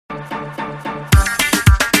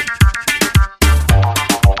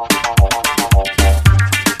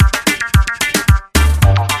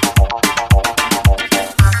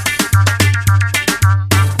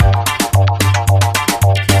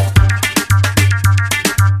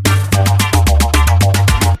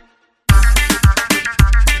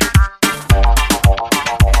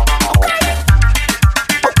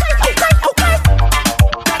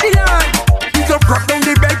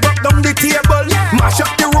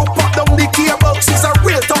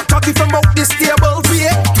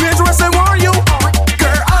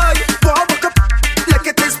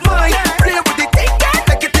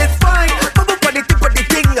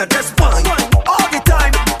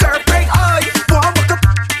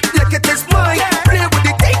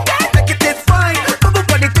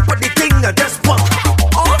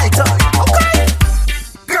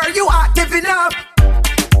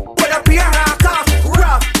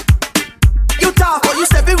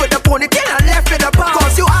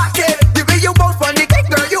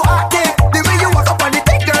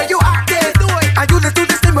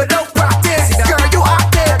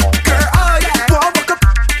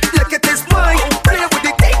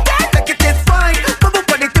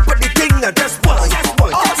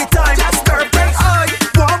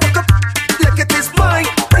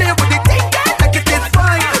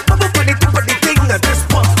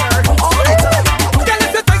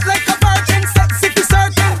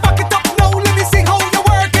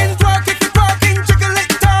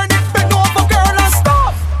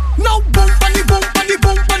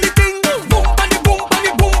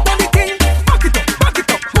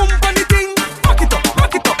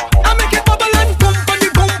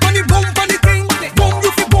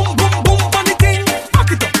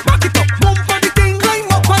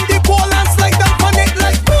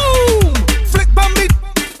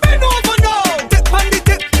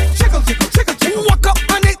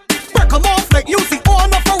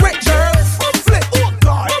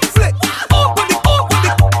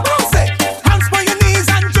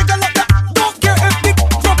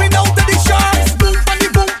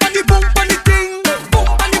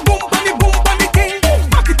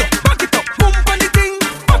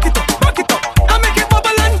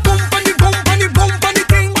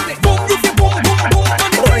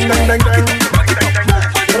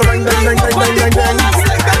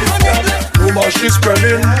She's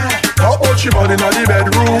spreading. How about she running in the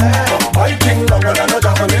bedroom? My thing longer than a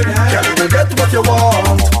javelin. Can you get what you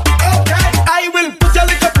want? Okay, I will put your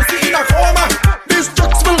little pussy in a coma. These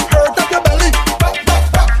jokes will hurt at your belly. Pop, pop,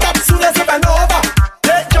 pop, pop, soon as you bend over.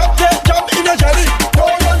 Take jump in a jelly.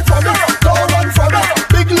 Don't run from it, don't run from it.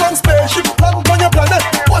 Big long spaceship land on your planet.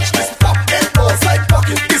 Watch this pop, it goes like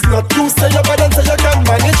pocket. It's not you say you're bad and say you can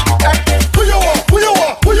manage. Who you are, who you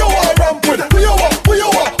are, who you are ramp with? Who you are, who you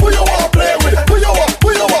are, who you are play with? Who you are, who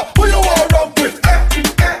you are, who you are ramp with?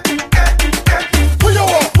 Who you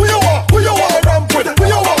are, who you are, who you are ramp with? Who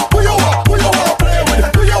you are, who you are, who you are play with?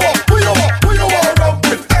 Who you are, who you are, who you are ramp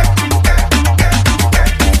with?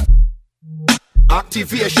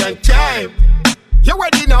 Activation time. You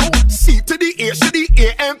ready now? C to the A, to the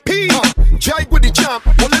AMP. Jive with the champ,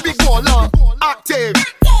 well let me go along. Active,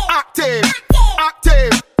 active,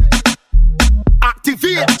 active.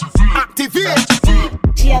 Activate, activate.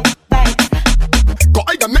 Go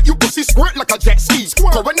I make you pussy squirt like a jet ski.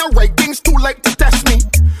 Go when I write things too late to test me.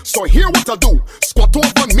 So here what I do. Squat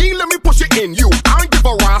over me, let me push it in you. I don't give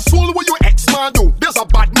a rascal what your ex-man do. There's a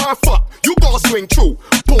bad man fuck, you gotta swing through.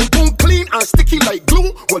 Boom boom clean and sticky like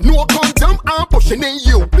glue. With no condom, I'm pushing in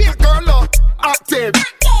you. Be a girl up, active,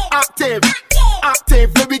 active,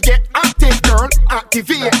 active. Let me get active, girl.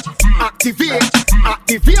 Activate, activate,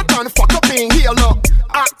 activate and fuck up in here, look.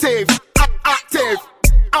 Active, active,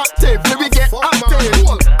 active. Let me get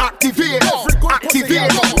active. Activate,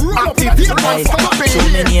 activate, activate and fuck up in Show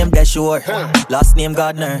here. me name that sure. Last name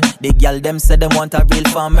Gardner. The gal them said them want a real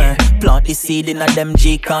farmer. Plant the seed in a them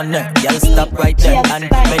G corner. Gal stop right there and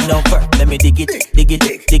bend over. Let me dig it, dig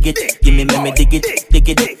it, dig it. Give me, let me dig it, dig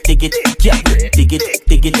it, dig it. Yeah, dig it,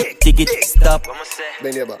 dig it, dig it. Stop.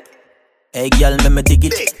 Hey girl, let me dig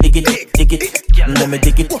it, dig it, dig it. Let me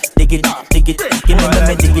dig it, dig it, dig it. Give me, let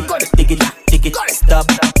me dig it, dig it, dig it. Stop.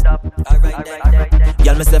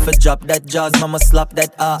 Girl, myself a drop that jaws, mama slap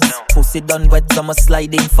that ass. Pussy done wet, so I'ma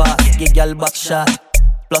sliding fast. Give girl back shot,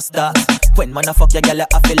 plus that. When man a fuck your girl,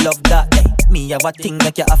 I feel love that. Hey, Me have a thing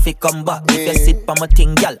make you have to come back. If you sit pa my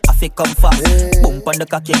thing, girl, have to come fast. Boom on the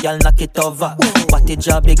cocky, girl, knock it over. Body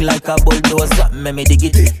jaw big like a bulldozer. Me dig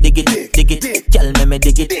it, dig it, dig it. Girl, me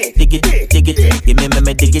dig it, dig it, dig it. Give me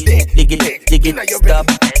dig it, dig it, dig it.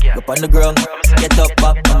 Stop, up on the ground, get up,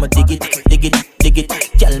 I'ma dig it, dig it, dig it.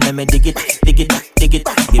 Girl, me dig it, dig it, dig it.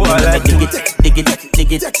 Give me dig it, dig it,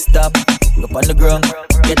 dig it. Stop, up on the ground,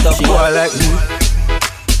 get up. Boy like me.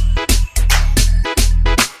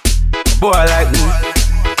 Boy like me.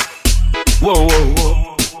 Whoa, whoa,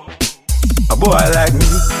 whoa. A boy like me.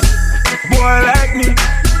 Boy like me.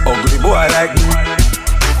 Ugly boy like me.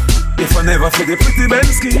 If I never feel the pretty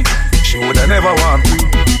Bensky, she woulda never want me.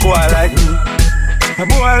 Boy like me. A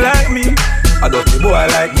boy like me. A dirty boy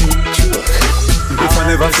like me. If I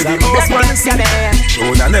never feel the house Bensky, she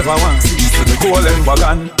woulda never want me. To the golden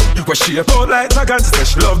wagon, where she a out like dragon. She said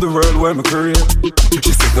she love the world where me create.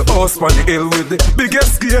 She said the house on the hill with the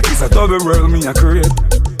biggest gate is a double world me a create.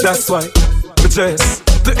 That's why me dress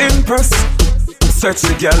to impress. Search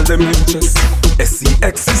the girl them interest.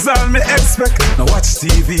 SEX is all me expect. Now watch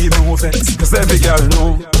TV no vex, cause every girl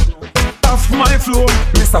know off my flow,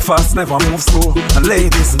 Mr. Fast never move slow. And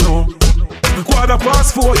ladies know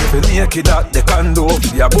 4:15, if you naked at the condo.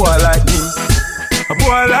 Yeah, boy like me. A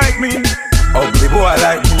boy like me, ugly boy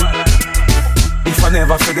like me. If I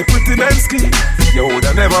never feel the pretty Bensky, you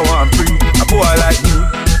woulda never want me. A boy like me,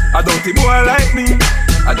 a dirty boy like me.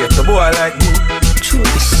 I get a boy like me.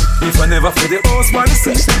 If I never feel the house man,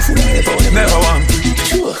 never want me.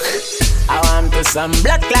 I want to some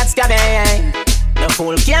blood clots cabin. No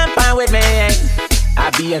fool can't find with me. I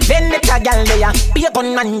be a vendetta gal there, be a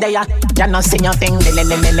gunman there. You no sing your thing, when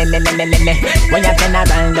you turn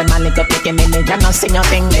around, the man little picking in it. You no sing your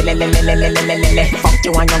thing, fuck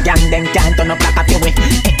you and your gang, then can't turn up like a peewee.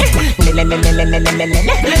 When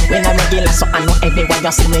I'm regular, so I know everywhere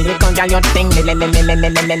you see me, you can get your thing.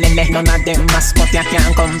 None of them mascot you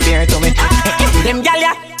can't compare to me. Them gal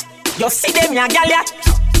ya, you see them ya gal ya.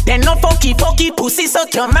 They no fucky pussy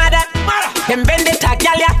suck your mother. Them vendetta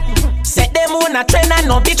gal ya. Set them on a train and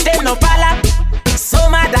no bitch them no pala. So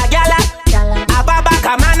mad a gala. A baba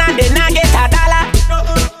come on and they not get a dollar.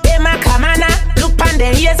 Them a come on, look on the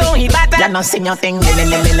ears on he batter. You no sing your thing, when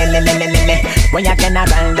you turn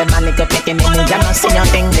around the man little picking in it. You no sing your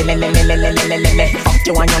thing, fuck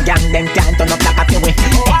you and your gang, them can't turn up like a peewee.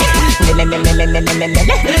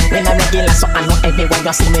 When I'm regular, so I know everywhere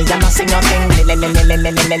you see me. You no sing your thing,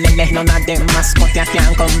 none of them mascot you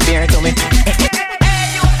can't compare to me.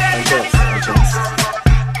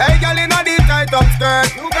 Hey, girl inna the tight up skirt,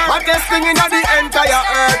 hottest thing inna the entire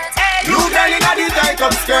earth. You girl inna the tight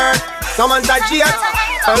up skirt, someone's a jet,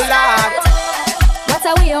 a lot. What a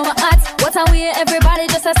way over hot, what a way everybody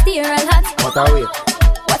just a stare and hot. What a way,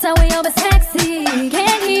 what a way over sexy,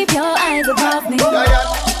 can't keep your eyes above me.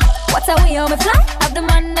 What a way over fly, have the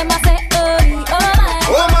man them a say oh my,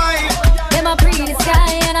 oh my. Them a pretty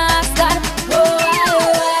sky and a ask God, oh my.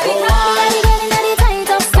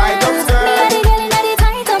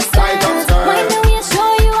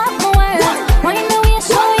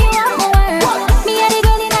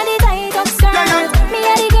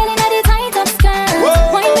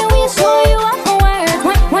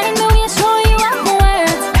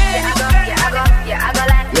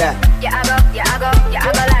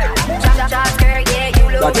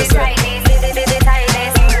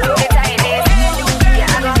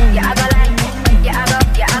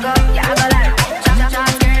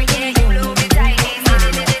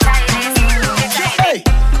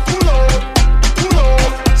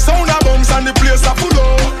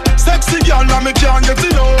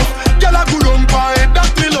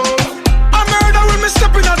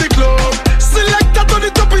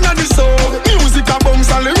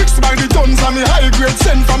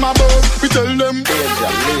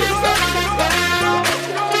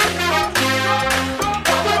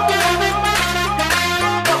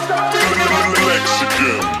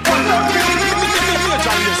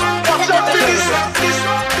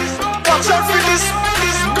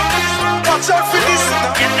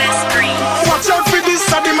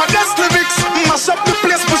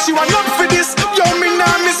 She want not for this. Yo, me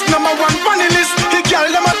nah miss number one funny list. The girl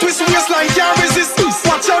them a twist waistline can't resist.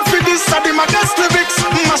 Watch out for this. I do my best lyrics.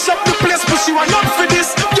 Mash up the place, but she want not for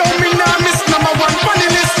this. Yo, me nah miss number one funny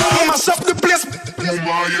list. Mash up the place.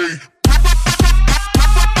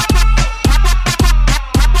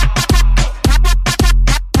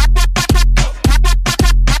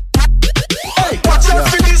 Hey, watch out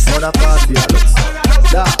for this. Other party a looks.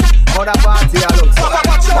 Yeah, other party a looks.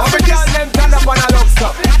 Every girl them turn up on a looks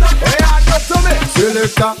up.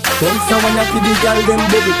 Selector, come someone that the girl them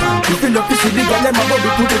baby pan. If you love to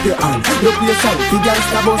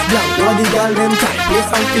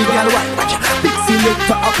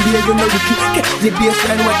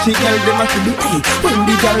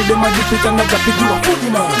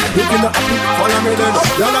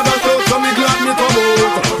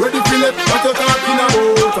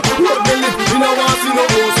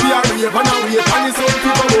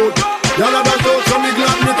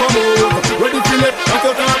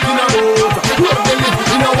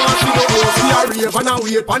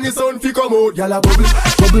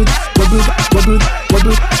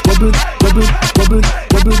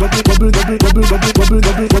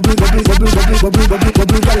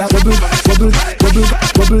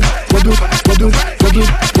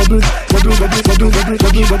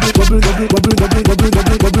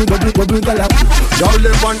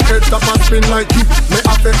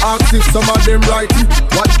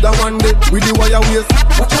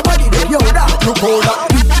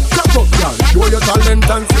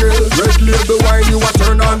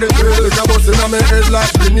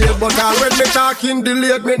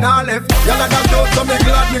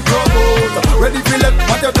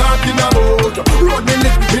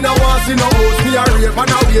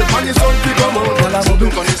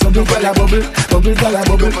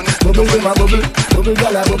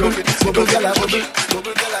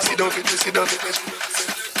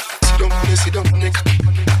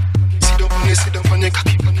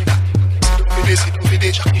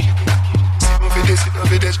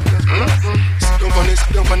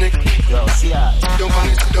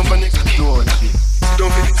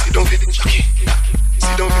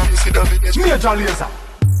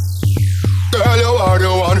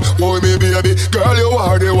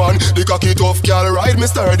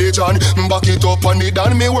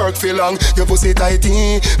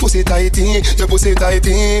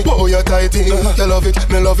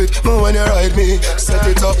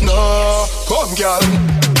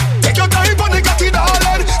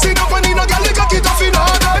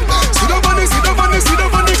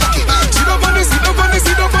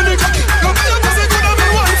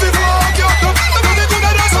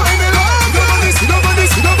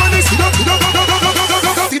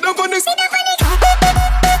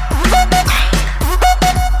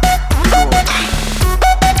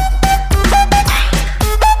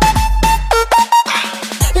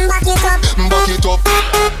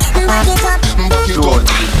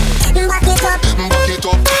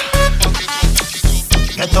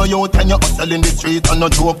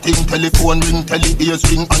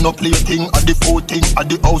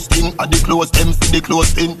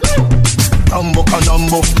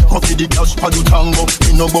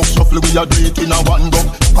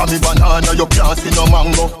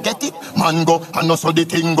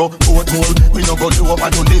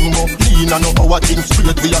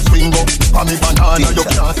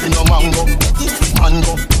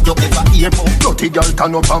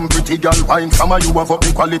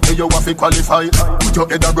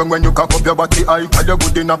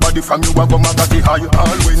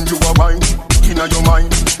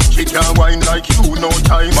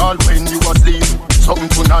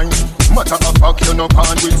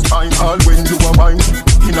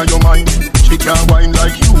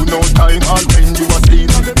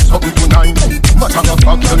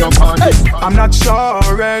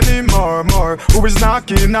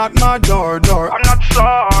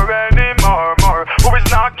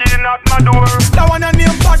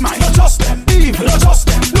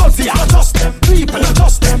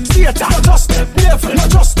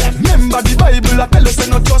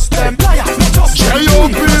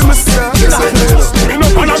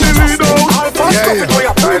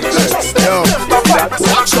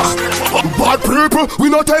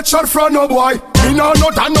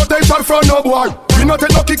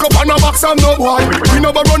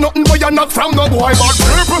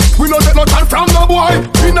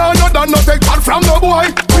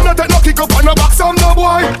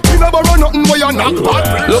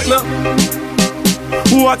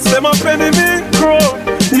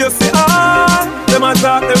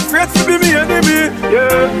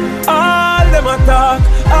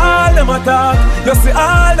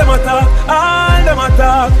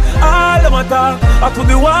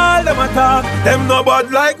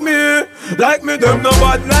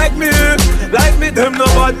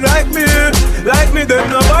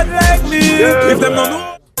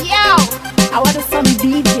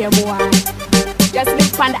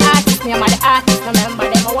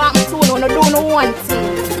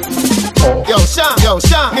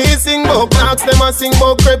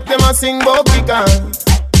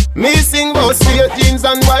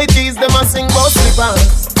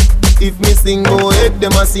If me sing bout egg,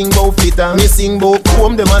 them a sing bout fitter. Me sing bout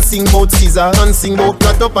comb, them a sing bout scissor. And sing bout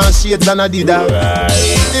knot up and shades and a dida.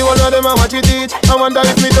 The one of them a watch it teach. I wonder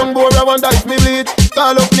if me tongue bore, I wonder if me bleach.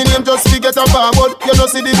 Call up me name just to get a forward. You know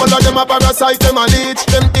see the one of them a parasite, them a leech.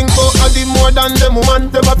 Them think bout a the more than them woman.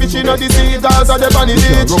 Them a fish in the sea, cause a them on the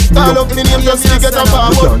beach. Call up me name just to get a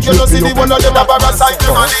forward. You know see the one of them a parasite,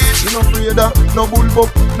 them a leech. You no afraid of no bullbuck,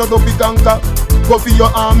 no dopey canker. Go for your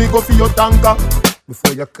army, go for your tanker.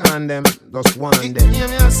 Before you can them, just one them. Hear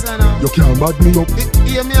me a say now. You can't bad me up.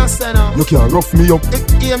 Hear me a say now. You can't rough me up.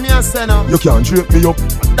 Hear me a say now. You can't drape me up.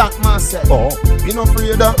 That man said. Oh. You no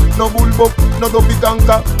afraid of no bullbuck, no dopey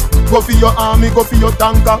canker. Go for your army, go for your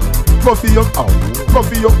tanker. Go for your go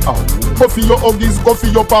for your go for your huggies, go for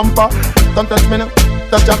your pamper. Come touch me now,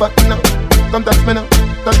 touch your button now. Come touch me now,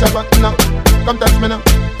 touch your button now. Come touch me now,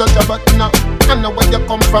 touch your button now. I know where you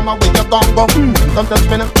come from and where you gon' go. Come touch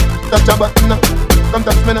me now, touch your button now. Come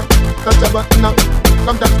touch me now, touch your button now.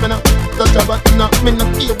 Come touch me now, touch your button now. Me no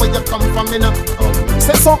care where you come from, me now.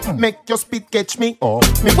 Say something, make your speed catch me.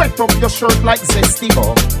 Me wet up your shirt like zesty.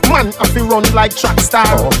 Man have to run like track star.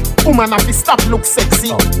 Woman have to stop look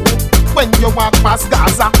sexy. When you walk past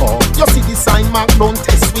Gaza, you see the sign mark, don't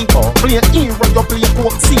test me. Play hero, you play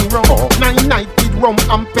Coke Zero. 9 night with rum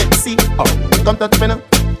and Pepsi. Come touch me now,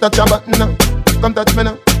 touch your button now. Come touch me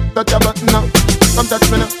now, touch your button now. Come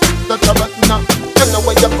touch me now, touch your button now. You know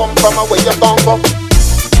where you come from and where you gon' go.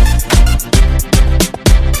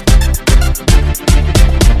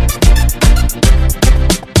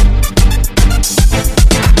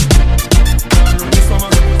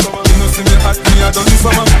 I done this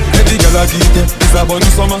summer. Every girl I get it, it's a bunny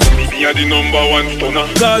summer. Me a the #1 stunner.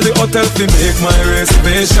 Call the hotel to make my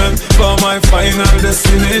reservation for my final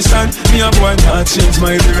destination. Me a boy not change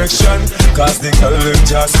my direction, cause the girl them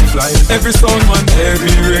just fly. Every sound man, every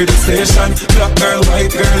radio station. Black girl, white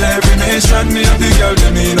girl, every nation. Me and the girl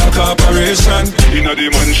them in a corporation. In a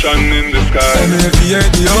dimension in the sky. And every year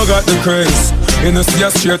you got the craze. You know see a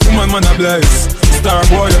straight woman, man a blaze. Star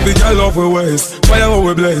boy, every girl love we ways. Fire how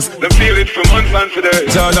we blaze. Them feel it for months and for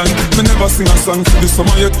days. Jordan, me never sing a song for the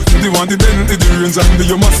summer yet. The one, the Bentley, the range and the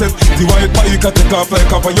Yuma set. The white bike I take off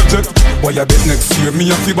like off of your jet. Boy, I bet next year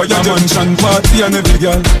me a fi buy a mansion party and every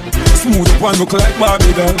girl smooth up and look like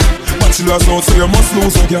Barbie doll. Bachelor's out so you must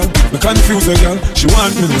lose a girl. Me confuse a girl, she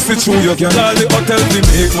want me to sit through your girl. Call the hotel to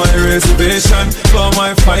make my reservation for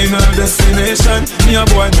my final destination. Me a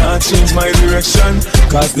boy not change my direction,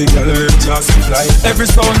 cause the girl them just fly. Every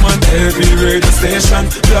sound man, every radio station.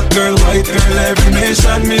 Black girl, white girl, every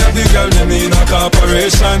nation. Me and the girl them in a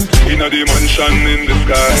corporation. In a dimension in the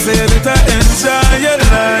sky. Say that I enjoy your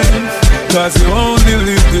life, cause you only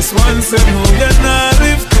live this once and know you not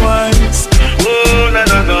live twice. Oh, na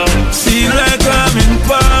na na. Feel like I'm in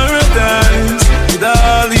paradise with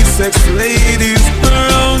all these sexy ladies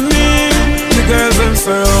around me. The girls them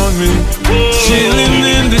surround me, chilling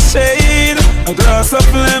in the shade. A glass of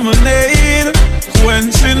lemonade,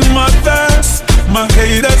 quenching my thirst. My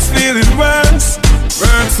haters feeling worse.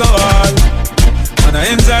 Work so hard, and I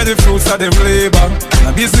enjoy the fruits of them labor.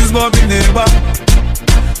 My business but me neighbor,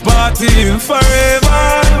 partying forever.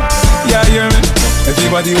 Yeah, hear me?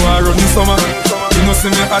 Everybody want run the summer. You know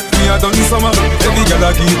see me hot, me a done the summer. Every girl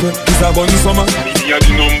I get it, it's a bunny summer. Me a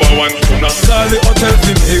the #1 stunner. Call the hotel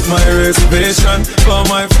to make my reservation for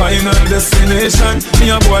my final destination.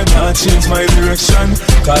 Me a boy not change my direction,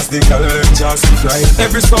 cause the girl them just fly.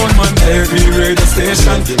 Every sound man, every radio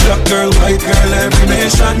station. Black girl, white girl, every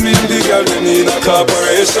nation. Me and the girl them in a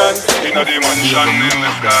corporation. In a dimension in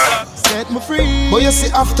the sky. Set me free. But you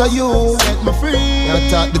see after you set me free, I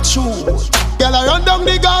talk the truth. Girl, I run down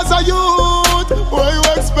the Gaza youth. What you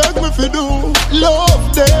expect me to do?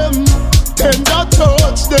 Love them, tender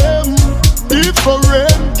touch them.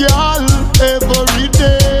 Different girl every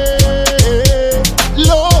day.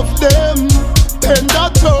 Love them, tender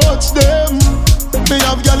touch them. Me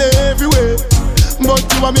have girl everywhere, but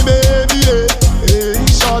you are me baby, yeah. Hey,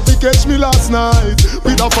 shorty catch me last night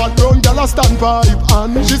with a fat brown girl a standpipe,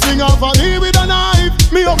 and she sing off on me with a knife.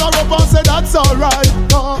 Me hug her up and say that's alright.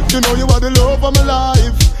 You know you are the love of my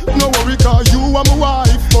life. No worry, cause you are my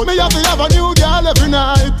wife. But me have to have a new girl every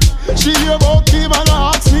night. She hear about Kim and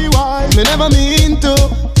ask me why. Me never mean to.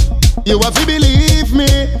 You have to believe me.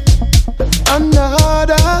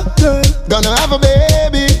 Another girl gonna have a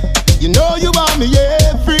baby. You know you are me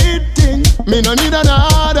everything. Me no need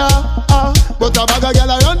another. But a bag of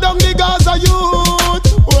girl I run down the Gaza youth.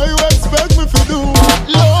 What you expect me to do?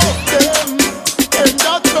 Love them, and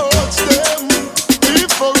that touch them.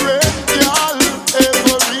 Different girl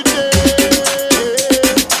every day.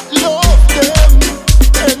 Love them,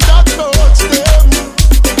 and that touch them.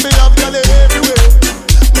 Me have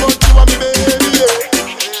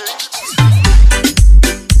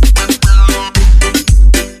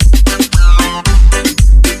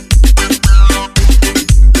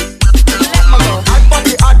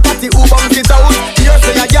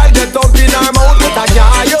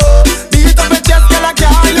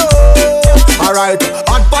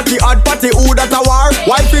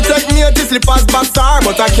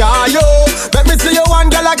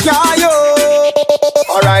can't you.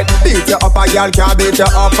 Alright, beat you up, a girl can't beat you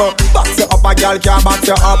up. Box you up, a girl can't box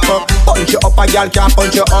you up. Punch you up, a girl can't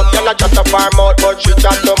punch you up. You're not just a far mouth, but she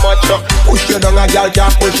chat too much. Push you down, a girl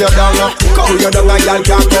can't push you down. Cool you down, a girl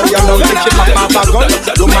can't cool you down. Make she pop off a gun,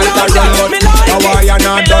 you might have run, but now why you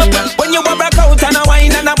not done? When you a break out and a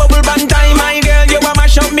wine and a bubble band time, my girl, you a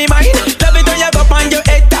mash up me mind. Love it when you go on your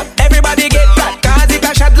head top, everybody get flat, cause it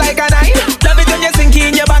a shot like a nine. Love it when you sink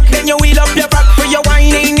in your back, then you wheel up your back for your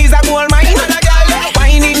whining is a gold mine.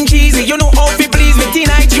 Whining cheesy, you know how to please me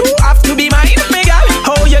tonight, you have to be mine, me girl.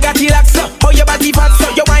 How you got it so, how your body fat so,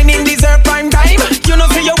 your whining deserve prime time. You know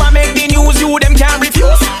say you want make the news, you them can't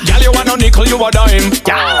refuse. Girl, you want no nickel, you a dime.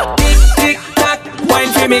 Yeah. Tick tick tock,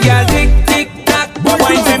 wine for me girl, tick tick tock,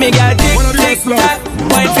 wine for me girl, tick tick tock,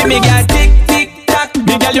 wine for me girl, tick tick tock.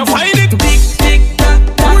 Me girl, you find it, tick tick tock,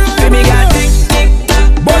 for me girl, tick tick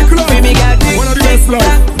tock, for me girl, tick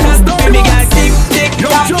tick tock, for me girl, tick tick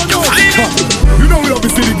tock. You know we love to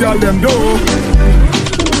see the girl them though.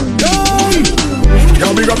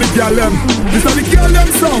 Yeah, big up the girl them. This is the girl them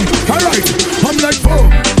song. Alright, I'm like four.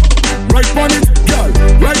 Right on it, girl.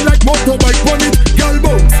 Ride like motorbike on it, girl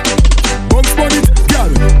bounce. Bounce on it, girl.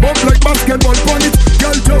 Bump like basketball on it,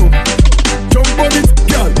 girl jump. Jump on it,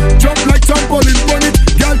 girl. Jump like trampoline on it,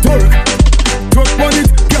 girl twerk. Twerk on it,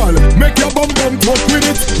 girl. Make your bum bum twerk with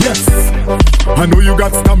it, yes. I know you got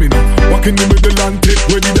stamina. Walk in the middle and take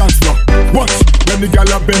where the dance floor. Watch, when the gal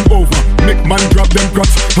have bend over. Make man grab them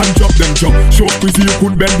crotch and drop them jaw. Show Quizzy you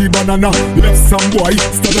could bend the banana. Left some boy,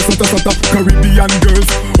 sata Caribbean girls,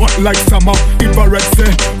 hot like summer. Infrared say,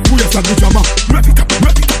 who you start the drama? Rev it up,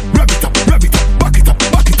 rev it up, rev it up, rev it up. Back it up,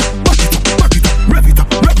 back it up, back it up, back it up. Rev it up,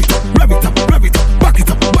 rev it up, rev it up, rev it up. Back it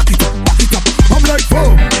up, back it up, back it up. I'm like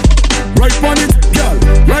four. Right on it, gal.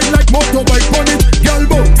 Ride like motorbike on it, gal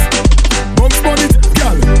bounce. Bounce on it,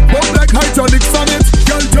 gal. Bump like hydraulics on it,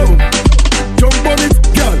 gal jump. Jump on it,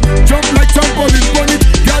 gal. Jump like trampoline on it,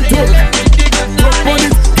 gal twerk. Twerk on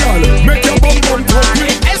it, gal. Make your bum bum twerk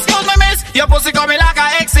with it. Excuse me, miss, your pussy coming like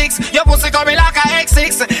a X6. Your pussy coming like a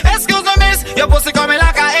X6. Excuse me, miss, your pussy coming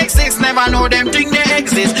like a X6. Never know them thing they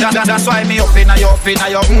exist. That's why me up inna your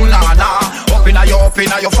na. Up inna your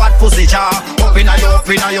fat pussy jar. Up inna your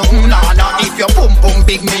na. If your pum pum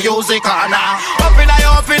big, me use it corner. Up inna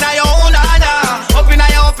your na. Up inna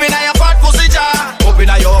your fat pussy jar. Up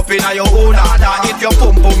inna your na. If your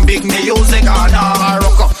pum pum big, me use it corner.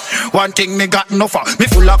 Rock up. One thing me got enough of. Me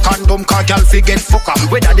full of condom, cause y'all forget fucker.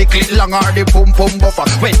 Whether the clit long or the pum pum buffer.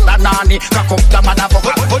 Wet banana, cock up the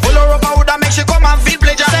motherfucker. Pull her up out and make she come and feel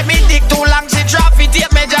pleasure. Say me dick too long, she drop it, tape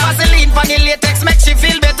measure. Vaseline for the latex, make she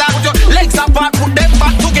feel better. Put your legs apart, put them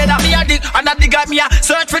back together. Me a dig, and a dig at me a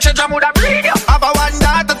search for treasure, woulda breed you. Have a one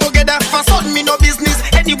daughter together. For something me no business.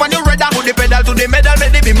 Anyone you ready, put the pedal to the metal,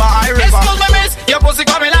 let it be my eye river. Excuse me, miss, your pussy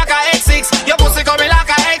coming like a X6. Your pussy coming like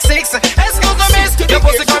a X6. Excuse me, miss, your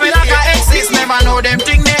pussy coming like a X6. Never know them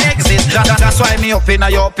thing they exist. That's why me up inna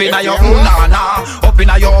your na. Up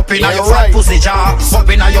inna your fat pussy jar. Up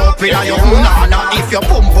inna your na. If your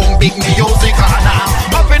pum pum big, me use it corner.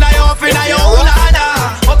 Up inna your na.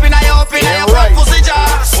 Up inna your fat pussy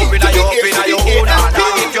jar. Up inna your na.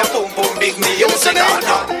 If your pum pum big, me use it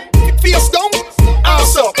corner. Face down,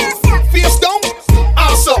 ass up. Face down,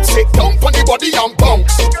 ass up. Sit down pon the body and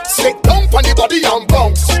bounce. Sit down pon the body and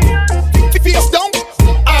bounce. Face down,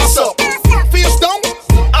 ass up. Face down,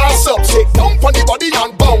 ass up. Sit down pon the body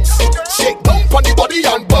and bounce. Sit down pon the body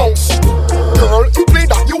and bounce. Girl, you play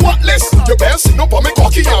that, you want less. You better sit up on me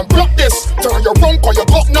cocky and block this. Turn your round cause you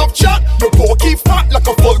got enough chat. Your pokey fat like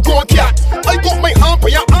a full grown cat. I got my hand for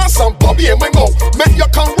your ass and bobby in my mouth. Make you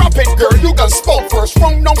come rapid, girl, you can spout. First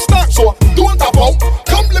round now start, so don't tap out.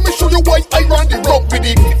 Come let me show you why I run the rope with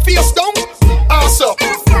it. Face down, ass up.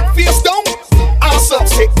 Face down, ass up.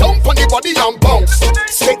 Sit down pon the body and bounce.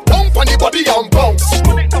 Sit down pon the body and bounce.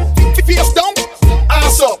 Face down,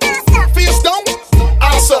 ass up. Face down,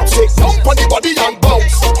 ass up. Sit down pon the body and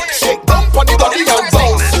bounce. Sit down pon the body and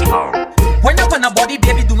bounce. When up on a body,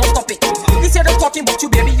 baby, do not stop it. This here I'm talking about you,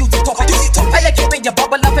 baby, you do top it. I like it when you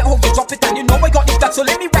bubble up and hold you drop it. And you know I got this back, so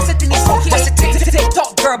let me rest it in this socket. Take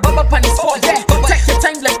talk, girl, bubble up on this spot, yeah. Take your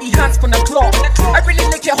time like the hands from the claw. I really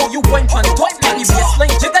like it how you wine on top. Let me baseline,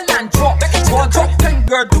 jiggle and drop. Drop time,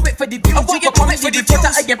 girl, do it for the view. Jiggle come for the photo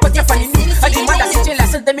again, put your funny knee. I demand a teaching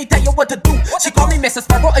lesson, let me tell you what to do. She call me Mrs.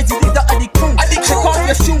 Sparrow, I the leader of the crew. She call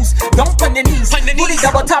your shoes, don't on your knees. Booty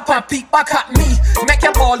double tap and peek back at me. Make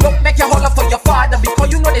your ball up, make your holler for your father.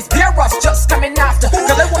 Because you know this beer rush just coming after.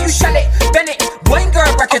 Girl, I want you shell it, bend it, wine girl,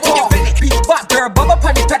 break it off. Beat back, girl, bubble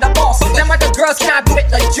pan it, pedal boss. Them other girls can't do it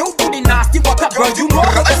like you do the nasty walk up, girl. You know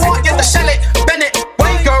I want to get the shell it, bend it,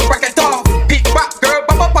 wine girl, break it off. Beat back, girl,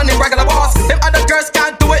 bubble pan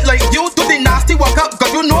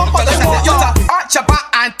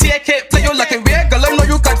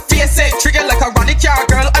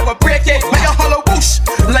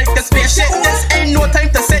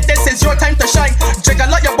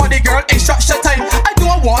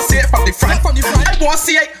want to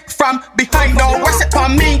see it from behind. No, rest it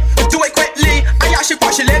on me, do it quickly. I actually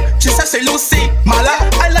watch your lip, she says say Lucy. Mala,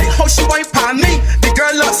 I like how she wine pan me. The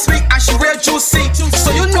girl looks sweet and she real juicy.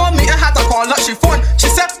 So you know me, I had to call up she phone. She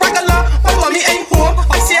said regular, my mommy ain't home.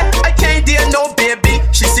 I said I can't deal no baby.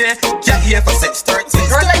 She said get here for 6:30.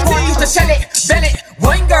 Girl like boy used to shell it, bend it.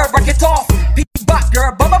 Wine girl, break it off. Beat back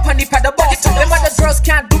girl, bum up on the pedal ball. Them other girls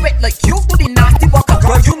can't do it like you do the nasty walk.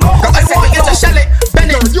 Girl, you know girl, I want you to shell it,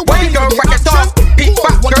 bend it. Wine girl, break it off. Beat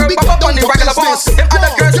back girl, bum up on the regular boss. Them other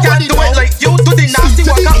girls can't do it like you do the nasty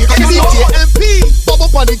walk. Girl, you know MP, bum up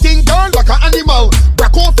on the thing girl like an animal.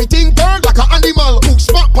 Break off the thing girl like an animal. Hook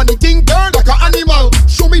spot on the thing girl like an animal.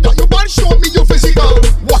 Show me that you bad, show me you physical.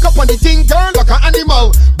 Walk up on the thing girl like an animal.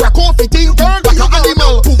 Break off the thing girl like an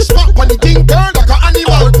animal. Hook spot on the thing girl like an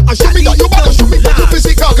animal. And show me that you bad, show me that you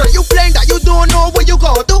physical. Girl, you playing that you don't know where you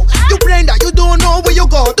go to. You playing that you don't know where you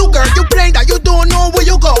go to. Girl, you playing that you don't know where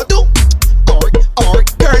you go to.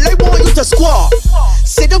 Alright, girl, I want you to squat.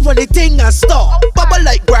 Sit up on the thing and stop. Bubble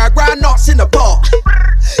like gra nuts in the bar.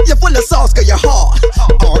 You're full of sauce, girl, you're hot.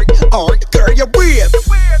 Alright, girl, you're weird.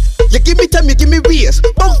 You give me time, you give me waist.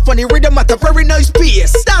 Both funny rhythm at a very nice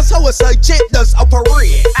pace. That's how a side chick does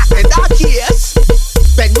operate. In that case,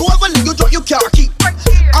 bend over, let you drop your car key.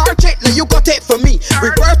 Arch it, let you got it for me.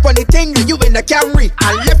 Reverse funny thing, let you in the Camry.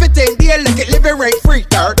 And left it in there like it living rent free.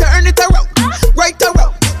 Turn it around, right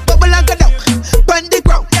around. Bubble and go down, bend the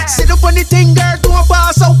ground. Sit up on the thing, girl, do a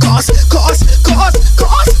pass out. Cause.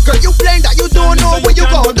 Girl, you playing that you don't know where you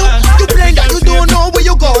go to. You playing that you don't know where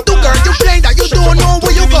you go to. Girl, you playing that you don't know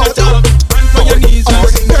where you go to. On your knees and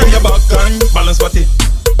turn your back and balance body.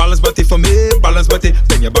 Balance body for me, balance body.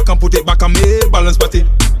 Bend your back and put it back on me, balance body.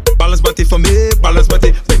 Balance body for me, balance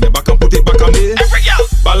body. Bend your back and put it back on me.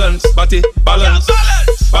 Balance body, balance.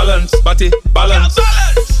 Balance body, balance.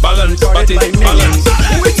 Balance body, balance.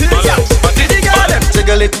 Balance body.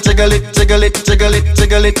 Jiggle it, jiggle it, jiggle it, jiggle it,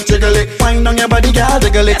 jiggle it, jiggle it. Find on your body, girl.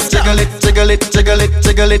 Jiggle it, jiggle it, jiggle it, jiggle it,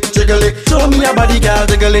 jiggle it, jiggle it. Show me your body, girl.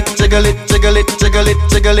 Jiggle it, jiggle it, jiggle it, jiggle it,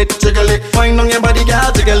 jiggle it, jiggle it. Find on your body,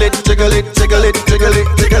 girl. Jiggle it, jiggle it, jiggle it, jiggle it,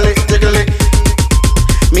 jiggle it, jiggle it.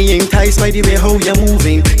 Me enticed by the way how you're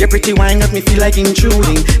moving. Your pretty wine got me feel like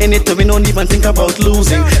intruding. In it, we don't even think about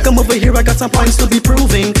losing. Come over here, I got some points to be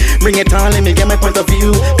proving. Bring it on, let me get my point of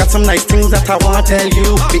view. Got some nice things that I wanna tell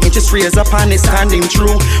you. The interest rates up and it's standing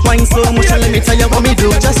true. Wine so much and let me tell you what me do.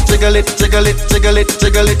 Just jiggle it, jiggle it, jiggle it,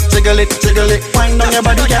 jiggle it, jiggle it, jiggle it. Find on your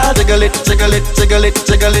body, girl. Jiggle it, jiggle it, jiggle it,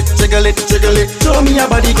 jiggle it, jiggle it, jiggle it. Show me your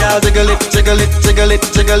body, girl. Jiggle it, jiggle it, jiggle it,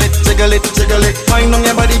 jiggle it, jiggle it, jiggle it. Find on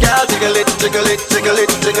your body, girl. Jiggle it, jiggle it, jiggle it.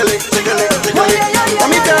 Jiggle it, jiggle it, jiggle it. Let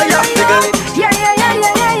me tell ya, jiggle it. Yeah.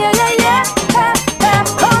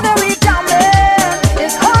 How do we jamming?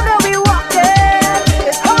 It's how do we walking?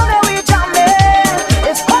 It's how do we jamming?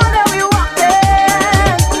 It's how do we walking?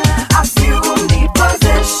 I see you need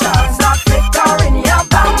positions that fit her in your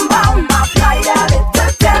bam bam. Apply a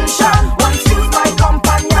little tension. Once you's my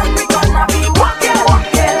companion, we gonna be walking up,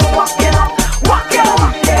 walking up, walking up,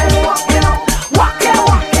 walking up.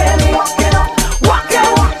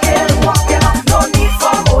 No need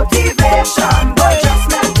for motivation, but just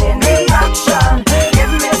maintain the action.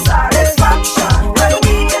 Give me satisfaction when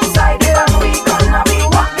we inside it and we gonna be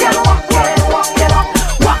walking up, walking up.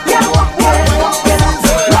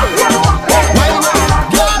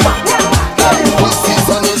 This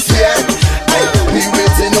season is here. Hey, we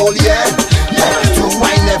waiting all year. Yeah, to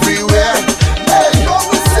wine everywhere. Hey, I'm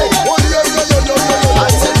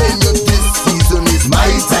telling you, this season is my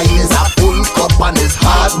time. It's a full cup and it's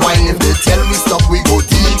hard wine. If they tell me stop, we go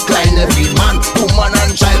decline. Every man, woman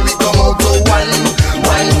and child, we come out to wine.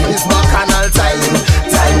 Wine is bacchanal time.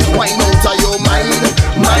 Wine out of your mind.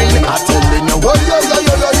 I'm telling you,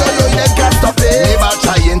 they can't stop it. Never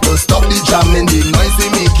trying to stop the jamming. The noise we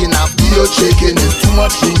making after your shaking is too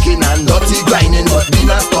much drinking and dirty grinding. But we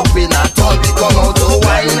not stopping at all. We come out to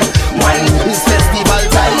wine. Wine is festival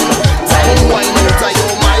time. Wine out of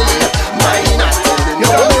your mind. I'm telling you,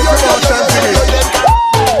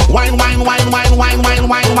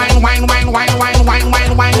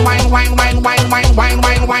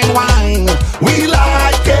 wine. We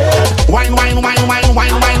like it. Wine.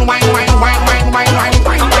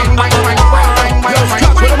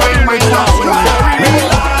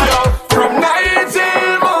 From night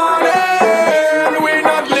till morning, we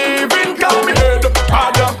not leaving. Come here,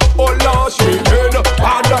 Father. Oh Lord, we head,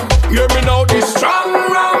 Father. Hear me now, this strong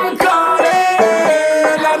rum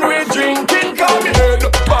calling, and we drinking. Come here,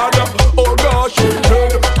 Father. Oh gosh, we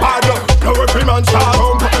head, Father. Now every man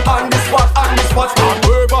start on the spot, start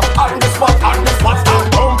over. On the spot, start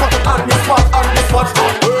over. On the spot,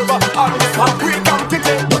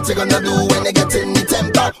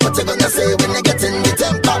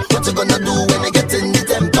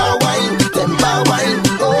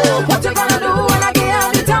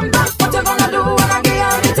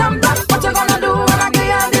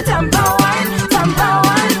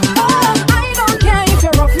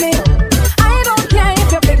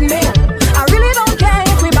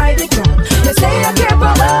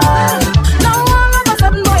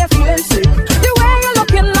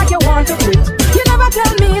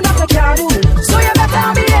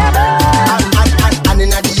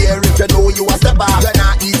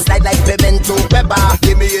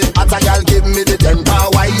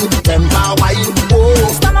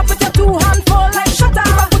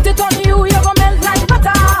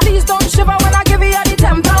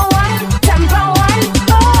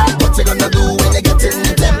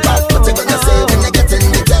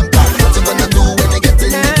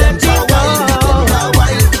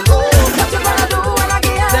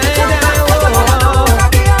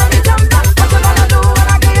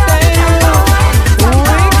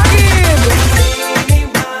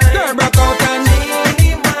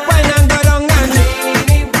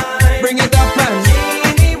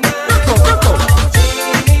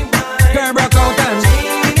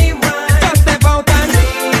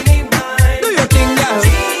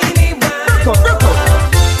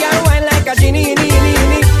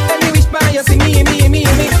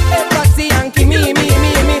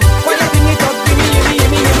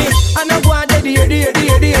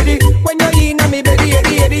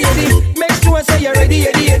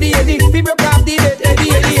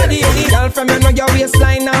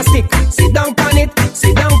 a stick. Sit down on it,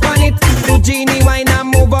 sit down on it. Do genie wine and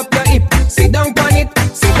move up your hip. Sit down on it,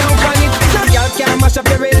 sit down on it. No girl can mash up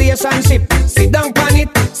your relationship. Sit down on it,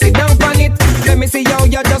 sit down on it. Let me see how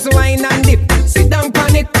you just wine and dip. Sit down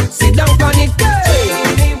on it, sit down on it.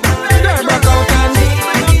 Girl, rock out and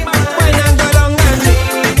wine and go down and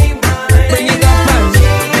bring it up and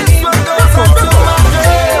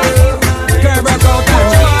girl, rock out and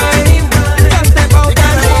just step out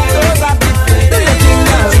and do your thing,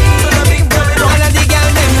 girl. All of the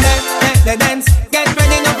girls them they dance, get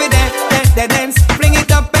ready now for they dance, bring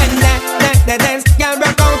it up and they dance, girl,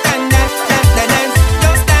 rock out and they dance,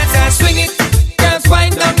 just dance and swing it, girls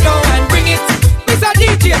wind down low and bring it. Mr.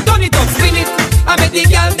 DJ, turn it up, spin it. I make the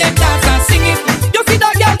girl them dance and sing it. You see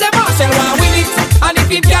that girl them Marshall want win it, and if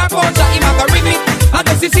him can't punch her, him a go rim it. And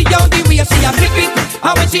just see how the way she a flip it,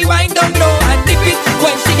 and when she wind down low and dip it,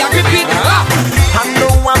 when she a grip it. I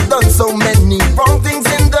know I've done so many wrong things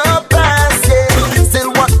in the past, yeah.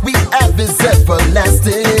 Still what we have is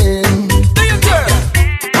everlasting. Do you care?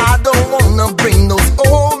 I don't wanna bring those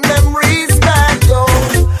old memories back, yo.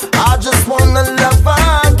 I just wanna love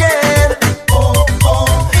again. Oh,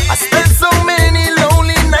 oh. I spent so many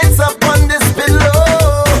lonely nights up on this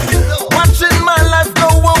pillow, watching my life go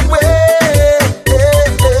away.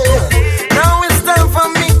 Now it's time for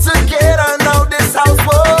me to get out of this house,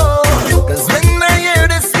 whoa. 'Cause when I hear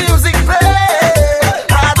this music play,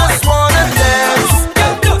 I just wanna dance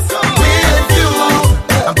with you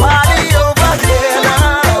and party over here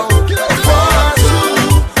now. For you,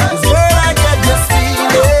 'cause girl, I get this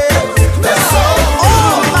feeling that's so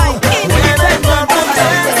when I come to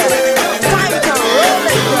dance.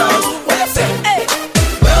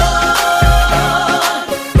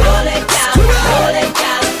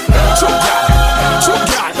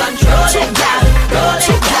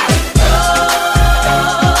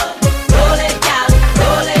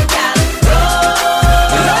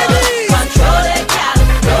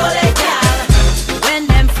 When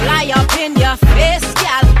them fly up in your face,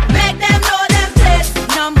 gal, make them know them place.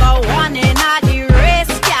 Number one in all the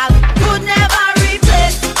race, gal, could never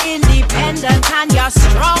replace. Independent and you're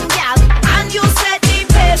strong, gal, and you set the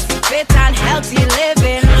pace. Fit and healthy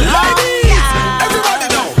living, long, gal. Everybody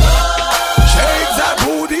know. Shake that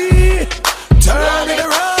booty, turn it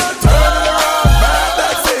around, grab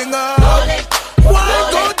that finger. Why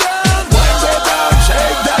go down,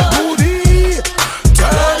 shake that booty,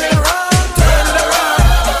 turn it around.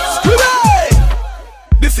 Scream it!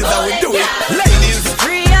 This is how we do it, ladies.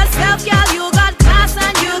 Free yourself, gal, you got class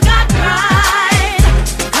and you got pride.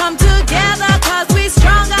 Come together, 'cause we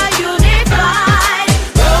stronger, unified.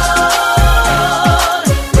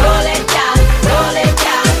 Roll it, gal, roll it,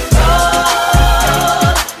 gal,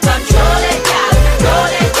 roll. Control it, gal,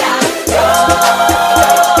 roll it, gal, roll.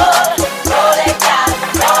 Roll it, gal,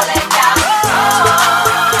 roll it, gal,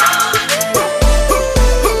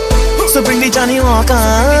 roll. So bring the Johnny Walker,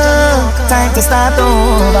 time to start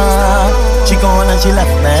over. She gone and she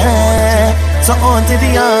left me, so on to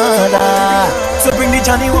the other. So bring the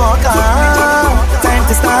Johnny Walker, time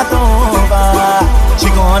to start over. She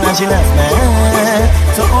gone and she left me,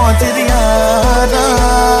 so on to the other.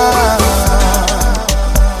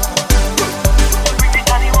 Bring the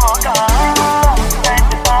Johnny Walker, time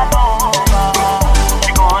to start over.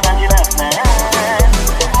 She gone and she left me,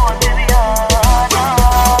 so on to the other.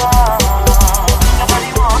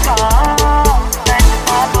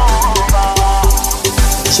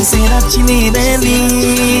 She say that she leaving me,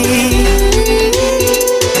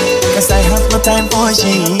 'cause I have no time for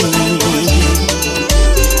she.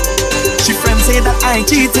 She friends say that I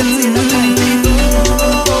cheating,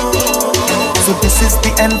 so this is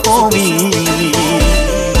the end for me.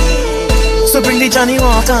 So bring the Johnny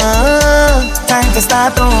Walker, time to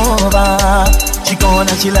start over. She gone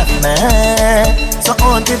and she left me, so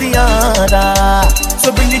on to the other.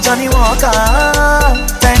 So bring the Johnny Walker,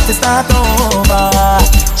 time to start over.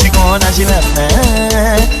 She gone and she left me,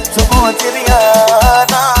 so on to the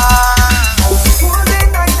other.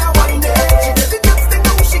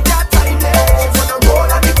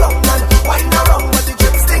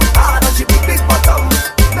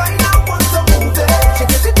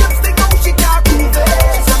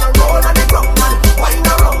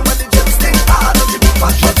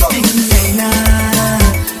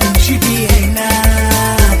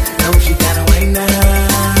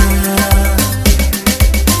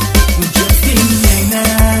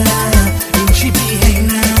 She be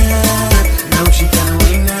hanging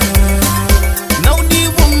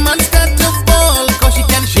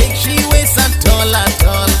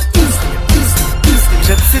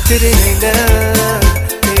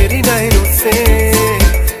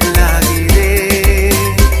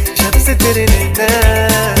तेरे नैना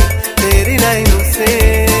no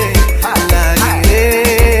say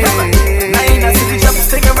Naina see the jump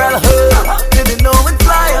sting around her. Didn't know it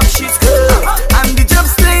fly up, she's good. And the jump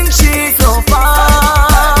sting, she's so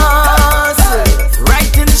fast.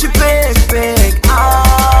 Right in she big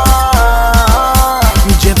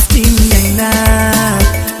jump sting Naina,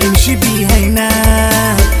 and she be Naina.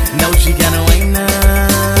 Now she gonna Naina.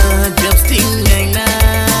 Jump sting Naina,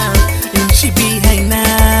 and she be Naina.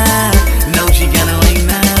 Now she gonna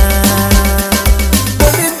Naina.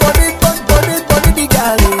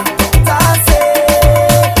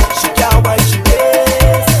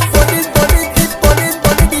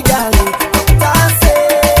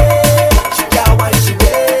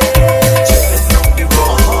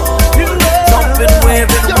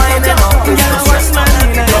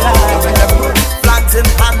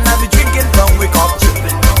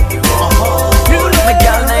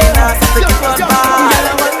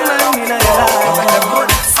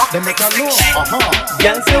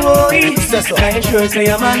 Girl say woy, can you sure say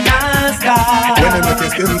I'm a nasty? When you make it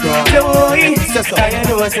skin talk, say woy, can you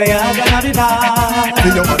know say I'm gonna be bad?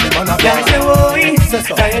 Girl say woy,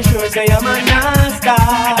 can you sure say I'm a nasty?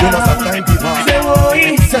 Say woy,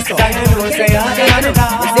 can you know say I'm gonna be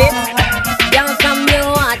bad? Girl from you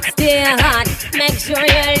hot, stay hot. Make sure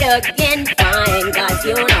you're looking fine, 'cause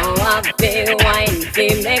you know I've been wine.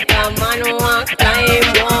 They make a man walk climb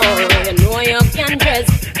wall. You know you can dress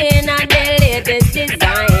in a the latest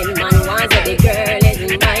design. Man wants the girl is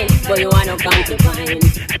mine, but you wanna come to find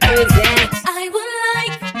who's it? I would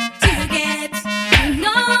like to get to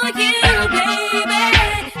know you, baby.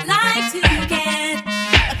 Like to get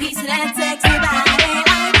a piece of that sexy body.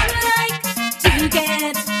 I would like to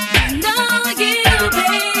get to know you,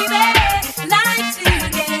 baby. Like to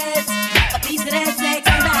get a piece of that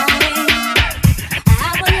sexy body. I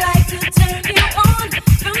would like to turn you on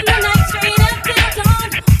from the night straight up till dawn.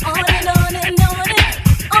 On and on and on and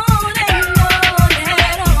on and on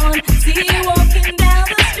and on. See you walking down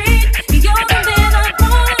the street, you're the man I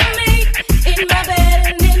wanna meet. In my bed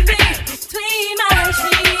and in between my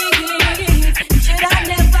sheets. Should I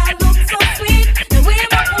never look so sweet? The way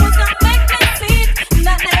my pose I make me sweet.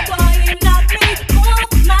 Not that boy, you knock me off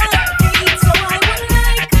my feet. So I would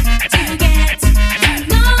like to get to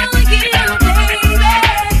know you, baby.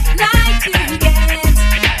 Like to get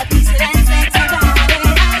a piece of that sexy body.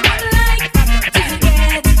 I would like to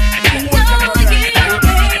get to know you,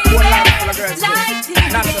 baby. Like to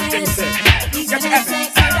get a piece of that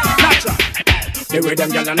sexy body. The way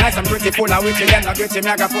them girls are nice and pretty, full of witty, them not gritty, me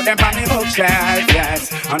I gotta put them on me bookshelf,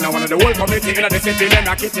 yes. And now one of the whole committee in the city, them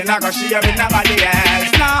not kitchen, I gotta share with nobody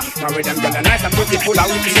else. Nah, the way them girls are nice and pretty, full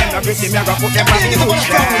of witty, them not gritty, me I gotta put them on me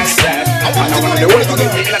bookshelf, yes. And now one of the whole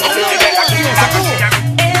committee in the city, them not kitchen, I gotta share.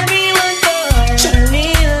 Everyone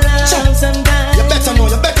need love sometimes. You better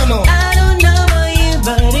know. I don't know about you,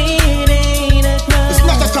 but it ain't a crime. It's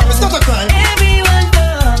not a crime. Everyone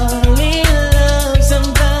need love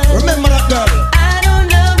sometimes. Remember that girl. I don't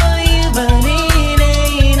know about you, but it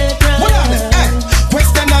ain't a crime. What on it?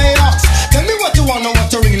 Question I ask. Tell me what you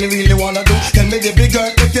really wanna do. Tell me, baby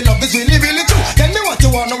girl, if your love is really true. Tell me what you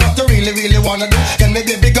really wanna do. Tell me,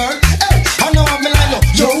 baby girl, hey, I know I'm like,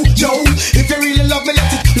 yo. If you really love me,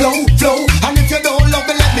 let it flow. And if you don't love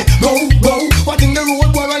me, let me go. What in the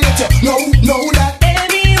road, boy, I let you know that.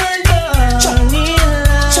 Everyone need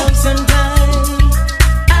love sometimes.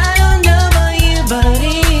 I don't know about you, but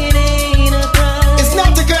it ain't a crime. It's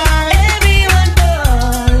not a crime. Everyone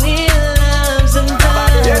need love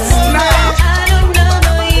sometimes. Yes, now. I don't know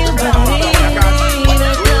about you, but it ain't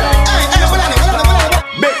a crime.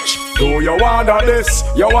 Bitch, do you wanna this?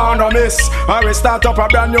 You wanna miss? I will start up a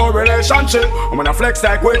brand new relationship. I'm gonna flex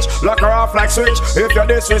like witch, lock her off like switch. If you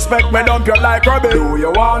disrespect me, dump you like rubbish. Do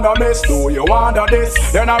you wanna miss? Do you wanna this?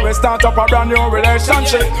 Then I will start up a brand new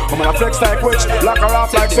relationship. I'm gonna flex like witch, lock her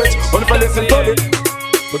off like switch. Only for listen to it.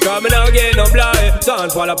 Because me now get no blind. Don't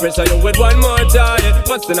fall, I pressure you with one more time.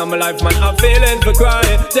 What's in my life, man, I'm feeling for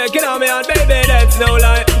crying. Taking on me out, baby, that's no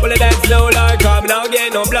lie. Well, that's no lie, cause me now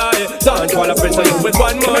get no blind. Don't fall, I pressure you with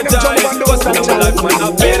one more time. What's in my life, man,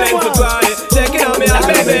 I'm feeling for crying. Taking on me out,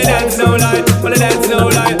 baby, that's no lie. Well, that's no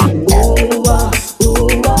lie.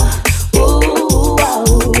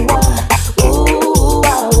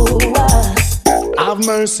 Have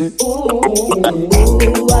mercy.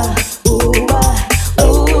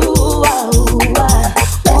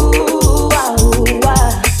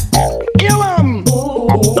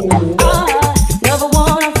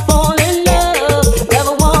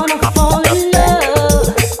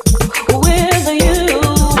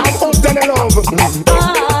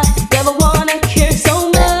 Never wanna care so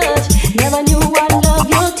much. Never knew I love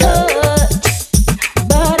your touch.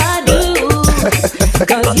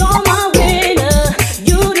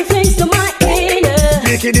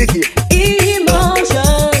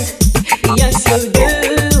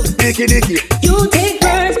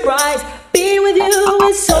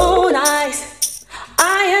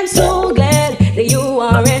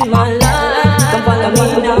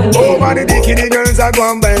 are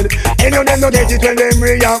gone bad. And you them no get it when them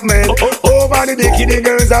react, man. Over the dicky, the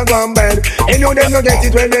girls are gone bad. And you them no get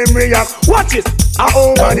it when them react. Watch it.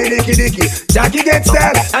 Over the dicky. Jackie gets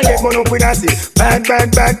style and get one up with a seat. Bad,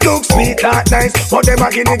 look sweet, that nice. But them a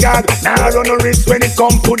guinea god. Now run no risk when it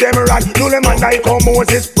come to them rag. Do them a like how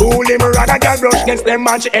Moses rule him rag. I got brush against them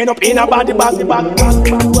man, she end up in a body back.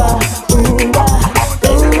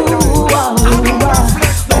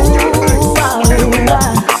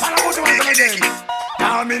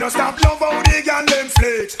 Now me no stop love how the girl them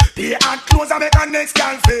flex. The hand close and make a next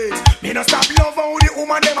girl flex. Me no stop love how the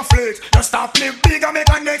woman them flex. No stop live big and make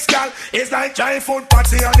a next girl. It's like giant food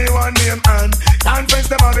party and the one name and tan friends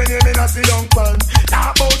them have a name in a sit down pan.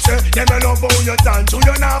 Now about say them a love how you tan. So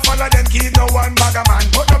you not follow them keep no one bag a man.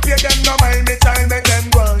 But no pay them no mind me time make them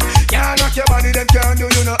gone. Can't knock your body them can't do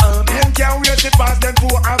you no harm. Them can't wait it past them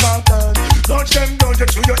for a time. Touch them down to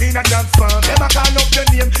show you in a dance farm. Them a call up your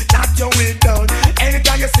name, knock your way down.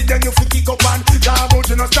 Anytime you see them, you feel kick up and talk about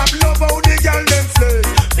you no stop love how the girl them flex.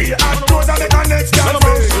 The hard clothes and make a next girl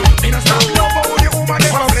flex. Me no stop love how the woman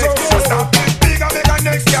them flex. No stop big and make a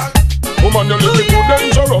next girl. Woman, you live too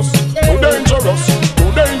dangerous, too dangerous,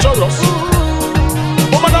 too dangerous.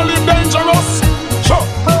 Woman, I live dangerous. Sure.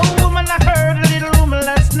 Oh, woman, I heard a little rumor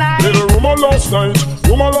last night. Little rumor last night.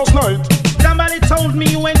 Somebody told me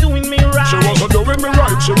you ain't doing me right. She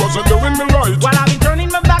wasn't doing me right. While I've been turning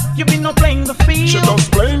my back, you've been not playing the field. She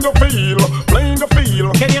just playing the field.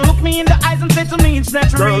 Can you look me in the eyes and say to me it's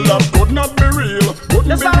not real? Girl, that could not be real.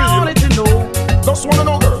 That's all I wanted to know. Just wanna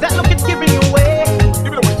know, girl. That look is giving you away.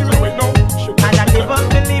 Give it away, no. And I never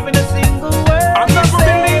believe in a single word. I never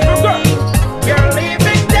believe in that. You're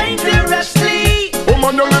living dangerously.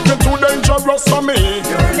 Woman, you're living too dangerous for me.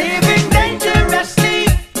 You're living dangerously.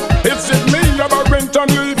 Is it me, Aberrant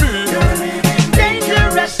and Levy? You're living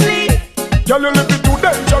dangerously. Girl, you're living too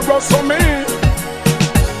dangerous for me.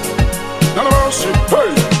 No mercy, hey.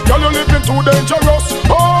 Girl, you're living too dangerous.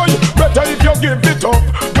 Boy, better if you give it up.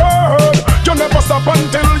 Girl, you never stop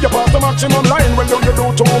until you pass the maximum line. Well, you do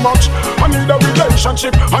too much. I need a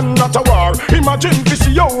relationship and not a war. Imagine this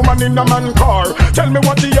woman in a man car. Tell me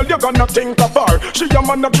what the hell you gonna think of her. She a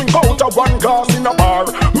man a drink out of one glass in a bar.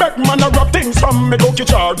 Make man a rub things from me cookie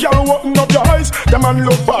jar. Girl, open up your eyes, the man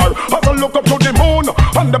look far. As I look up to the moon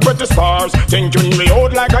and the pretty stars. Think you me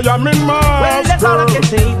out like I am in Mars. Well, that's all I can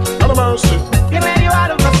say. No mercy. You made you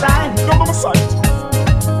out of my sight. Out of my sight.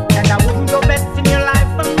 And I wouldn't go best in your life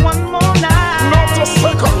for one more night. Not a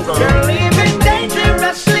second, girl. You're living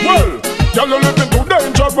dangerously. Well, girl, you're living too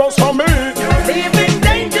dangerous for me. You're living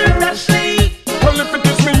dangerously. Well, if it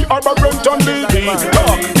is me, Aberrant and Levy. I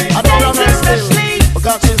don't know dangerously.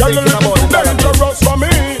 Girl, you're living too dangerous for me.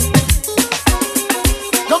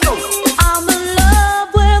 I'm in love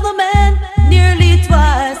with a man nearly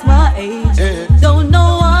twice my age. Don't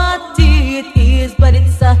know what it is, but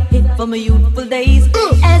it's a hit from my youthful days.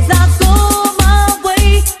 As I go my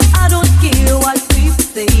way, I don't care what people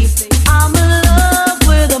say. I'm in love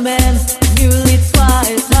with a man nearly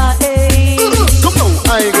twice my age. Come on,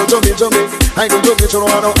 I go jump it. I go jump it, you know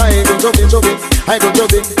I know. I go jump it. I go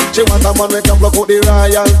jump it. She want a man who can block out the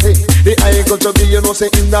royalty. The I go jump it, you know say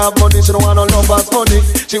in that money. She don't want no lovers honey.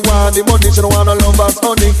 She want the money, she don't want no lovers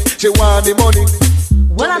honey. She want the money.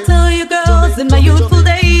 Well, I tell you girls, in my youthful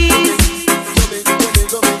days,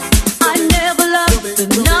 I never loved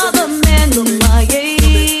another man my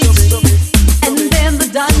age. And then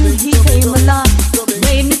the Don, he came along,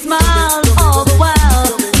 made me smile all the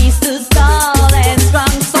while. He stood tall and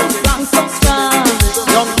strong, so strong.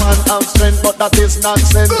 Young man have strength, but that is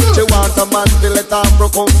nonsense. She want a man to let her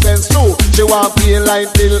recompense too. She want pay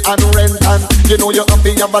light bill and rent, and you know you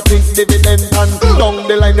happy have a think dividend, and down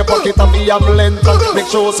the line your pocket have be have length, and make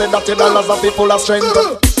sure say that your dollars are be full of strength.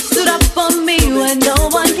 Stood up for me when no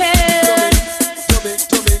one cared.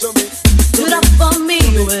 Stood up for me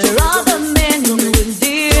where other men wouldn't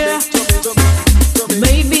dare.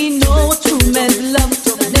 Made me know what true man's love.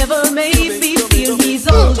 Never made me feel he's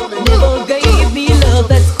old. Never gave me love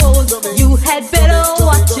that's cold. You had better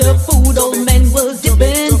watch your food. Old men will dip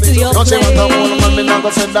into your Don't plate. say what a old man, me not go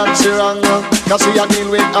say that she wrong. Cause she a deal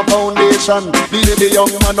with a foundation. The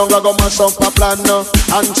young man don't go mash up a plan.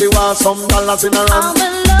 And she want some dollars in her hand. I'm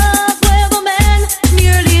in love with a man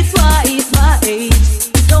nearly twice my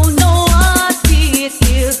age. Don't know what it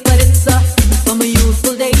is, but it's from my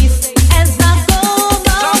youthful days. As I go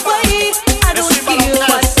my way, I don't care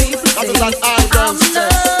what people say. I'm in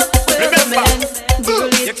love with a man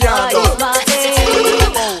nearly twice my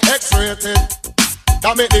age. X-rated,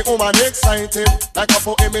 that make the woman excited. Like a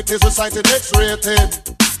poem it is recited, X-rated.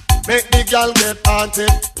 Make the girl get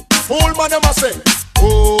haunted. Fool man them a say,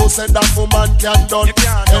 Oh, said that woman can't done.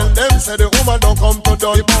 Tell them say the woman don't come to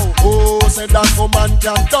done. Oh, said that woman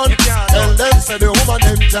can't done. Tell them say the woman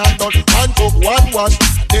them can't done. Man took one wash,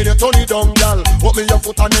 then you turn it down, gal. Put me your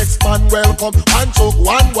foot and next man welcome. Man took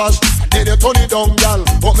one wash, then you turn it down, gal.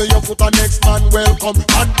 Put me your foot and next man welcome.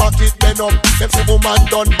 Man back it then up. Them say woman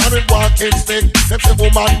done. Man with walking stick. Them say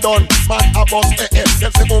woman done. Man a bust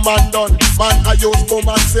Them say woman done. Man a use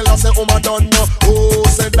woman still I say woman done. No. Oh,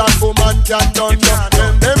 said that woman can't done. No.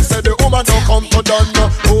 Then them say the woman don't come to done. No.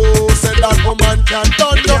 Oh, said that woman can't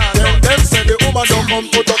done. No. Then them say the woman don't come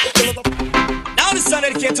to done. Now this song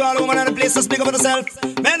dedicated to all women in the place to speak up for themselves.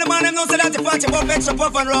 Man, the man them know say that you fight your puff, extra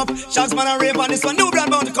puff and rough. Shots man and rape on this one. New blood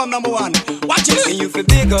bound to come number one. Watch it. And you feel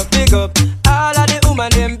big up, big up. All of the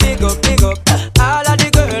women them big up, big up. All of the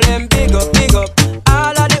girl them big up, big up.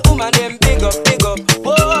 All of the women them big up, big up.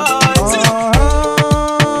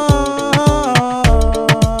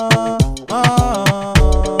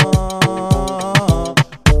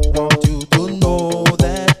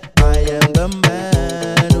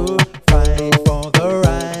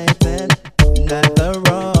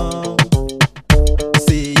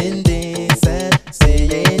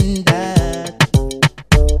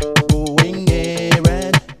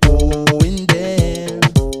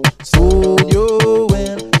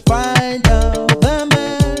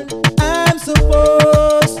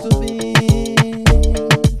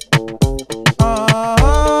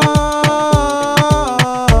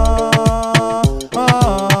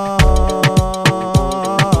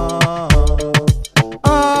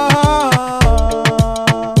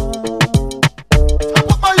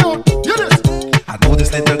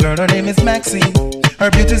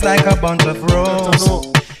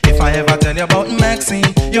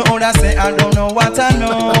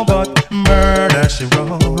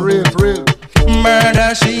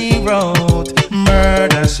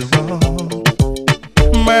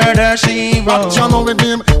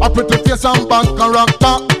 And bad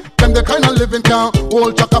character, them the kind of living can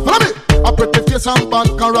hold chaka. Follow me. A pretty face and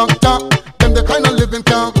bad character, them the kind of living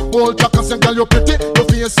can hold chaka. Say, girl, you pretty, your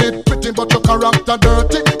face it pretty, but your character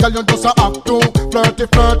dirty. Girl, you just a act too flirty,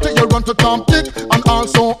 flirty. You run to Tom Dick and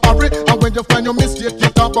also hurry. And when you find your mistake,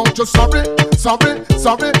 you talk about you sorry, sorry,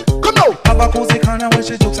 sorry. Come now. Have a cozy corner where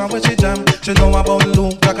she jokes and where she jam. She know about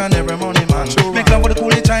Luke, Jack and every money man. Make love with the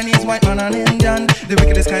coolie Chinese, white man and Indian. The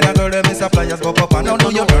wickedest kind of girl, them is a flyers go up and down.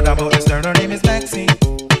 Know you heard about this girl, her name is Maxine.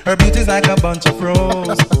 Her beauty's like a bunch of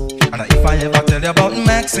roses. And if I ever tell you about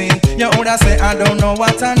Maxine, you would say I don't know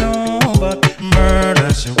what I know, but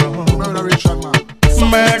murder she wrote. Murder she wrote.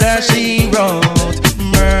 Murder she wrote.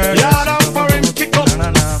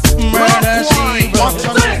 Murder she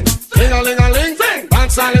wrote. Ling-a-ling-a-ling,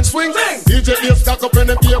 dance silent swing. DJ Ace cock up in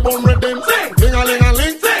the beer bone rhythm.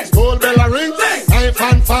 Ling-a-ling-a-ling, gold bell a ring. Knife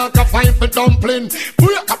and fork a fine for dumpling.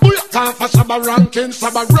 Booyaka, booyaka, for Shabba ranking.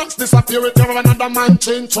 Shabba ranks disappear with another man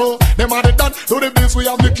change. So them are the done to the biz, we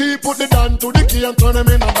have the key. Put the down to the key and turn them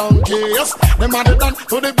in a donkey. Yes, them are the done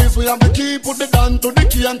to the biz, we have the key. Put the down to the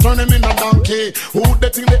key and turn them in a donkey. Who they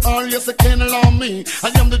think they are? Yes, they can't allow me. I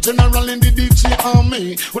am the general in the DJ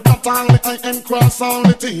army. With that only I am cross all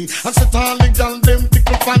the T. And set all the gal them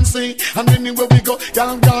tickle fancy. And anywhere we go,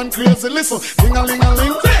 gal gone crazy. Listen,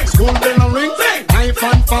 ling-a-ling-a-ling, school bell a ring. Knife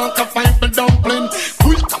and fork a fine for dumpling.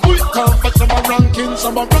 Booyaka, for Shabba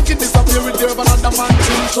ranking disappear with there another man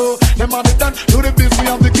thing. So them are the done to the biz, we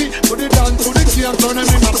have the key. Put it down to the key and turn them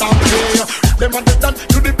in a donkey. Them are the done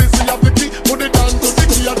to the biz, we have the key. Put it down to the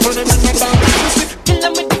key and turn them in a donkey. Kill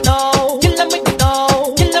them with the dough, kill them with the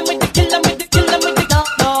dough, kill them with the, kill them with the, kill them with the dough,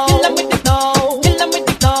 kill them with the dough, kill them with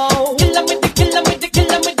the dough, kill them with the, kill them with the, kill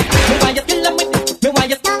them with the. Me why you kill them with the, me why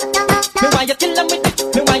you kill them with the,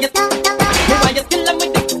 me why you kill them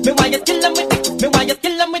with the, me why you kill them with the, me why you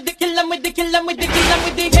kill them with the, kill them with the, kill them with the, kill them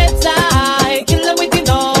with the heads high, kill them with the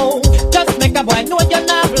no. Just make a boy know you're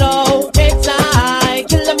not blow. Heads high,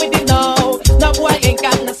 kill them with the no. No boy ain't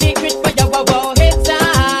got no secret for your wow. Heads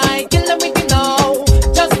high, kill them with the no.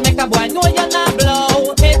 Just make a boy know you're not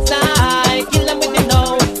blow. Heads high, kill them with the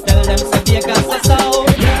no. Tell them to be a gas or so.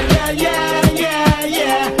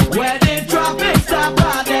 Yeah. Where the traffic stop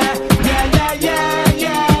out there. Yeah.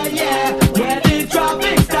 Where the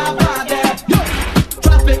traffic stop out there.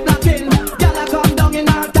 Traffic blocking, y'all come down in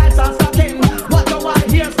our tights and stocking. What the white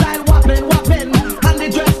hairstyle whopping, and the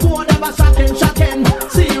dress code ever shocking.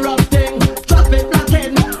 Serious thing, traffic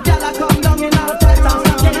blocking, y'all come down in our tights and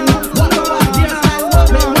stocking. What the white hairstyle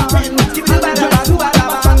whopping, and the dress code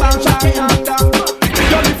ever shocking.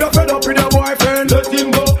 Girl, if you're fed up with your boyfriend, let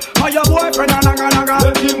him go. Or your boyfriend and naga,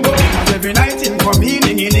 let him go. Cause every night him come in,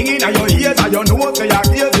 dinging and your ears and your nose, say your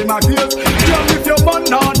ears in my ears. Girl, if your man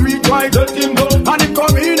not do it right, let him go. And if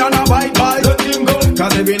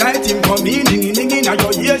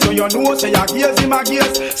you know say you gaze him a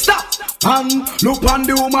gaze. Stop and look on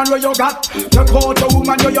the woman where you got. Check out the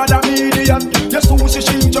woman where you're the median. You soon see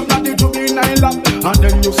she jump at the juvenile lap, and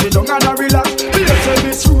then you sit down and a relax. Here say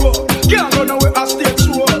this road, can't run away a state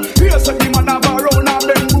show. Here say the man have a round and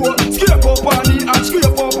bend low. Scrape up on the and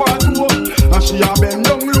scrape up on two, and she a bend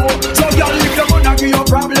down low. So girl, if you gonna give your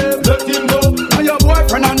problem, let him go. And your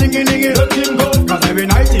boyfriend a niggy niggy, let him go. Cause every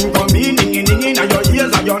night him come in niggy niggy in your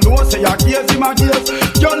ears, and you know say you gaze him a gaze.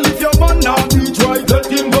 Girl, if your man now beat right, let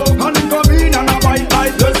him go. And him come in and a bite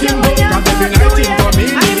bite, let him go. Cause every night him come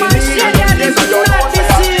in niggy niggy in your ears, and you know say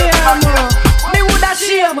you gaze him a gaze. Me woulda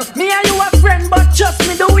shame, me and you a friend, but trust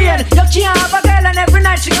me the way. You can't have a girl and every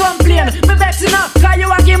night she complain. Me vex enough, cause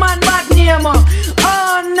you a give man bad name.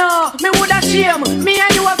 Oh no, me woulda shame, me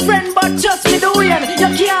and you a friend, but trust me the way. You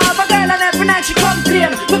can't have a girl and every night she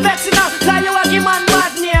complain. Me vex enough, cause you a give man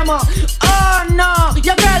bad name. Oh no,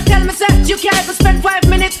 your girl tell me say you can't even spend 5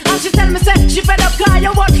 minutes, and she tell me say she fed up cause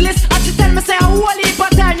you worthless, and she tell me say a whole heap of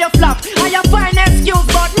time you flop, and you find excuse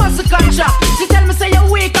but muscle contract. She tell me say you're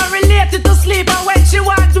weak and related to sleep, and when she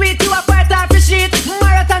want to eat you a fight off the sheet.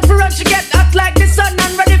 Marathon for run she get hot like the sun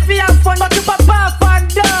and ready for have fun, but you pop off and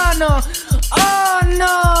done. Oh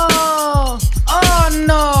no, oh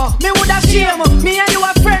no, me woulda shame, me and you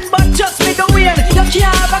a friend but just me the way. You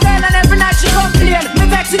can't have a girl and every night she complain. Me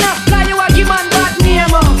vex enough cause you a give man bad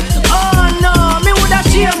name. Oh no, me woulda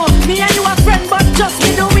shame, me and you a friend but just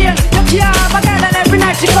me the way. You can't have a girl and every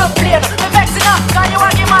night she complain. Me vex enough cause you a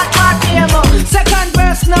give man bad name. Second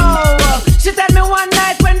verse now, she tell me one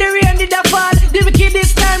night when the rain did a fall, the wicked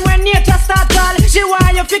this time when nature start call. She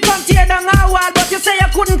want you fi come tear down her wall, but you say you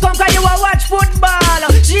couldn't come cause you a watch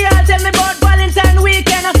football. She all tell me about Valentine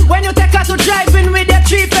weekend, when you take her to driving with your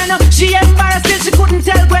 3 friend. She embarrassed till she couldn't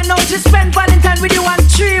tell when now she spent Valentine with you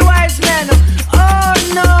and 3 wise men. Oh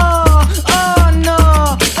no, oh no,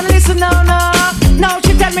 and listen now, now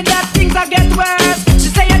she tell me that things are get worse. She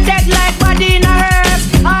say you're dead like body in a hearse.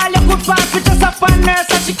 All you could pass with just up on nurse,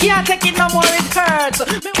 and she can't take it no more, it hurts.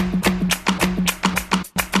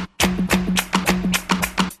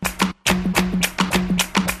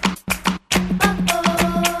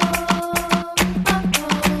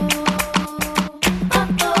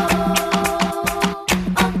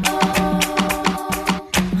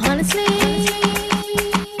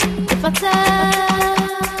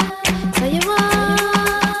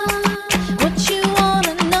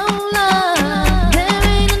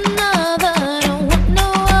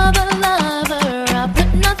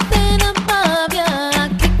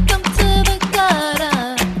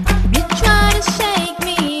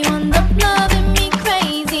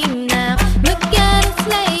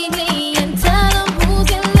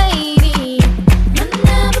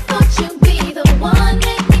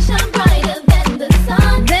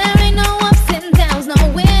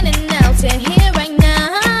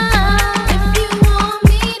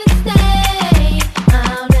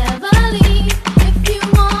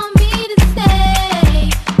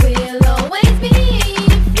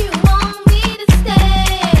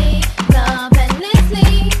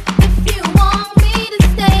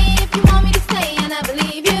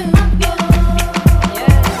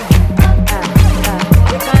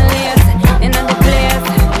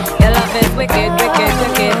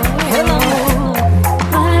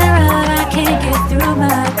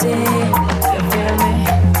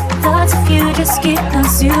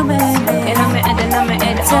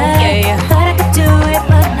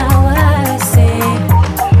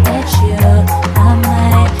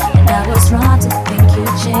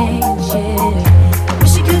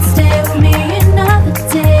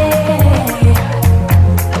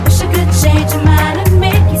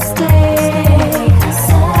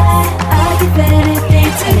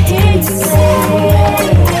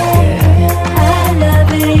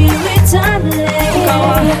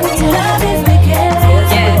 Love is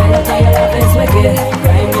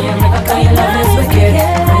wicked.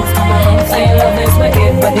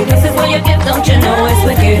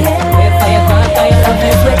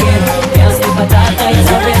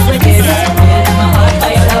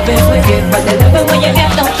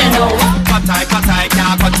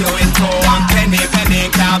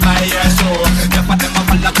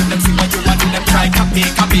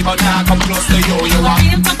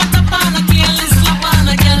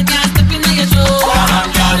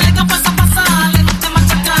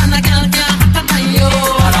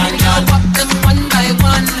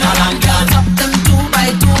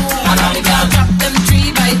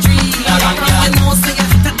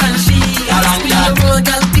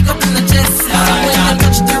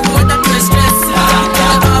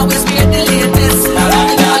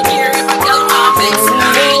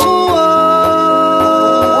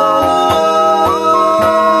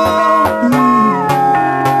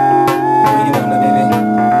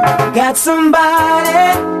 got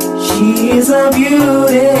somebody, she is a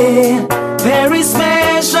beauty, very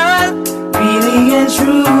special, really and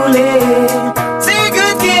truly. Take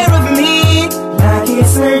good care of me, like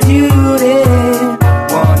it's her duty.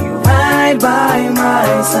 Want you right by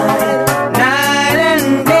my side, night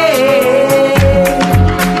and day.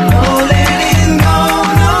 No letting go,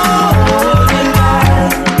 no holding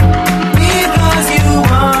back, because you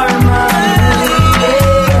are my lady.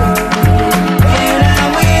 When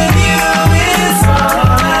I'm with you, it's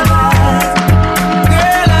all I got.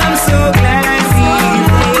 Girl, I'm so glad we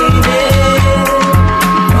made it.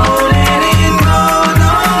 No letting go,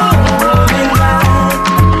 no holding back,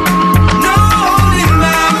 no holding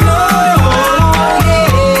back, no,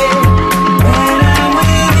 yeah. When I'm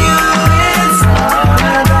with you, it's all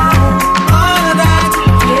I got,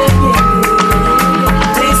 yeah.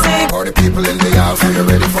 They say, all the people in the house, are you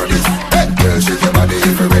ready for this? Hey, girl, shake your body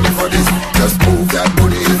if you're ready for this. Just move that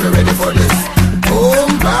booty if you're ready for this. Boom,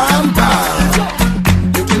 bam, bam.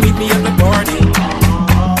 you can meet me at the party.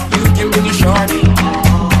 You can bring your shorty,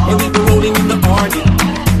 and we'll be rolling in the party.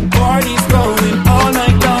 Party's going all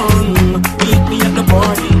night long. Meet me at the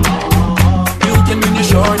party. You can bring your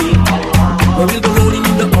shorty, and we'll be rolling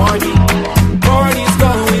in the party. Party's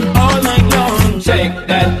going all night long. Shake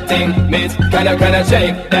that thing, miss. Kinda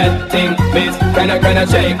shake that thing, miss. Kinda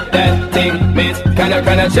shake that thing, miss.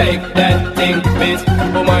 Kinda shake that thing, miss.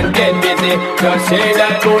 Woman, get busy. Just shake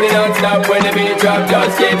that booty non-stop when the beat drop.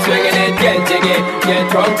 Just keep swinging it, get jiggy. Get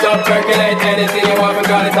drunk up, percolate anything you want.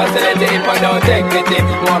 Because it's oscillating if I don't take pity.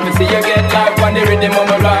 Want to see you get life on the rhythm of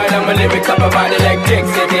my ride. And my lyrics up about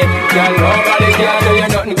electricity. Girl, nobody can do you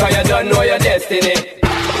nothing cause you don't know your destiny.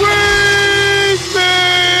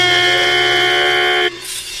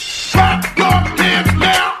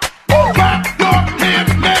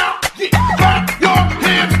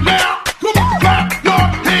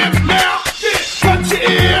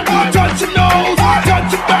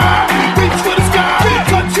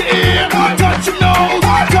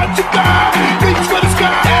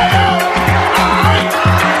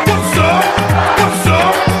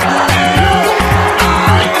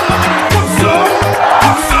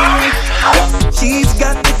 She's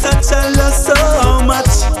got the touch I love so much,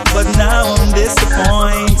 but now I'm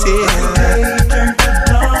disappointed.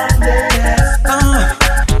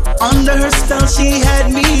 Under her spell she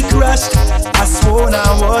had me crushed. I swore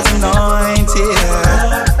I was anointed.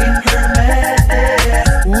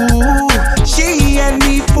 Ooh, she had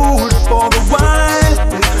me fooled for a while,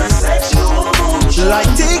 like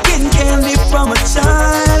taking candy from a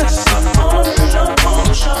child.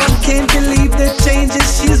 I can't believe the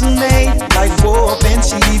changes she's made, like warp and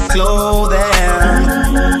cheap clothing.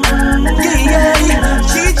 Yeah,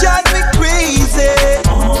 she drives me crazy.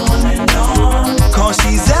 Cause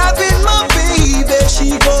she's having my baby,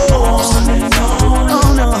 she goes.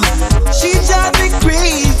 Oh no, she drives me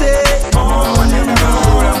crazy.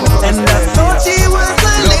 And I thought she was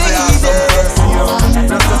a lady.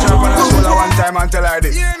 Just touch her on the shoulder one time and tell her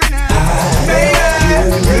this. Baby,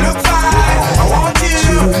 you look fine. I want you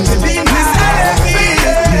to be my baby.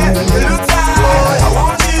 You look fine. I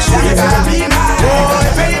want you to be my boy,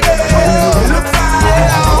 baby. You look fine.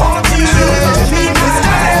 I want you to be my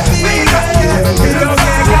baby. You look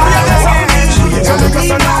fine. I want you to be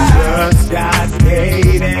my. Just got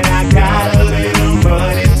paid and I got a little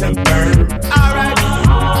money to burn. Alright.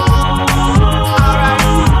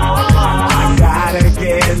 I gotta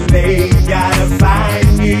get laid, gotta find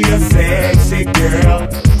me a sexy girl.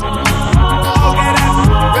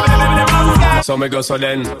 So me go so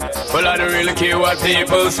then. Well, I don't really care what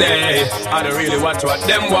people say. I don't really watch what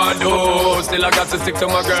them want do. Still I got to stick to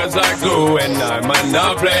my girls like glue. And I might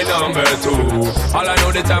not play number two. All I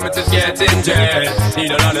know the time it is getting jet.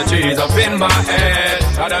 Need a lot of cheese up in my head.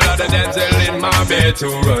 Got a lot of dental in my bed to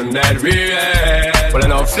run that real. Well, I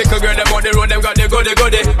know flicker girl, them on the road, them got the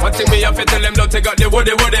goody. One thing me have to tell them, don't take out the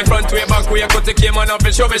woody. Front way, back way, cut the came on up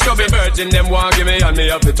and shove it. Virgin, them want give me and me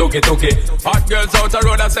have to took it. Hot girls out the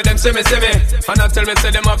road, I say them see me. And I tell me,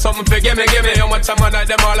 say them have something for gimme. How much time I like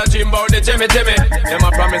them all a dream about the Jimmy. Them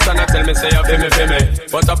a promise and I tell me, say you feel me.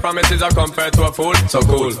 But a promise is a compared to a fool, so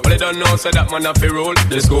cool. But they don't know, say that man have to rule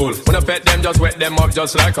the school. When I pet them, just wet them up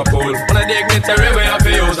just like a pool. When I dignitary, we have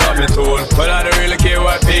to use up my tool. But I don't really care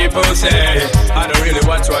what people say. I don't really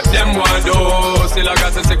watch what them want do. Still I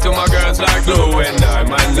got to stick to my girls like glue. And I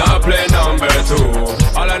might not play number two.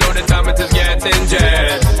 All I know the time it is getting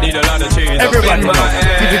jet. Need a lot of cheese Everybody, up in my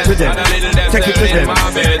head. give it to them. Take it to them.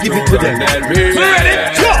 Give it to them. Ready?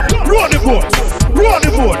 Jump! Roll the boat! Roll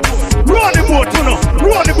the boat! Roll the boat, you know!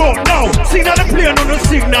 Roll the boat now! Signal the plane on the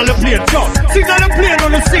signal the plane. Jump! Signal the plane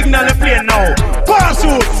on the signal the plane now!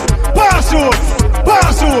 Parachutes!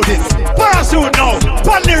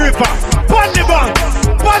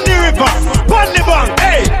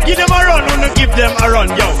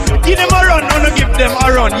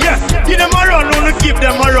 me give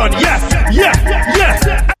them a run. Yes, yes,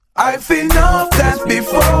 yes. I've seen enough dance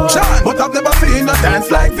before, but I've never seen a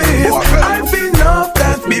dance like this. I've seen enough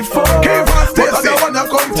dance before, but I don't wanna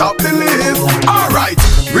come top the list. Alright,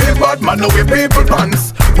 real bad man, now we people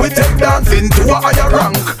pants. We take dancing to a higher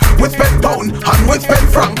rank. We spend pound and we spend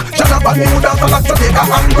franc. Jonathan New dance a lot Jamaica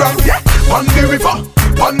and Grand. Yeah, on the river,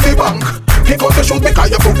 on the bank. He got to shoot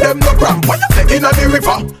because you put them no cramp. Why you say in the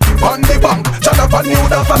river, on the bank. Jonathan New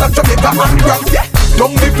dance a lot Jamaica and Grand. Yeah,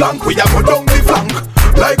 down the flank, we a go down the flank.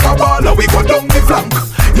 Like a baller, we go down the flank.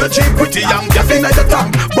 You cheap pretty young, just in the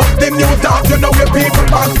tank. But the new dance, you know where people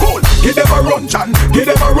pass cool. Give them a run, Chan, give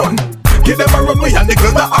them a run. Give them a run, we and the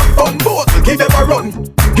girls that have fun. Both, give them a run,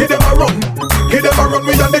 give them a run. Give them a run,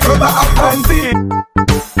 we and the girls that have fun.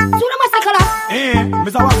 Tuna Masakala.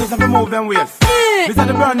 Mr. Watson, if you move them ways. This is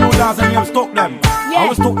the brand new dance and you have stuck them. I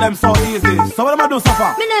will stuck them so easy. So what am I do,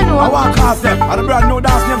 Safa? I walk past them. And the brand new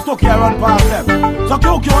dance name stuck here, run past them. So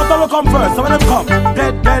QQ, what time we come first? So when them come,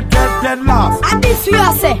 dead last. And this we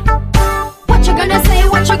are say, what you gonna say,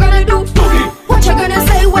 what you gonna do? What you gonna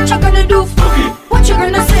say, what you gonna do? What you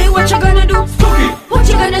gonna say, what you gonna do? What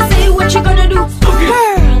you gonna say, what you gonna do?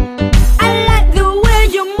 Girl, I like the way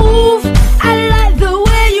you move. I like the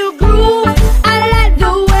way you groove. I like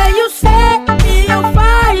the way you set me on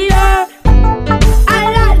fire. I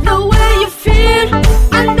like the way you feel.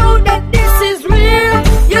 I know that this is real.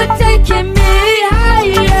 You're taking me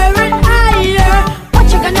higher and higher. What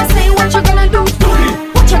you gonna say, what you gonna do?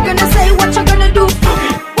 What you gonna say, what you gonna do?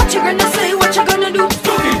 What you gonna say, what you gonna do?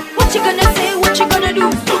 What you gonna say, what you gonna do?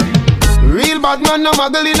 Real bad man, no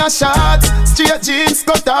muggle in a shot. Straight jeans,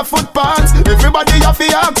 cut off foot pants. Everybody have to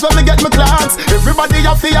ask when me get my clocks. Everybody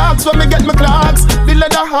have to ask when me get my clocks. The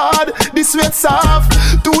leather hard, the sweat soft.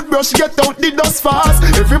 Toothbrush get out the dust fast.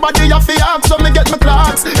 Everybody have to ask when me get my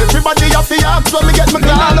clocks. Everybody have to ask when me get my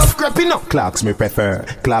clocks. I love creeping up. Clocks me prefer.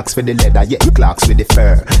 Clocks for the leather, yeah. Clocks for the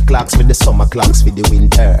fur. Clocks for the summer, clocks for the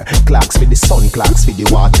winter. Clocks for the sun, clocks for the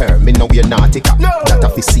water. Me know you're nautica, that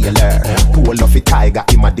of the sailor. Pool of a tiger,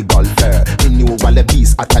 him a the golfer. Me knew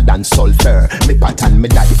wallabies hotter than sulfur. Me pattern me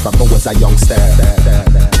daddy from I was a youngster.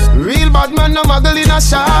 Real bad man, no muggle in a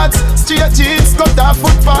shot. Straight jeans, cut off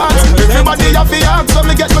foot pants. Everybody have to ask when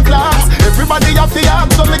me get my clocks. Everybody have to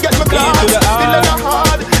ask when me get my clocks. The leather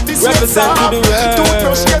hard, the sweat soft.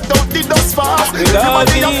 Toothbrush get out the dust fast.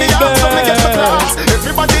 Everybody have to ask when me get my clocks.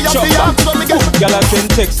 Everybody have to ask when me get my clocks. Y'all a send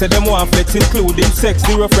text, say them want flex, including sex.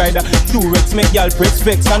 The rough rider, 2Rex, make y'all press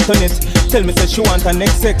vex. Antoinette, tell me say she want her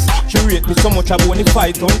next sex. She rate me so much I wanna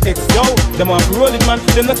fight on X. Yo, them want to roll it, man.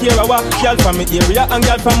 Them not care about y'all from me area and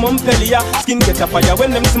y'all from Montpellier. Skin get a fire when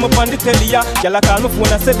them see me on the telly. Y'all a call my phone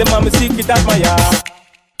and say them want me secret admire.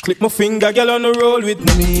 Click my finger, girl on the roll with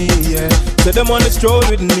me, yeah. Say them on the stroll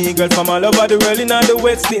with me, girl from all over the world in all the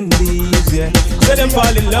West Indies, yeah. Say them fall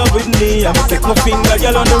in love with me, I click my finger,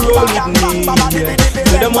 girl on the roll with me, yeah.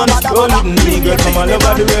 Say them on the stroll with me, girl from all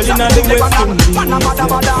over the world in all the West Indies,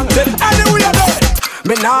 yeah. Anyway,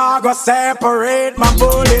 me nah go separate my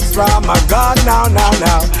bullets from my gun now.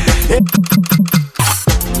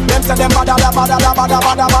 Them say them bada.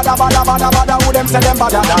 Who them say them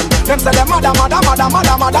bada than? Them say them mada.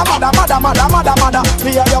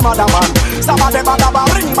 Me a your mother man. Some of them bada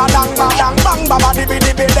ring badang bang baba dibi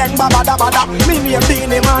deng bada. Me name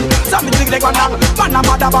Beanie Man. Some me dig man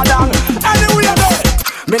badang. Anyway,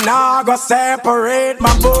 me nah go separate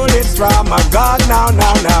my bullets from my gun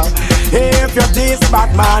now. If you're this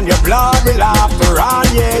bad man, your blood will have to run,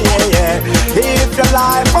 yeah. If your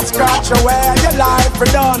life was scratch away, your life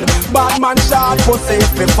will done. Bad man shot pussy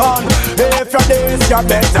for fun. If you're this, you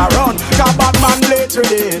better run. Cause bad man late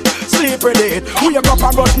with it, sleep with it. Wake up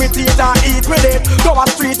and brush me teeth and eat with it. Go a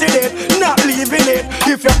street with it, not leaving it.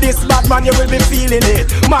 If you're this bad man, you will be feeling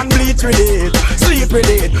it. Man bleach with it, sleep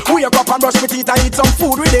with it. Wake up and brush me teeth and eat some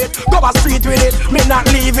food with it. Go a street with it, me not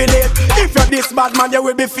leaving it. If you're this bad man, you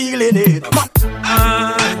will be feeling it. I'm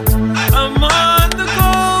on the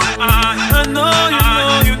go. I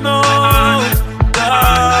know you know.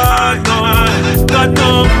 God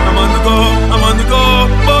know. I'm on the go.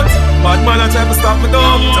 But bad man I try to stop me though. I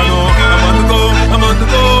know I'm on the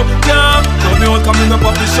go. Yeah, told me all coming up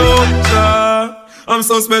off the show. Yeah. I'm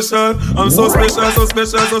so special, so special.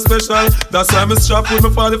 That's why I'm strapped with my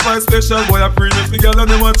 45 special. Boy, I bring it together and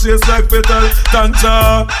them want chase like petal.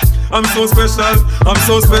 Tanja, I'm so special.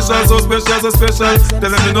 Tell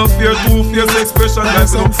them me no fear, two-face expression.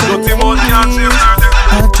 Guys, no dirty money and chase.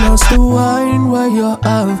 I trust the wine where you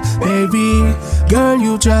have, baby. Girl,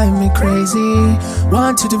 you drive me crazy.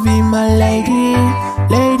 Want you to be my lady.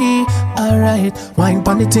 alright. Wine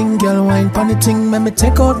pon the ting, girl, wine pon the ting. Let me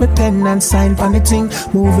take out my pen and sign pon the ting.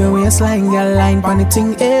 Move your waistline, girl, line pon the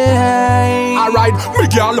ting. Hey. Alright, me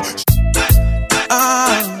girl.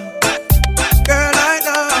 Girl, I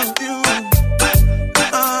love you.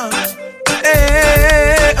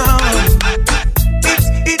 Hey,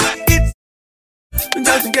 it's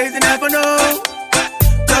just in case you never know.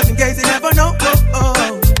 Just in case you never know.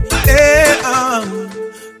 Hey,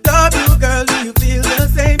 love you, girl. Do you feel the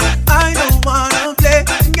same? I don't wanna play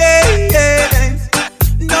games.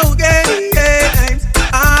 No games.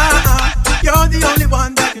 You're the only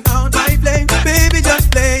one that can out my flame. Baby, just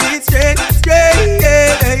play it straight.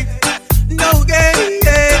 No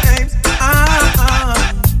games.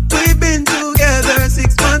 We've been together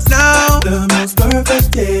 6 months now. The most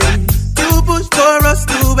perfect days. You pushed for us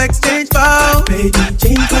to exchange vows. Made me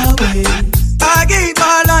change our ways. I gave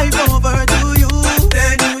my life over to you.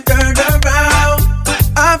 Then you turned around.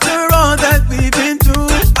 After all that we've been through,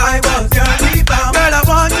 I was your rebound. Girl, I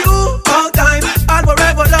want you all time. I'll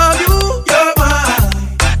forever love you. You're mine.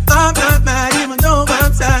 I'm not mad even though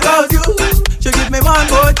I'm sad. Cause you should give me one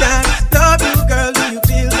more chance. Love you, girl, do you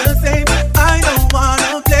feel the same? I don't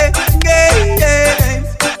wanna play games.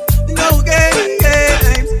 No games.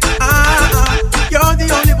 You're the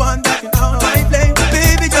only one that can out my flame.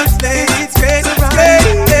 Baby, just lay it straight.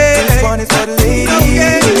 This one is for the ladies.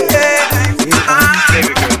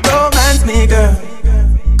 Romance me, girl.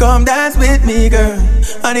 Come dance with me, girl.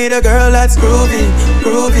 I need a girl that's groovy.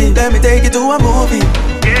 Let me take you to a movie.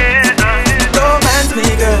 Romance me,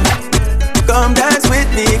 girl. Come dance with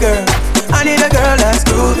me, girl. I need a girl that's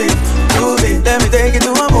groovy. Let me take you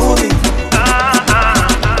to a movie.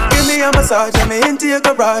 Give me a massage, let me into your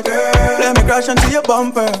garage. Let me crash onto your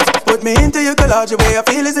bumper. Put me into your collage, the way I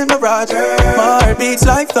feel is in my garage. My heart beats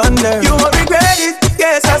like thunder. You won't regret it,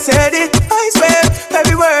 yes I said it. I swear,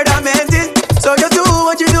 every word I meant it. So you do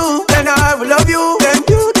what you do, then I will love you. Then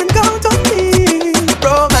you can count on me.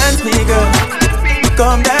 Romance me, girl.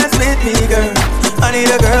 Come dance with me, girl. I need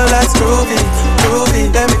a girl that's groovy.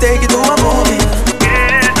 Let me take you to a movie.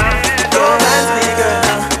 Romance me, girl.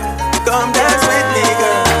 Come dance with me,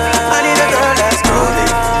 girl. I need a girl that's groovy.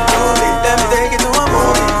 Let me take you to a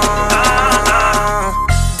movie.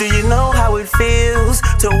 Do you know how it feels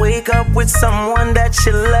to wake up with someone that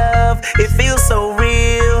you love? It feels so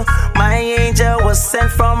real. My angel was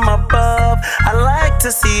sent from above. I like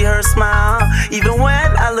to see her smile. Even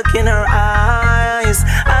when I look in her eyes,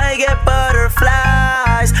 I get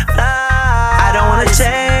butterflies. I don't wanna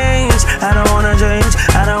change. I don't wanna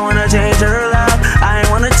change her life. I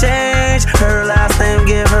wanna change her last name,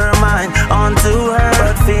 give her mine onto her.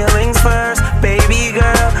 But feelings first, baby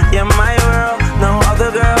girl, you're my world, no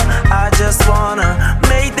other girl. I just wanna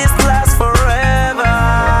make this last forever.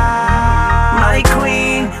 My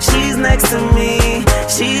queen, she's next to me.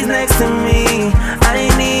 I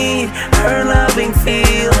need her loving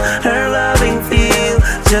feel.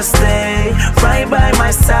 Just stay right by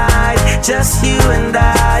my side. Just you and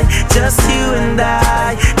I.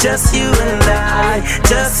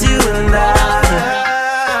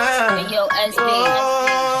 Yo, SB.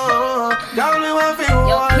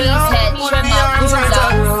 Yo, please head, trim up, bruise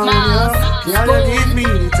up, smiles. Y'all give me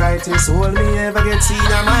the tightest hold me ever get seen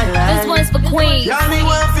in my life. This one's for Queens. Y'all me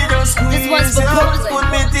want for the squeeze. This one's for Brooklyn. Put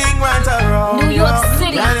me thing right around. New York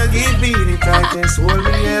City. Y'all give me the tightest hold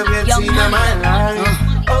me ever get seen in my life.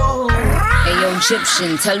 Hey yo,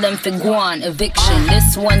 Egyptian, tell them for guan, eviction.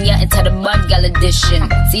 This one, yeah, it's had a bad gal edition.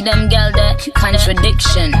 See them gal that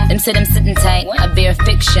contradiction. Them say them sitting tight, I bear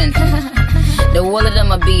fiction. The wall of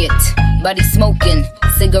them a be it. Body smoking,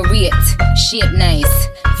 cigarette, shit nice,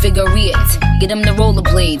 figure it. Get them the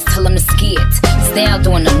rollerblades, tell them to ski it. Stay out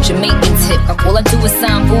doing them, Jamaican tip. All I do is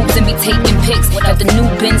sign boobs and be taking pics. Got the new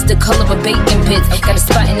bins, the color of bacon bits. Got a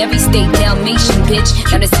spot in every state, Dalmatian bitch.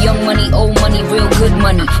 Now this young money, old money, real good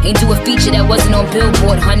money. Ain't do a feature that wasn't on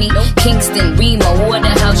Billboard, honey. Kingston, Remo,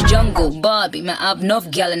 Waterhouse, Jungle, Barbie. Man, I've enough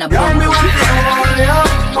gal in a Y'all me want the one, yo.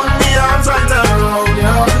 Put me arms right around,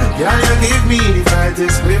 yo. Y'all you give me the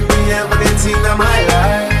tightest grip me ever get seen in my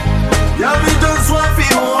life. Y'all me just want the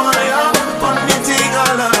one, yo. Put me thing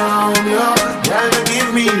all around, yo. Y'all you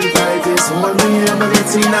give me the tightest hold me ever get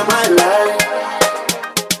seen in my life.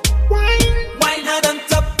 Wine hard on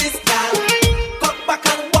top this gal. Cut back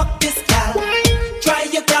and walk this gal. Try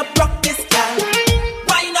you can rock this gal.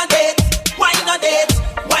 Wine on it, wine on it.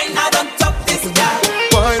 Wine hard on top this gal.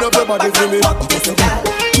 Wind up your body for me.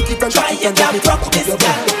 Try you can rock this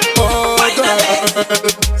gal.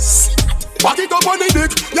 Back it up on the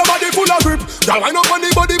dick. Your body full of grip. Girl, wind up on the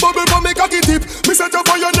body bubble for me cocky tip. Me set up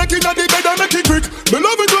on your neck inna the bed and make it quick. Me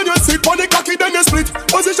love it when you sit on the cocky then you split.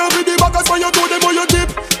 Position with the back as when you do them on your tip.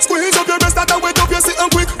 Squeeze up your breast that I wet up you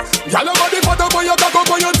sitting quick. Girl, your body fat up on your cock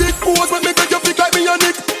up on your dick. Pose with me make you feel like me a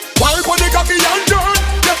nick. Wind on the cocky and turn.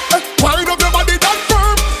 Yeah, wind up your body that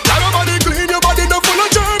firm. Girl, your body clean, your body no full of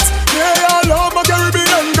germs. Yeah, I love my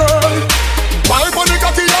Caribbean girl. Wind on the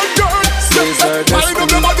cocky and turn. Yeah, wind up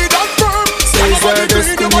your body that firm. Girl, your body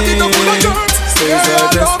clean, your body no full of germs. Yeah,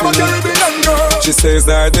 I love my Caribbean girl. She says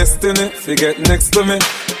our destiny, fi get next to me.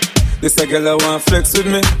 This a girl I want flex with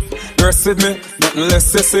me, rest with me, nothing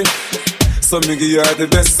less sissy. So me give her the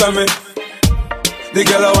best of me. The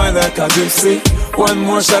girl I want like a gypsy. One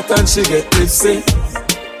more shot and she get tipsy.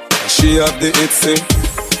 She have the itsy,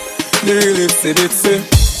 the real itsy bitsy.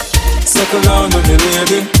 Circle down with me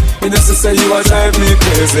lady. You know she say you a drive me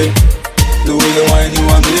crazy. The way you whine you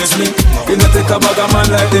amaze me. You know take a bag of man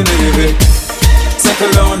like the Navy.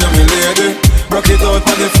 Circle down with me lady. Rock it out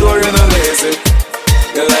on the floor and a lazy.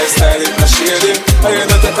 Your lifestyle is not shady. I ain't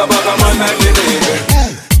not take a bag of man like the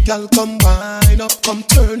Navy. Girl, come wind up, come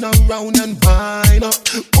turn around and wind up.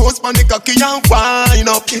 Post on the cocky and wind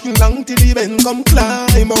up. Getting long till the bend, come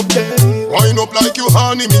climb up there. Wind up like you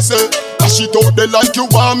honey, me say. Dash it out there like you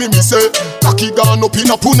want me say. Cocky gone up in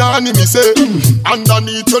a punani, me say.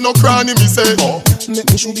 Underneath you no cranny, me say. Make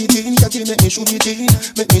me shoot it in, catty, make me shoot it in.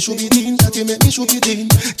 Make me shoot it in, catty, make me shoot it in.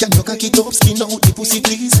 Can you cock it up, skin out the pussy,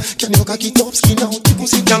 please? Can you cock it up, skin out the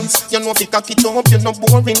pussy, dance? You know if you cock it up, you're not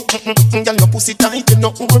boring. Girl, your pussy tight, you're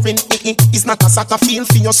not boring. It's not a soccer field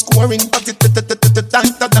for your scoring, but it's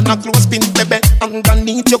tighter than a clothespin, baby.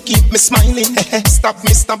 Underneath you keep me smiling. Stop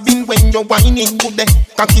me stopping when you're whining. Good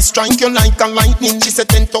cocky strike you like a lightning. She said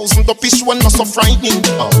 10,000 up is one not so frightening.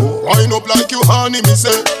 Wind up like you honey, me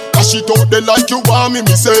say. Dash it out there like you want me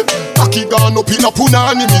say. Cocky gone up in a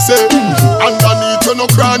punani, me say. Underneath you no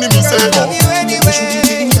cranny, me say. Make me shoot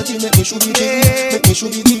it in, catty, make me shoot it in. Make me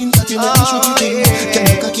shoot it in, catty, make me shoot it in. Can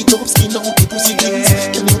you cock it up, skin out the pussy, please?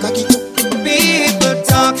 Can you cock it up? People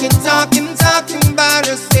talking about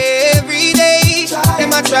us every day.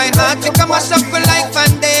 Them a try hard to come and shuffle life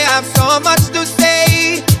and they have so much to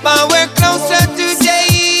say. But we're closer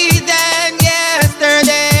today than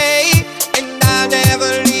yesterday. And I'll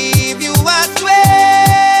never leave you, I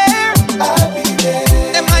swear. I'll be there.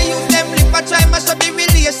 Them I use them lip a try mash up the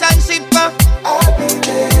relationship. I'll be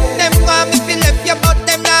there. Them want me to left you but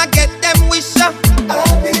them not get them wish. I'll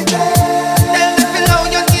be there. Tell them below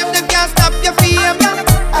your name them can't stop your fame.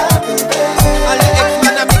 I'll be there. All the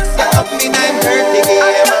ex-man a mix you up in I'm hurt the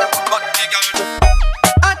game.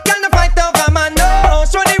 I can't fight over man, no.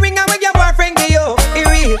 Show the ring away your boyfriend give you. It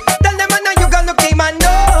real. Tell them man you gonna look him man,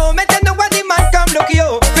 no. Make them know what the man come look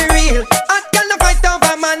you. For real. I can't fight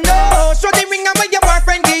over man, no. Show the ring away your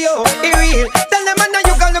boyfriend give you. It real. Tell them man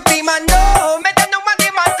you gonna look him man, no. Make them know what the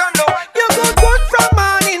man come look. You good from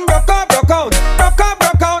morning, broke out, broke out, broke out,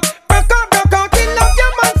 broke out, broke out, broke out. You love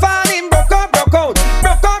your man falling, broke out, broke out,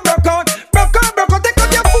 broke out, broke out, broke out, broke out. Take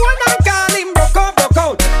up your phone and call him, broke out, broke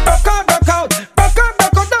out, broke out, broke out, broke out,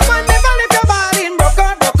 broke out. No man never leave your body, broke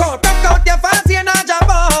out, broke out, broke out. Your fancy and a job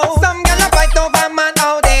out. Some girl a fight over man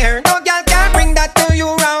out there. No girl can bring that to you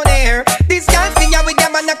round here. This girl see ya with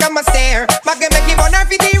them and you come and stare. Make him on her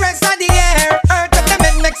for the rest of the year. Hurt up them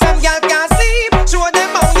and make some girl can't sleep. Show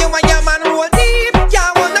them how you and your man roll deep.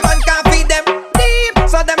 Yeah, one the man can't feed them deep.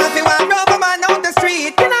 So them have to walk over man out the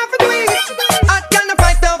street. You have to do it. I can't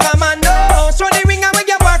fight over man, no. Show the ring away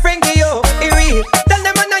your boyfriend give you. It real. Tell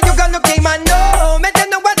them man you gonna look him man, no. Make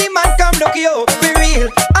them know what the man come look you. For real.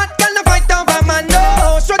 I can't fight over man,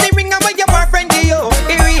 no. Show the ring away your boyfriend give you.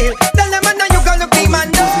 It real. Tell them man you gonna look him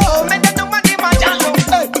man, no. Make them know what the man come look.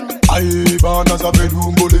 I born as a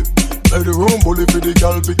bedroom bully. Bedroom bully for the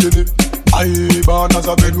girl bikini. I born as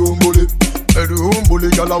a bedroom bully. Bedroom bully,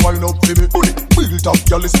 girl a wine up for me. Bully, built up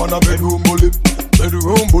girl is man a bedroom bully.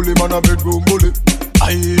 Bedroom bully, man a bedroom bully.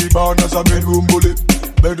 I born as a bedroom bully.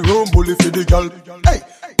 Bedroom bully for the girl. Hey,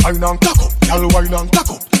 wine and cock up, girl wine and cock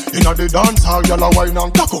up. Inna the dance hall, girl a wine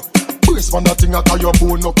and cock up. Brace man a thing a tie your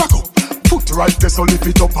bone no crack up. Foot right there so lift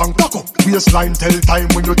it up and cock up. Waistline tell time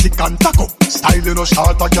when you tick and tack up. Style you no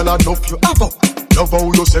short a girl enough you have up. Love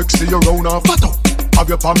how you sexy, you round and fat up. Have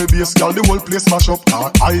your palmy base, girl, the whole place smash up.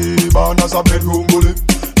 I born as a bedroom bully.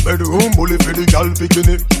 Bedroom bully for the girl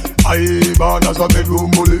bikini. I born as a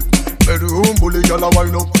bedroom bully. Bedroom bully, girl a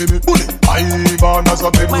wine up for me. Bully. I born as a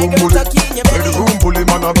bedroom bully. Bedroom bully,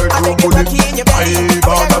 man a bedroom bully. I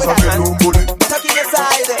born as a bedroom bully.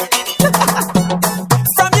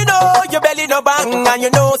 From you know your belly no bang and you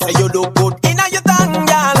know say you look good inna your tongue,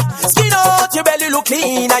 girl. Skin out your belly look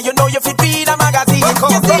clean and you know you fit feed a magazine.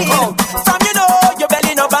 You see, from you know your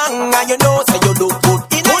belly no bang, and you know say you look good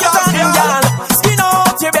in a your tongue, girl. Skin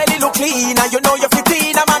out your belly look clean, and you know you fit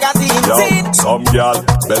in a magazine. Yo, some girl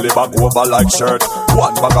belly back over like shirt.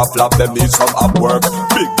 One bag of flap, them need some up work.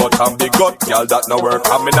 Big butt and big gut, girl, that no work.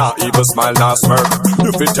 And me not even smile, not smirk. You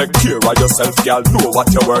fit take care of yourself, girl, know what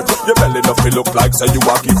you're worth. Your belly no feel look like say you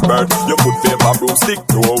a give birth. You put favor broomstick,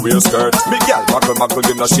 no wear skirt. Me girl, muggle,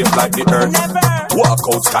 you no shape like the earth. Walk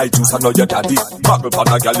out sky juice, I know your daddy. Muggle pan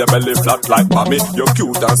a girl, your belly flat like mommy. You're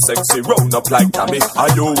cute and sexy, round up like Tammy.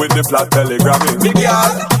 Are you with the flat belly Grammy? Me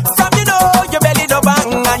girl, from you know your belly no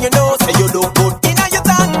bang, and you know say you look good in a your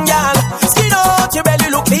tongue, girl. Skin out your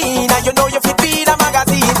belly look clean, and you know you fit feed a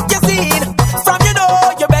magazine. You see, from you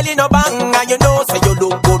know your belly no bang, and you know say you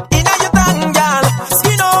look good in a your tongue, girl.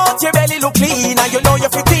 Skin out your belly look clean, and you know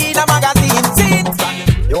you fit feed a magazine. See,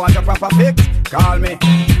 you want a proper fix? Call me.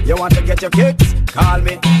 You want to get your kicks? Call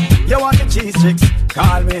me. You want the cheese chicks?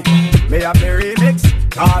 Call me. Me have the remix?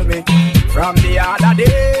 Call me. From the other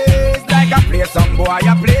days, like I play some boy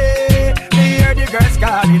I play. Me hear the girls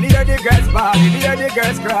calling, hear the girls bawling, hear the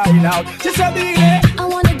girls crying out. She said, I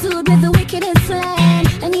want a dude with the wickedest slang.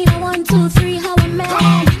 I need a 1, 2, 3, how a man.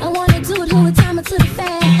 I want a dude who would time it to the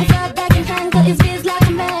fan. I thought back in time, got his biz like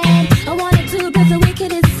a man. I want a dude with the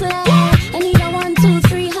wickedest slang. I need a 1, 2,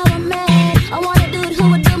 3, how a man. I want a dude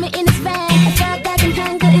who would do me in his van. I thought back in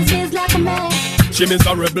time, got his biz like a man. She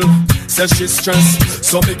miserable, says she's stressed.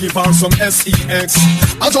 So me give her some sex.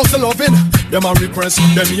 I just loving them a request.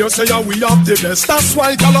 Them here say yeah, we have the best. That's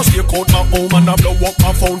why y'all stay out my home and I blow up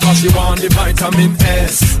my phone, cause she want the vitamin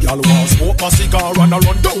S. Y'all want smoke a cigar and I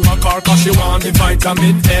run down a car, cause she want the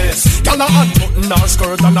vitamin S. Y'all a unbutton her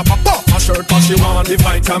skirt and a pop off her shirt, cause she want the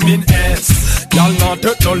vitamin S. Y'all not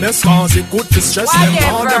take no less, cause it good to stress them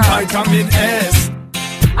on the vitamin S.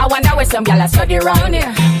 I wonder where some gyal a study round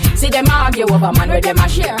here. See them argue over man where them a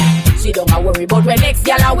share. See don't a worry about where next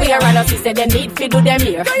gyal a wear. And us say they need fi do them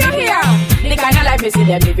here. Do you hear? The kind of life me see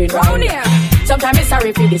them living round here. Sometimes it's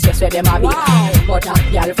sorry for this just where them a be. But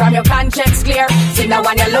gyal from your conscience clear. See now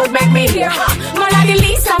when your load make me hear. Man a the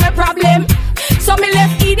least of my problem. So me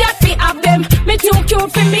left idiot fi have them. Me too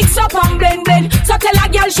cute fi mix up and blend. So tell a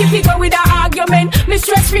girl she fi go with her argument. Me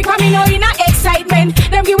stress free cause me know in a excitement.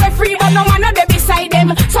 Them give away free but no man no dey beside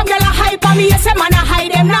them. Some girl a hype on me, yes a man a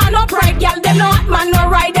hide them. Nah no pride girl, them no hot man no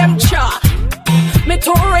ride them. Cha. Me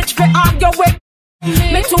too rich fi argue with.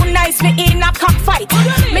 Me too nice fi in a cockfight.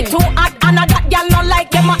 Me too hot and a that girl no like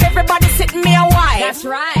them. Everybody sitting me a wife. That's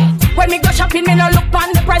right. When me go shopping, me no look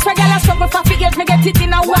on the price. Where girl a struggle for figures, me get it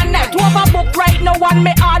in a one night. Overbook right, no one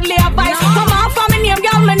me hardly advise. Come on for me name,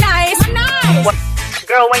 girl, me nice.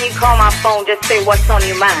 Girl, when you call my phone, just say what's on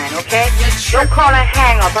your mind, okay? Don't call and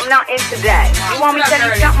hang up. I'm not into that. You want me to tell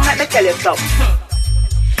you something? Let me tell you something.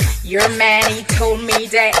 Your man, he told me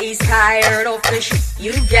that he's tired of the shit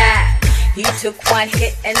you got. He took one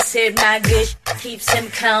hit and said my good keeps him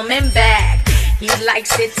coming back. He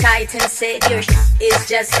likes it tight and said your is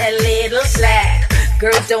just a little slack.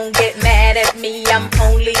 Girl, don't get mad at me, I'm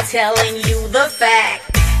only telling you the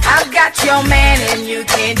fact. I've got your man and you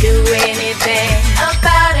can't do anything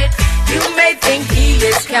about it. You may think he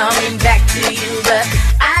is coming back to you, but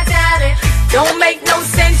I doubt it. Don't make no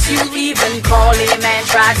sense you even call him and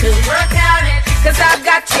try to work out it. Cause I've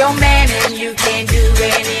got your man and you can't do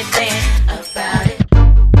anything about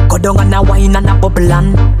it. Go down and a wine and a bubble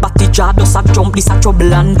and Batty jaw does a jump, this a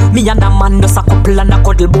trouble and me and a man does a couple and a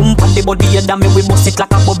cuddle boom. Pan the body and me we bust it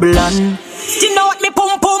like a bubble and you know what me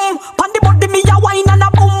pum pum. Pan the body me a wine and a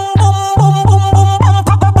boom boom boom boom boom boom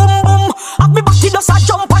papa boom boom. Have me batty does a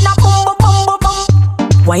jump and a boom boom boom boom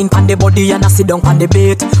boom. Wine pan the body and a sit down pan the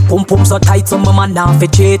bait. Pum pum so tight so my man now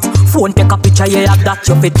fit cheat. Phone take a picture yeah that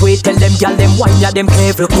you fit wait. Tell them gyal them wine yeah them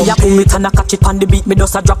careful. Me a pull it and a catch it pan the beat. Me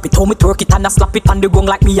does a drop it. How me twerk it and a slap it on the gong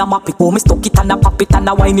like me a map it. How me stuck it and a pop it and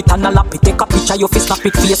a wine it and a lap it. Take a picture you fit snap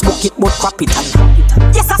it. Facebook it but crap it.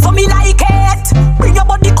 Yes I saw me like it. Bring your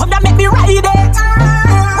body come and make me ride it.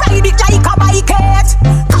 Ride it like a bike it.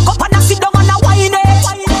 Cock up and a sit down and a wine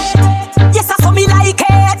it. Yes I saw me like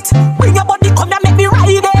it. Bring your body come and make me ride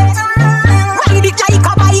it. Ride it like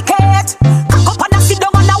a bike it. Cock up and a sit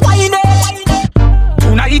down and a wine it.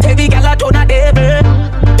 Tonight every gal a turn a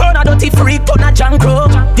devil. Turn a dirty freak, turn a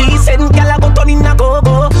jankro. Decent gal a go turn in a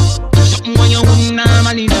go-go. Something when you wouldn't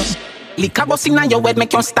normally know. Liquor bust inna your head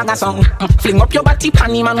make you stagger song. Fling up your body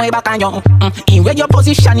pan him and way back on you. In where your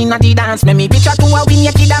position inna the dance. Make me picture to a win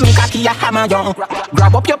your kid and make a key a hammer you.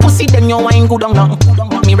 Grab up your pussy then you wine good on down.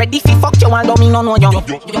 Me ready fi fuck you and me no know you.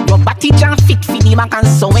 Your body jam fit fi the back and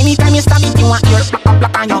so anytime you stab it you want your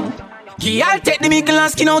black on you. I'll take the mickle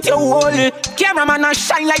and skin out your hole. Cameraman a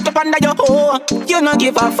shine light up under your hole. You no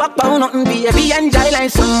give a fuck about nothing, baby. Enjoy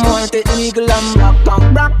like some more. Take the mickle and rock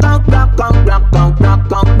out, rock out, rock out, rock out,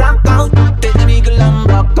 rock out, rock out. Take the mickle and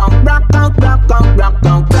rock out, rock out, rock out, rock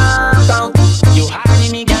out, rock out. You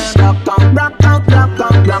hiding me, girl. Rock out, rock out, rock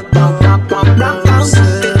out, rock out, rock out, rock out.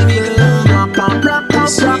 Take the mickle and rock out, rock out,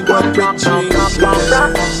 rock out, rock out, rock out, rock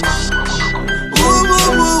out.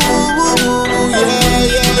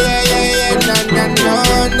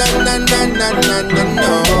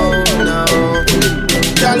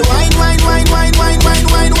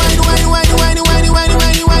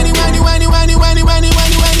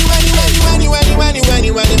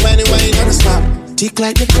 Tick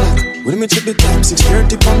like the clock, when me check the time,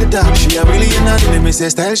 6:30 on the dot. She a really in the me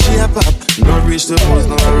say style she a pop. No reach the pose,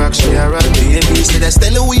 no rock, she a rock. Baby, say that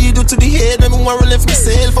style what you do to the head. Me want to left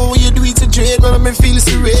myself, or when you do it to dread. Me feel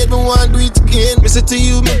serrated, me want do it again. Me say to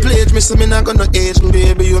you, me pledge, me say me not gonna age.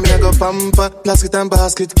 Baby, you me a go pamper. Plastic and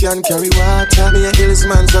basket can carry water. Me a hills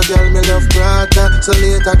man, so girl me love brata. So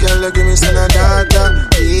later, girl, give me son a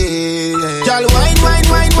daughter. Yeah, girl, wine, wine,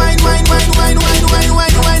 wine, wine, wine, wine, wine, wine, wine,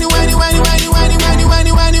 wine, wine, wine, wine, wine, wine, wine.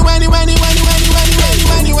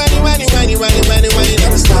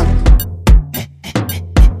 Stop.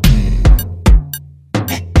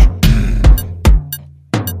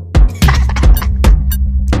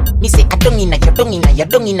 Me say I don't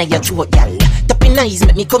inna your throat, y'all. Tapping eyes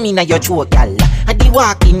make me come inna your throat, y'all. I di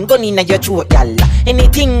walking gun inna your throat, y'all.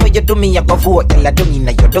 Anything where you do me, I go vote, y'all. Dung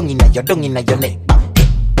inna your neck.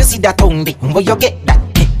 You see that tongue, where you get that?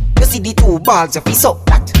 You see the two balls, if you suck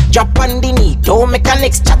that. Drop on the knee, don't make a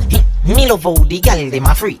next chat. Me love how the gal dem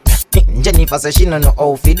a free. Jennifer say she no know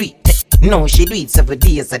how to do it. No, she do it 7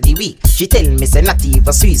 days of the week. She tell me say not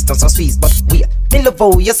even Swiss, not so Swiss, but weird. Me love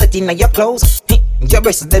how you set inna your clothes. Your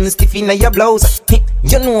breasts them stiff inna your blouse.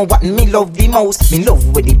 You know what me love the most? Me love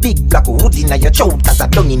with the big black hood inna your throat. Cause I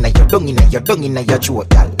dung inna your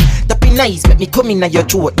throat, y'all. Tapping eyes make me come inna your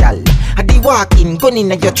throat, y'all. I di walking gun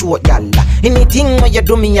inna your throat, y'all. Anything where you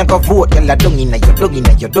do me, I go vote, y'all. Dung inna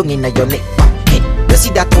your neck. You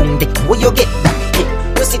see that tongue, where you get that?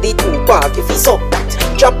 You see the two balls, if you suck that.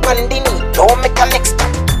 Drop on the knee, don't make a next step.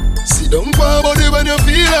 See them poor body when you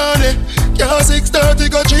feel on it. Can't 6:30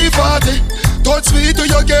 go 3:40. Touch sweet till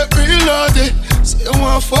you get real naughty. Say you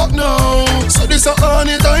want fuck now. So this a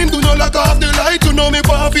honey time. Do not lock off the light. You know me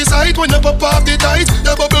pop his sight when you pop off the tight.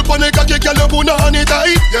 Your bubble pon the cocky, girl you put on it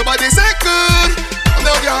tight. Your body say good. I'm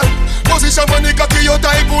the girl. Position when the cocky you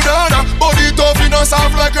type banana. Body tough in a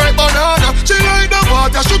soft like ripe banana. She like the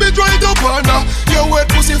water, she be dry to panda. Your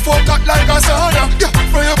wet pussy fuck hot like a sauna. Yeah,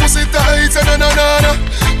 from your pussy tight and na.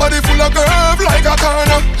 Body full of curve like a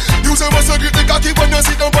corner. You say must grip the cocky when you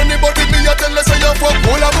sit down on the body. Me a tell her say you fuck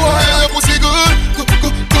all a boy. Your pussy good,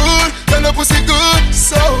 good. Tell your pussy good,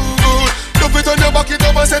 so good. Love it on your back it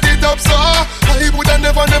up and set it up so I woulda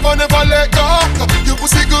never let go. Your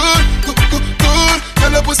pussy good.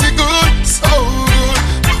 Tell your pussy good, so good.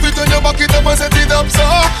 Love it on your back it up and set it up so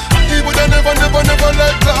I woulda never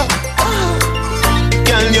let go.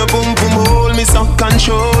 Girl, your boom hold me so,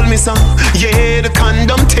 control me so. Yeah, the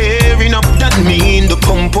condom tearing up. That mean the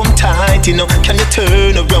pum tight, you know. Can you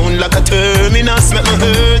turn around like a terminus? Make me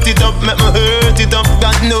hurt it up.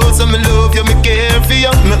 God knows I'm in love you, me care for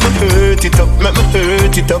you. Make me hurt it up.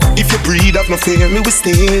 If you breathe up, no fear, me will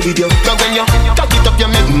stay with you. Cause when you tuck it up,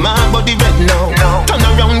 you make my body red now. Turn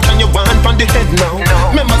around, can you want from the head now?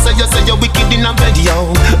 Remember say you're wicked in a bed,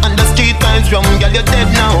 yo. And the street vibes wrong, girl, you're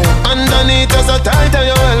dead now. Underneath us so tight and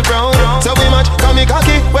you're well proud. So we match, call me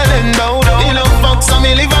cocky, well endowed. In love fuck, so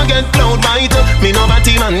me live and get cloud bite. Me no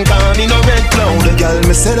batty man, call me no red cloud. Girl,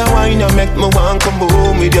 me say that wine you make me want come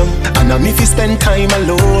home with you. And I'm if you spend time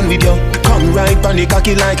alone with you. Come right on the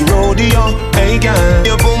cocky like rodeo. Hey girl,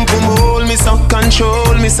 your boom hold me so,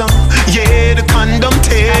 control me so. Yeah, the condom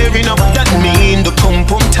tearing up. That mean the pum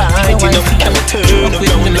tight, you know. Can you turn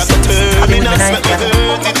around like a terminus? Make me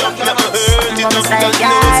hurt it up, make me hurt it up. God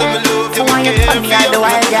knows I'm in love, you me care for you.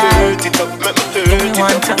 Make me hurt it up, make me hurt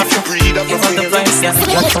it up. If you breathe up, I'm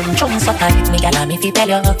your chum so tight, me gal, me fi tell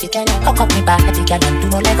you. Hook up me body, gal, and do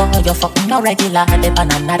no lego. You fucking no regular, dip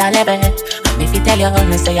on another level. Me fi tell you,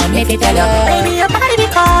 me say me fi tell you. Baby, your body be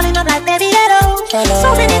calling up like baby hello.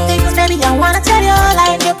 So many things, baby, I wanna tell you.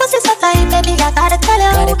 Like your pussy so tight, baby, I gotta tell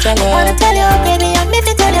you. I wanna tell you, baby, I me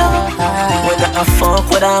fi tell you. Whether I fuck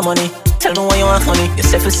with our money, tell me what you want, honey. You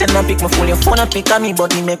say if you send a pic, me full your phone and pick on me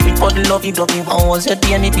body. Make me put love you, doggy. How was your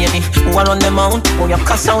day, me baby? Who are on the mount? Who you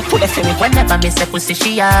cuss out to the family? Whenever me say pussy,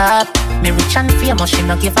 she up. Me rich and famous, she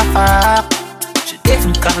no give a fuck. If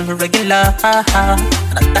you call me regular,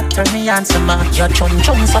 and that turn me on some more. Your chum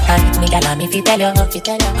so tight, me gal, me fi tell you.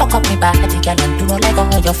 Hook up me body, gal, and do no Lego.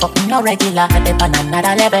 Your fucking no regular, they on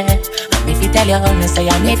another level. And me fi tell you, me say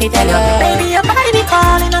I me fi tell you. Baby, your body be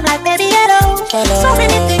calling, I'm like, baby, hello. So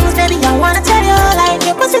many things, baby, I wanna tell you. Like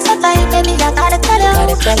your pussy so tight, baby, I gotta tell you.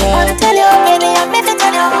 Wanna tell you, baby, I me fi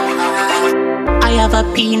tell you. I have a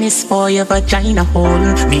penis for your vagina hole.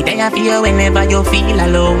 Me there for you whenever you feel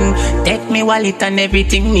alone. Take me wallet and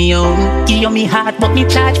everything me own. Give you me heart but me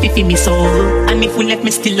charge for me soul. And if we let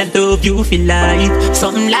me still I love you for life.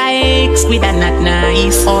 Something like squid and not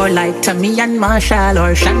nice. Or like Tommy and Marshall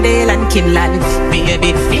or Chandel and Kim Life.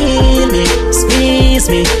 Baby feel me, squeeze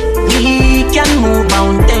me. We can move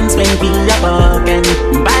mountains when we are walking.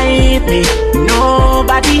 Bite me,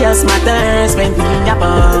 nobody else matters when we are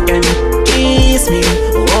walking. Kiss me,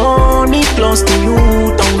 hold me close to you,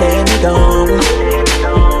 don't let me down.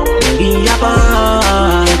 We are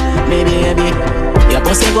born, baby. Your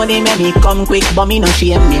pussy go dey make me come quick, but me no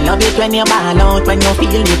shame. Me love it when you ball out, when you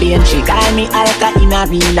feel the pain. She call me Alka in a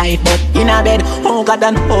real life, but in a bed, oh God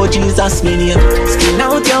and oh Jesus, me name. Skin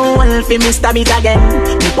out your wolf, me stab it again.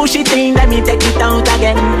 Me push it in, then me take it out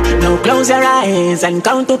again. Now close your eyes and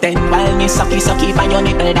count to 10 while me sucky on your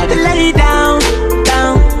nipple. That lay down.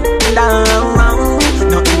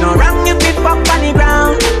 Nothing no wrong if it pop on the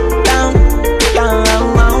ground. Down.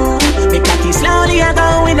 Me cocky slowly I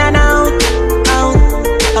go in and out.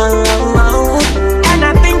 And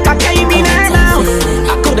I think I came in her mouth.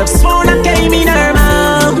 I could have sworn I came in her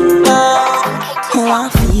mouth. I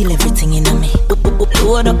feel everything in me.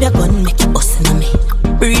 Load up your gun, make it bust in me.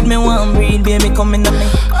 Breed me one, breed baby come in me.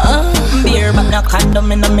 Beer but no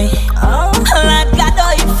condom in me. Like God,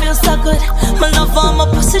 oh it feels so good. My love for my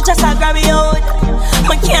pussy just I grab it out.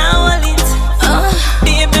 I can't hold it.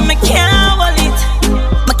 Baby, me can't hold it.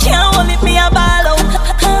 Me can't hold it, me a ball out.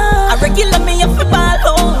 I regular me up a ball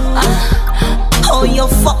out. Oh, you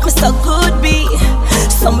fuck me so good, B.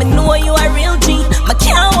 So me know you a real G. Me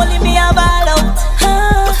can't hold it, me a ball out.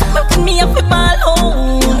 Fuck me up a ball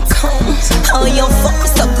out. Oh, you fuck me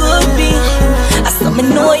so good, B. So me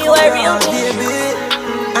know you a real G.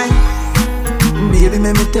 Baby,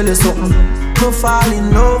 let me tell you something. Don't fall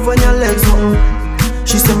in love when your legs open.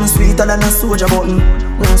 She say me sweeter than a soldier button.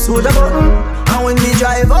 And when me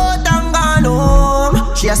drive out and gone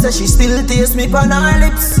home, she a say she still taste me on her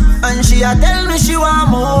lips. And she a tell me she want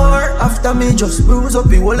more. After me just bruise up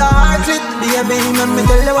the whole heart clit. Baby, let me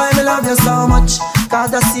tell you why me love you so much.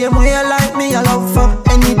 Cause the same way you like me, I love her.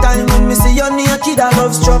 Anytime when me see you naked, I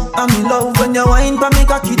love strap. And me love when you whine pa me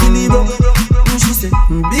cocky deliver. She say,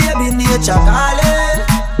 baby, nature calling.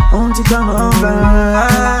 Won't you come over?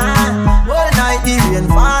 All night the rain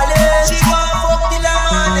falling. She won't fuck till the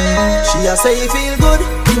morning. She a say feel good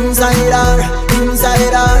inside her,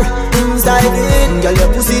 inside her, inside it. Girl,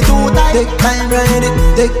 your pussy too tight. Take time ride it,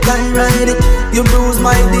 take time ride it. You bruise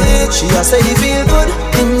my dick. She a say feel good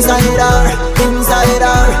inside her, inside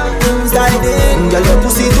her, inside it. Girl, your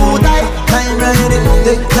pussy too tight. Time ride it,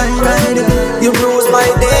 take time ride it. You bruise my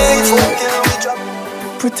dick.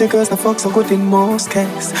 Pretty girls, the fuck so good in most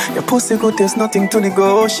cases. Your pussy good, there's nothing to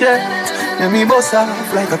negotiate. Let me bust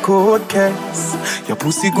off like a cold case. Your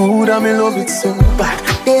pussy good, and me love it so bad.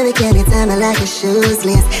 Baby, can you tell me like a shoes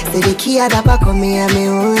list? Say the key at the back of me and me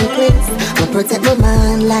own place. But protect my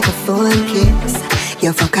man like a phone case.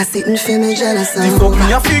 Your fuck a sitting for me jealous of. The fuck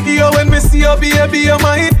me a figure when me see your baby, you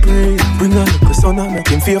might pray. Bring a little son and make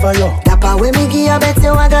him favor you. Dapper when me give you bet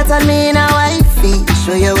you I got on me in a wifey.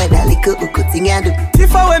 Show you where that little thing I do.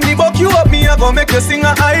 If I when me buck you up, me I gon' make you sing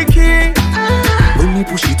a high key. When me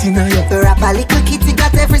push it in a you. Rap a little kitty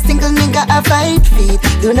got every single nigga a 5 feet.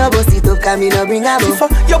 Do no bust it up, cause me no bring a bow.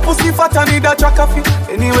 Your pussy fat and need a track of it.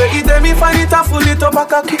 Anyway, it me find it and full it up a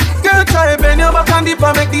cocky. Girl try bend your back and dip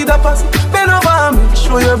and make the dappers. Bend over me,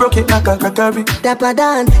 show you broke it like a crackery. Dapper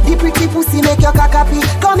Dan, the pretty pussy make your cocky.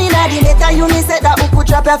 Come in at the letter, you me said that who could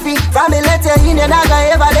trap your feet. From me letter in your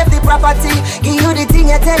naga ever left the property. Give you the thing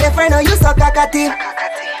you tell your friend or you so cockatty.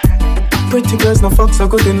 Pretty girls no fuck so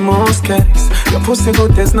good in most cases. Your pussy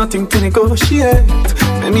good, there's nothing to negotiate.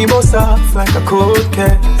 Let me bust off like a cold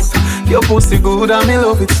case. Your pussy good and me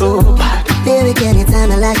love it so bad. Baby, can you tell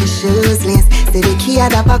me like a shoes list? Say the key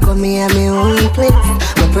at the back of me and me own place.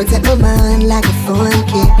 But protect my man like a phone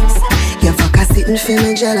case. Your fuck a sitting for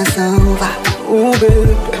me jealous over. Ooh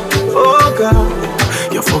baby, oh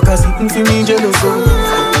God. Your fuck a sitting for me jealous over.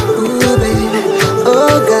 Ooh baby,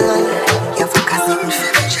 oh God. Your fuck a sitting for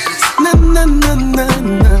me jealous. Na na na na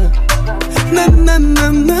na. Na na na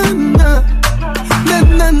na na. Na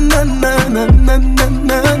na na na na na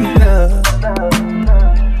na na.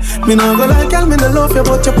 Me nah go like girl, me nah love you,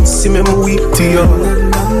 but your pussy me weak to you.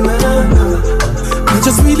 Me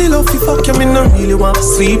just really love you, fuck you, me nah really want to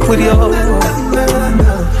sleep with you.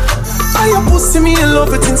 I your pussy me in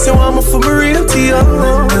love with things you want me for me real to you.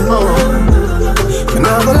 Me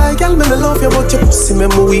nah go like girl, me nah love you, but your pussy me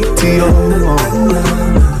weak to you.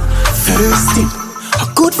 Thirsty, a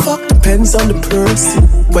good fuck depends on the person.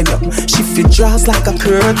 When you shift your jaws like a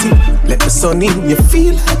curtain, let the sun in, you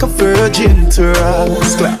feel like a virgin to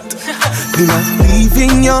us. Glad me not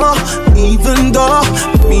leaving you, even though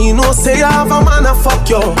me no say I have a man a fuck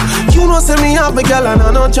you. You know say me have a girl and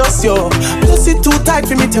I not just you. Pussy too tight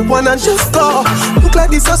for me take one and just go. Look like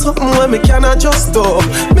this or something when me cannot just do.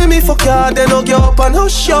 Make me fuck you then hug you up and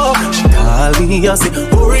hush you. She call me and say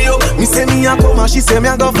hurry up. Me say me a come and she say me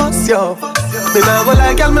a go fast you. Me nah go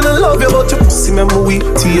like girl, me nah love you, but your pussy me weak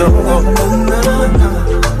to you.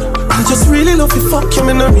 I just really love you, fuck you,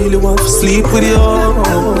 me nah really want to sleep with you.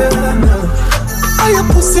 I your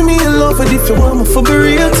pussy me in love with if you want me for be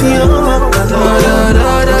real to you. Me nah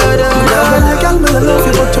go like girl, me nah love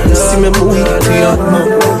you, but your pussy me weak to you.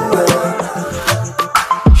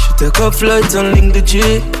 She take a flight and link the G.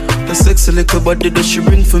 The sexy little body that she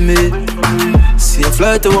bring for me. See a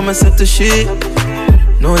flight, a woman set to she.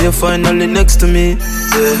 Now you're finally next to me.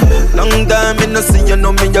 Yeah. Long time I no see you,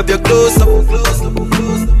 know me have you close up.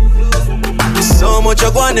 So much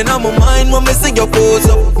you're going in on my mind when me see you pose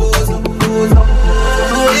up.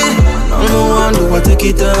 Yeah. I'm no one do I take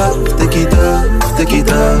it off, take it off, take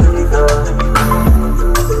it off.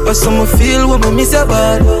 But some feel when me miss your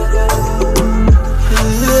body.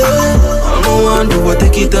 Yeah. I'm no one do I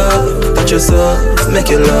take it off, touch yourself, make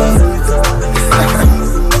you laugh.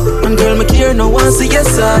 And girl, me care, no one see your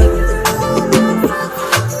side.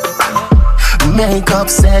 Makeup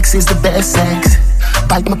sex is the best sex.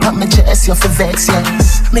 Bite me pop my chest, you feel vex,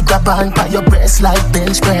 yes. Me grab on by your breast like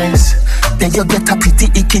bench press. Then you get a pretty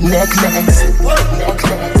icky necklace.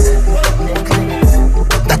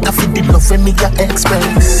 That I feel the love when me your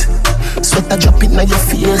express. Sweat a drop in on your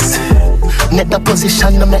face. Net the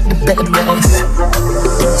position to make the bed rest.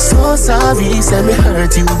 So sorry, say me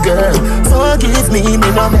hurt you, girl. Forgive me, me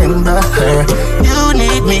no remember her. You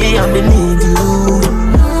need me, and me need you.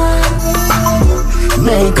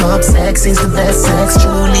 Makeup sex is the best sex,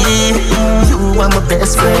 truly. You are my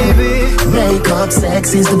best friend. Makeup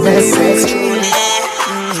sex is the best sex, truly.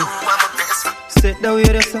 You are my best friend. Sit down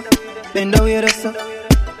with us, bend down with us.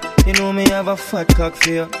 You know me have a fat cock for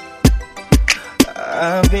you.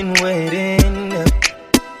 I've been waiting.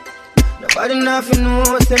 Nobody nothing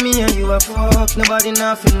knows, say me and you a fuck. Nobody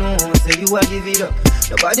nothing knows, say you a give it up.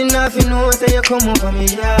 Nobody nothing knows, say you come over me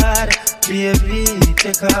yard. Baby,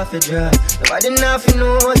 take off your dress. Nobody nothing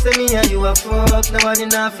knows, say me and you a fuck. Nobody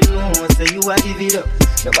nothing knows, say you a give it up.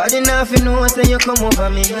 Nobody nothing knows, say you come over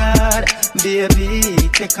me yard. Baby,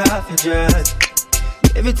 take off your dress.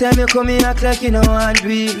 Every time you come here, act like you know I'm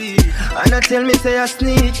it. And I tell me, say I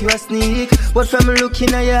sneak, you a sneak. But from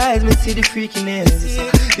looking at your eyes, me see the freakiness.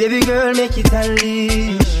 Baby girl, make it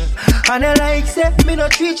unleash. And I like, say, me no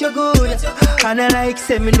treat you good. And I like,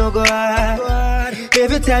 say, me no go hard.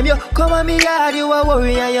 Every time you come at me yard, you a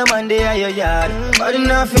worry and your man there at your yard. Nobody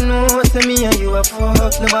nothing knows, say me and you a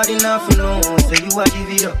fuck. Nobody nothing knows, say you a give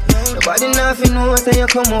it up. Nobody nothing knows, say you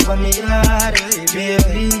come over me yard.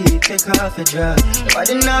 Baby, take off your dress.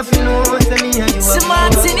 Nobody nothing knows, say me and you a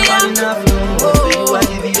fuck. Nobody nothing knows, say you a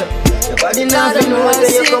give it up. Nobody nothing knows,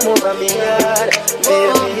 say you come over me yard.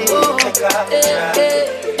 Baby, take off your dress.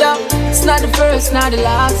 It's not the first, not the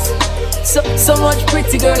last. So much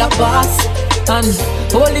pretty girl a pass. And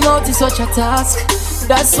holding out is such a task.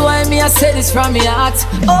 That's why me I say this from my heart.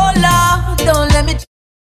 Oh Lord, don't let me.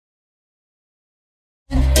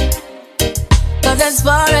 Cause as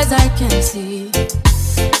far as I can see,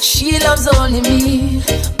 she loves only me.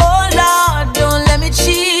 Oh Lord, don't let me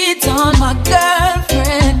cheat on my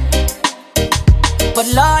girlfriend. But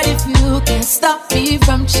Lord, if you can stop me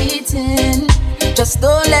from cheating, just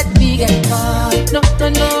don't let me get caught. No, no,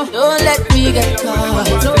 no. Don't let me get caught.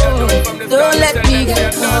 No, don't let me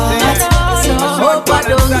get caught. So hope I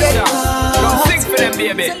don't get caught. Sing for them,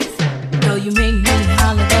 baby. Though you make me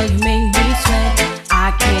holler, though you make me sweat,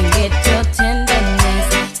 I can't get your tenderness.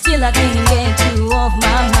 Still I can't get you off my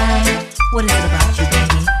mind. What is it about you,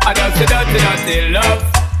 baby? I don't say dirty love.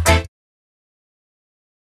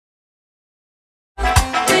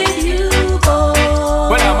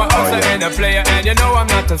 A player and you know I'm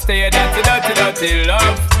not a stayer. That's a dirty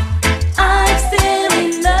love. I'm still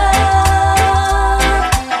in love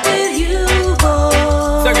with you, boy.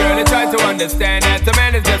 So girl, you try to understand that a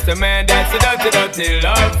man is just a man. That's a dirty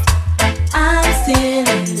love. I'm still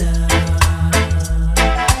in love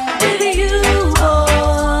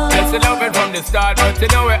the start, but you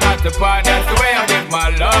know we're at the part. That's the way I give my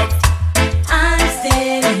love. I'm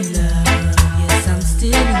still in love. Yes, I'm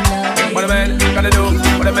still in love. What a man gonna do?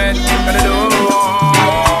 What a man gonna do?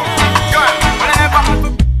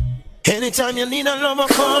 Anytime you need a lover,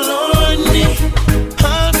 call on me.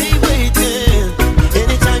 I'll be waiting.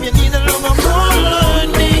 Anytime you need a lover, call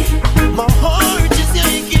on me. My heart is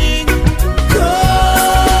aching.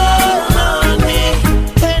 Call on me.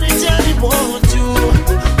 Anytime you want to.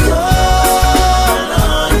 Call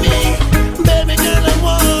on me. Baby girl, I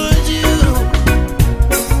want you.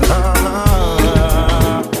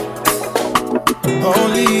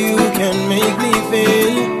 Only you can make me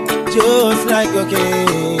feel just like a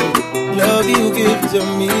king. Love you give to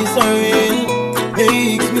me so real,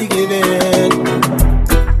 makes me give in.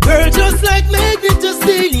 Girl, just like magnet to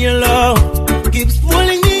steal your love, keeps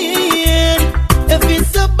pulling me in. If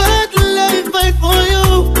it's a battle I fight for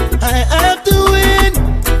you, I have to win.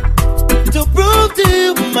 To prove to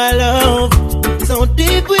you my love, so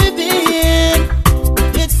deep within.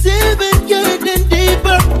 It's even getting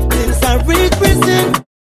deeper since I reach prison.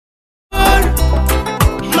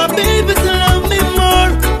 My baby to love me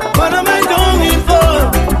more. What am I longing for?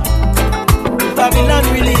 Babylon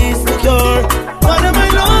release the cure. What am I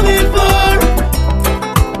longing for?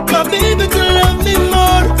 My baby to love me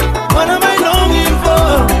more. What am I longing for?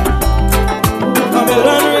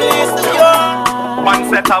 Babylon release the cure. One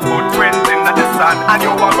set of footprints in the sun, and you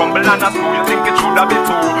a rumble and a screw. You think it should have been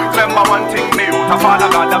two. Remember one thing, me out of all I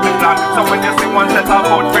gotta be plan. So when you see one set of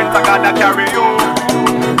footprints, I gotta carry you.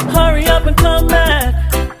 Hurry up and come back.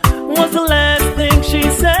 Was the last thing she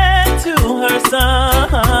said to her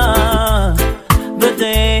son the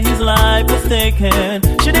day his life was taken.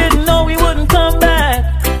 She didn't know he wouldn't come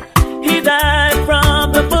back. He died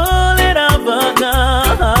from the bullet of a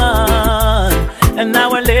gun, and now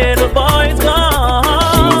our little boy's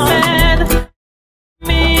gone. She said,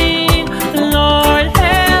 me, Lord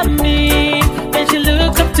help me. Then she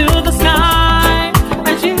looked up to the sky,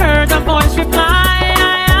 and she heard a voice reply.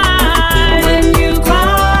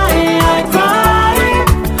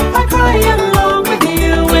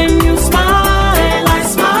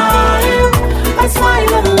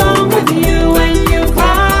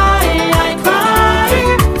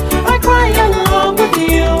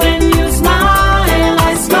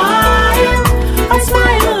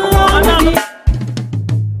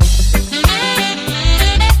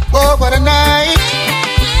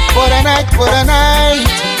 What a night,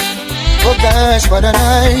 oh gosh, what a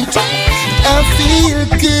night. I feel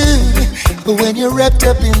good when you're wrapped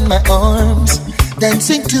up in my arms,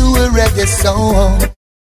 dancing to a reggae song.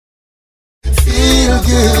 Feel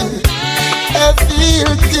good, I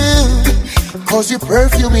feel good, cause your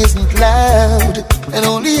perfume isn't loud, and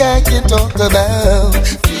only I can talk about.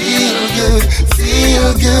 Feel good,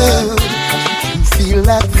 feel good. You feel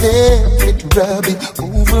like velvet rubbing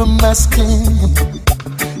over my skin.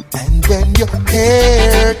 And when your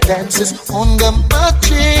hair dances under my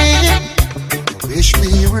chin, wish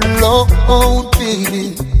we were alone,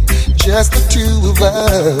 baby, just the two of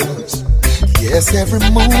us. Yes, every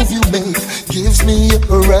move you make gives me a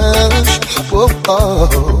rush. Oh,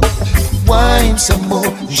 oh. Wine some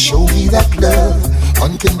more, show me that love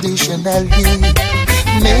unconditionally.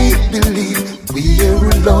 Make believe we're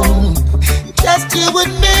alone, just you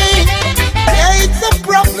and me. Hate some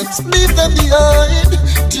problems, leave them behind.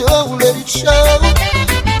 Don't let it show.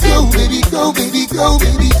 Go, baby, go, baby, go,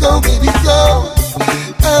 baby, go, baby, go.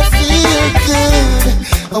 I feel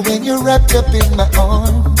good when you're wrapped up in my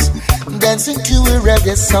arms, dancing to a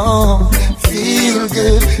reggae song. Feel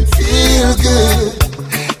good, feel good.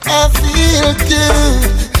 I feel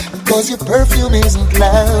good, cause your perfume isn't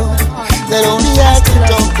loud, that only I can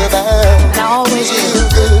talk about. Feel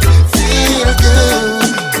good, feel good.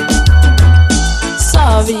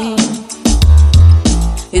 Sorry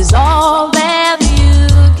is all that you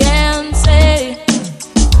can say.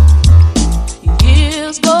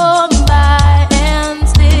 Years gone by and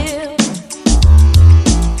still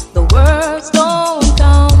the words don't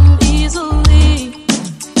come easily.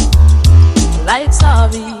 Like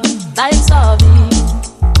sorry, like sorry.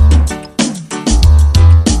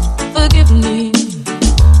 Forgive me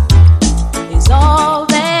is all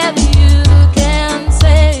that you can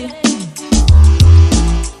say.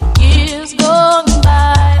 Years gone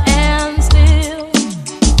by and still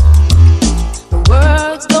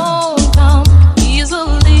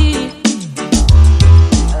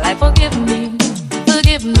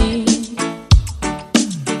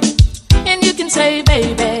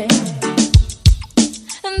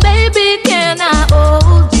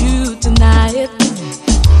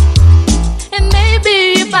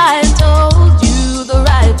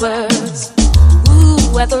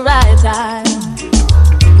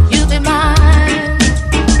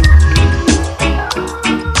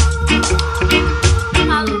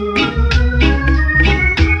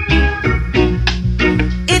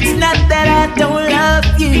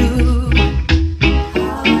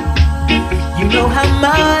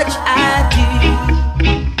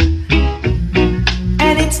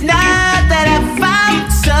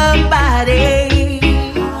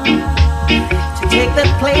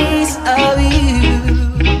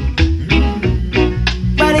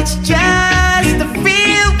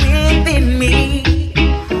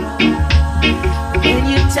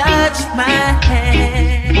touch my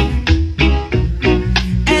hand,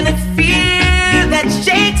 and a fear that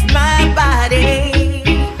shakes my body,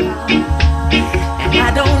 and I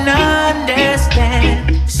don't understand,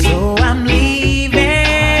 so I'm leaving.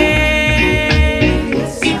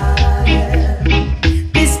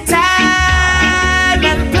 This time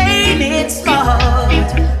I'm playing it smart.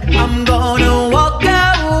 I'm gonna walk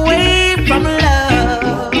away from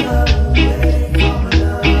love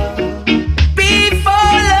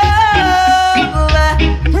before love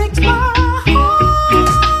breaks my heart.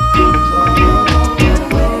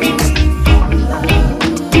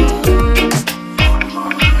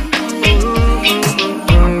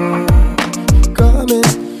 Coming,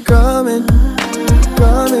 coming,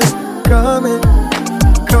 coming, coming,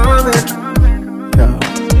 coming. Yeah.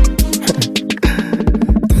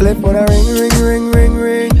 Telephone a ring, ring, ring, ring,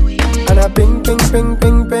 ring, and a ping, ping, ping,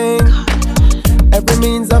 ping, ping. Every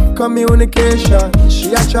means of communication,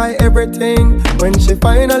 she a try everything. When she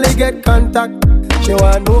finally get contact, she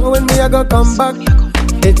wanna know when me a go come back.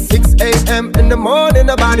 It's 6 a.m. in the morning,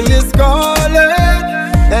 the body is calling,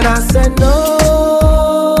 and I said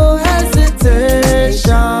no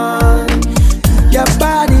hesitation. Your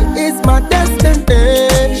body is my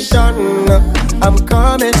destination. I'm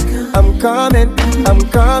coming, I'm coming, I'm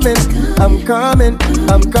coming, I'm coming,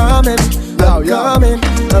 I'm coming, I'm coming,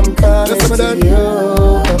 I'm coming to you.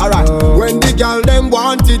 Alright, when the girl them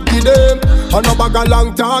want it, give them. And no bag a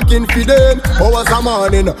long talking for them. Hours a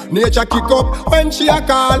morning, nature kick up. When she a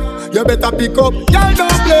call, you better pick up. Girl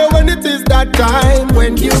don't play when it is that time.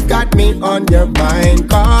 When you got me on your mind,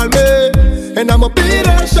 call me, and I'ma be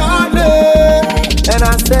there shortly. And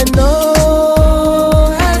I said no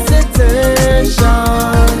hesitation.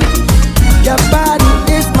 Your body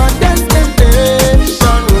is my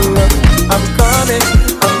destination. I'm coming,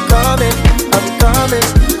 I'm coming, I'm coming,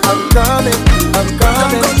 I'm coming, I'm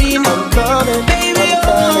coming, I'm coming, baby,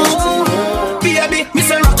 oh, baby, me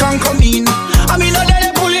say rock and come in. I mean, no let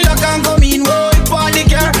it pull it lock and come in. Whoa, if party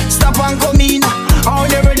car, stop and come in. How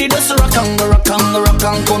they ready to rock and come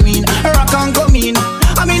in, rock and come in.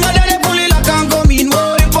 I mean, no let it pull it lock and come in.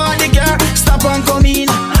 Whoa, if party car, stop and come in.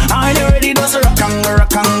 How they ready to rock and come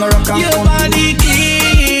in. Your body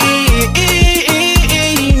clean,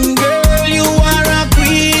 girl, you are a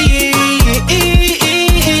queen.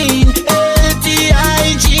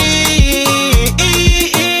 LTIG,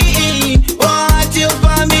 want you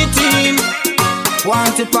for me team,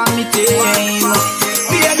 want you for me team.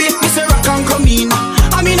 Baby, me say rock and come in.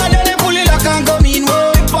 I mean, I let it pull it lock and come in.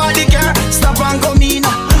 Whoa, if party car, stop and come in.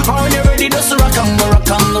 How you ready to rock and come in,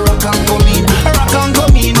 rock and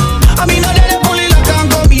come in. I mean, I let it pull it lock and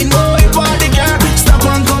come in. Whoa, if party car, stop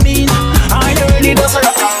and come in. How you ready to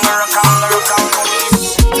rock and come in.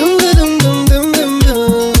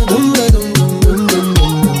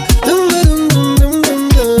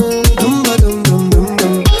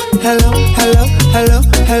 Hello, hello, hello,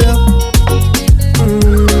 hello.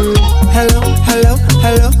 Hello, hello,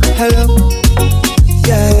 hello, hello.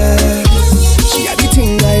 Yeah, yeah, yeah. She had the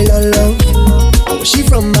thing I love. Where she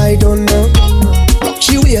from, I don't know. Rock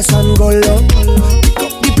she waist and go low. Pick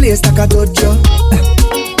up the place like a dojo.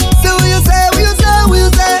 So what you say, what you say, what you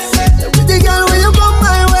say? Pretty girl, when you come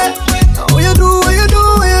my way, what you do, what you do,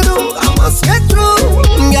 what you do? I must get through.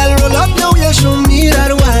 Girl, roll up now, you show me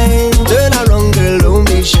that wine. Turn around, girl, don't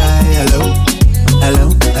be shy. Hello,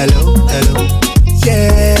 hello, hello, hello.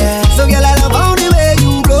 Yeah, so girl, I love how the way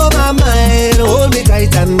you blow my mind. Hold me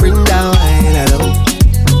tight and bring down wine. Hello,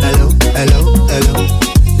 hello, hello, hello.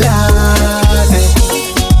 Lord, hey.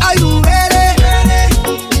 Are you ready?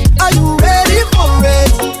 Are you ready for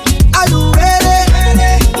it? Are you ready?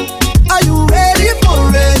 Are you ready for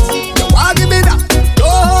it? You want give me that?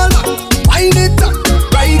 Hold on, wind it up,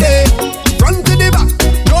 right there, front to the back.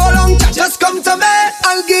 No long chat, just come to me.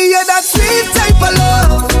 I'll give you that sweet type of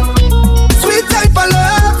love. Sweet type of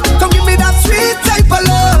love, come give me that sweet type of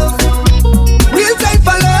love, real type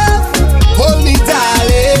of love. Hold me,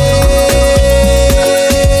 darling,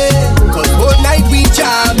 'cause whole night we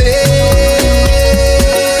jamming.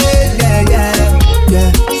 Yeah, yeah, yeah.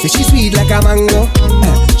 Say she sweet like a mango,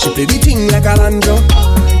 she play the thing like a banjo.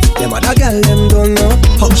 Them other girl them don't know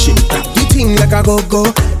how she tap the thing like a go-go.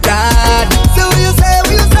 God, so what you say,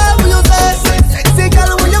 what you say, what you say? Sexy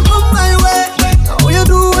girl, when you come my way, what you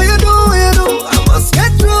do, what you do, what you do? I must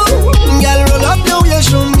get through. Girl, roll up now, you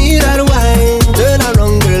show me that wine. Turn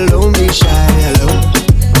around, girl, don't be shy. Hello,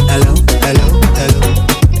 hello, hello, hello.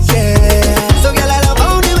 Yeah, so girl, I love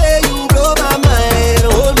how the way you blow my mind.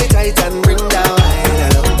 Hold me tight and bring down wine.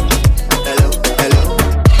 Hello, hello, hello.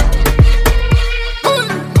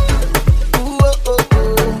 Ooh, oh, oh,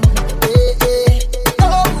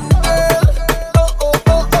 oh.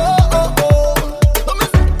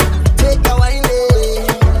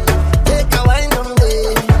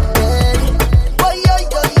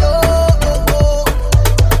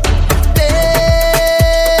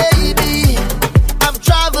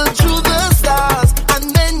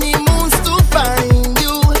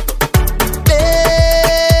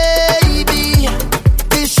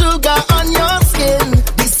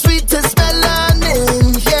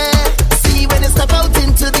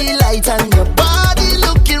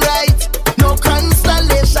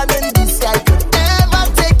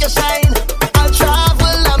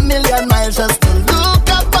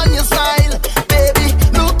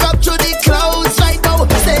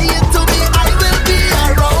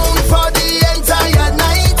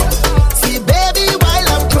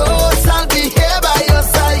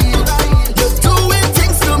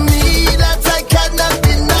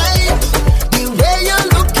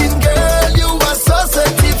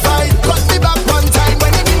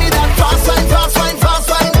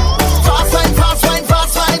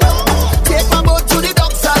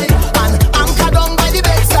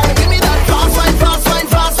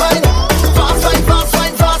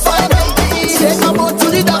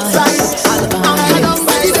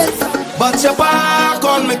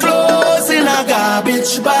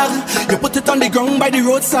 put it on the ground by the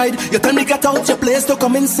roadside. You tell me get out your place to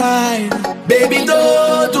come inside. Baby,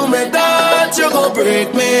 don't do me that, you go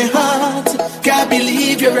break my heart. Can't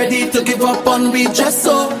believe you're ready to give up on me just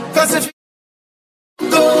so. Cause if you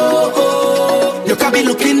go, you can't be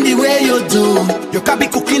looking the way you do. You can't be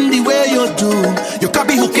cooking the way you do. You can't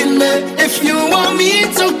be hooking me if you want me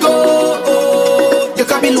to go. You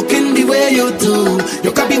can't be looking the way you do.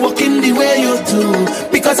 You can't be walking the way you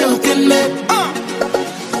do. Because you're hooking me.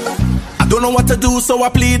 I don't know what to do, so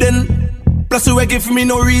I'm pleading. Plus you give me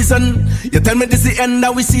no reason. You tell me this the end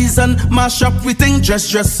of we season. Mash up we think dress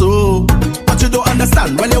so. But you don't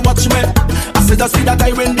understand when you watch me. I said just see that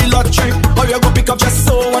I win the lottery. Or you go pick up just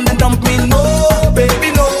so and then dump me. No,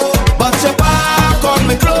 baby, no. But you pack all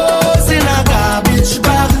my clothes in a garbage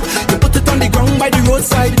bag. You put it on the ground by the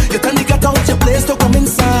roadside. You tell me get out your place to come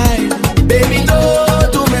inside. Baby,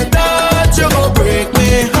 don't do me that. You go break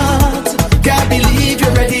my heart. Can't believe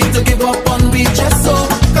you're ready to give up on me just so.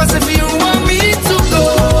 Cause if you want me to go,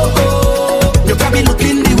 you can't be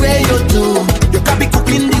looking the way you do. You can't be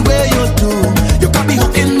cooking the way you do. You can't be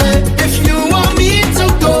hooking me if you want me to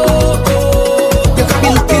go. You can't be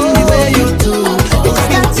looking the way you do. You can't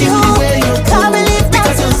be hooking the way you do. Can't believe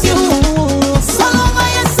that it's you. So long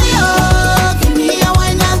as you see, oh, give me a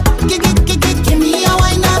wine and give me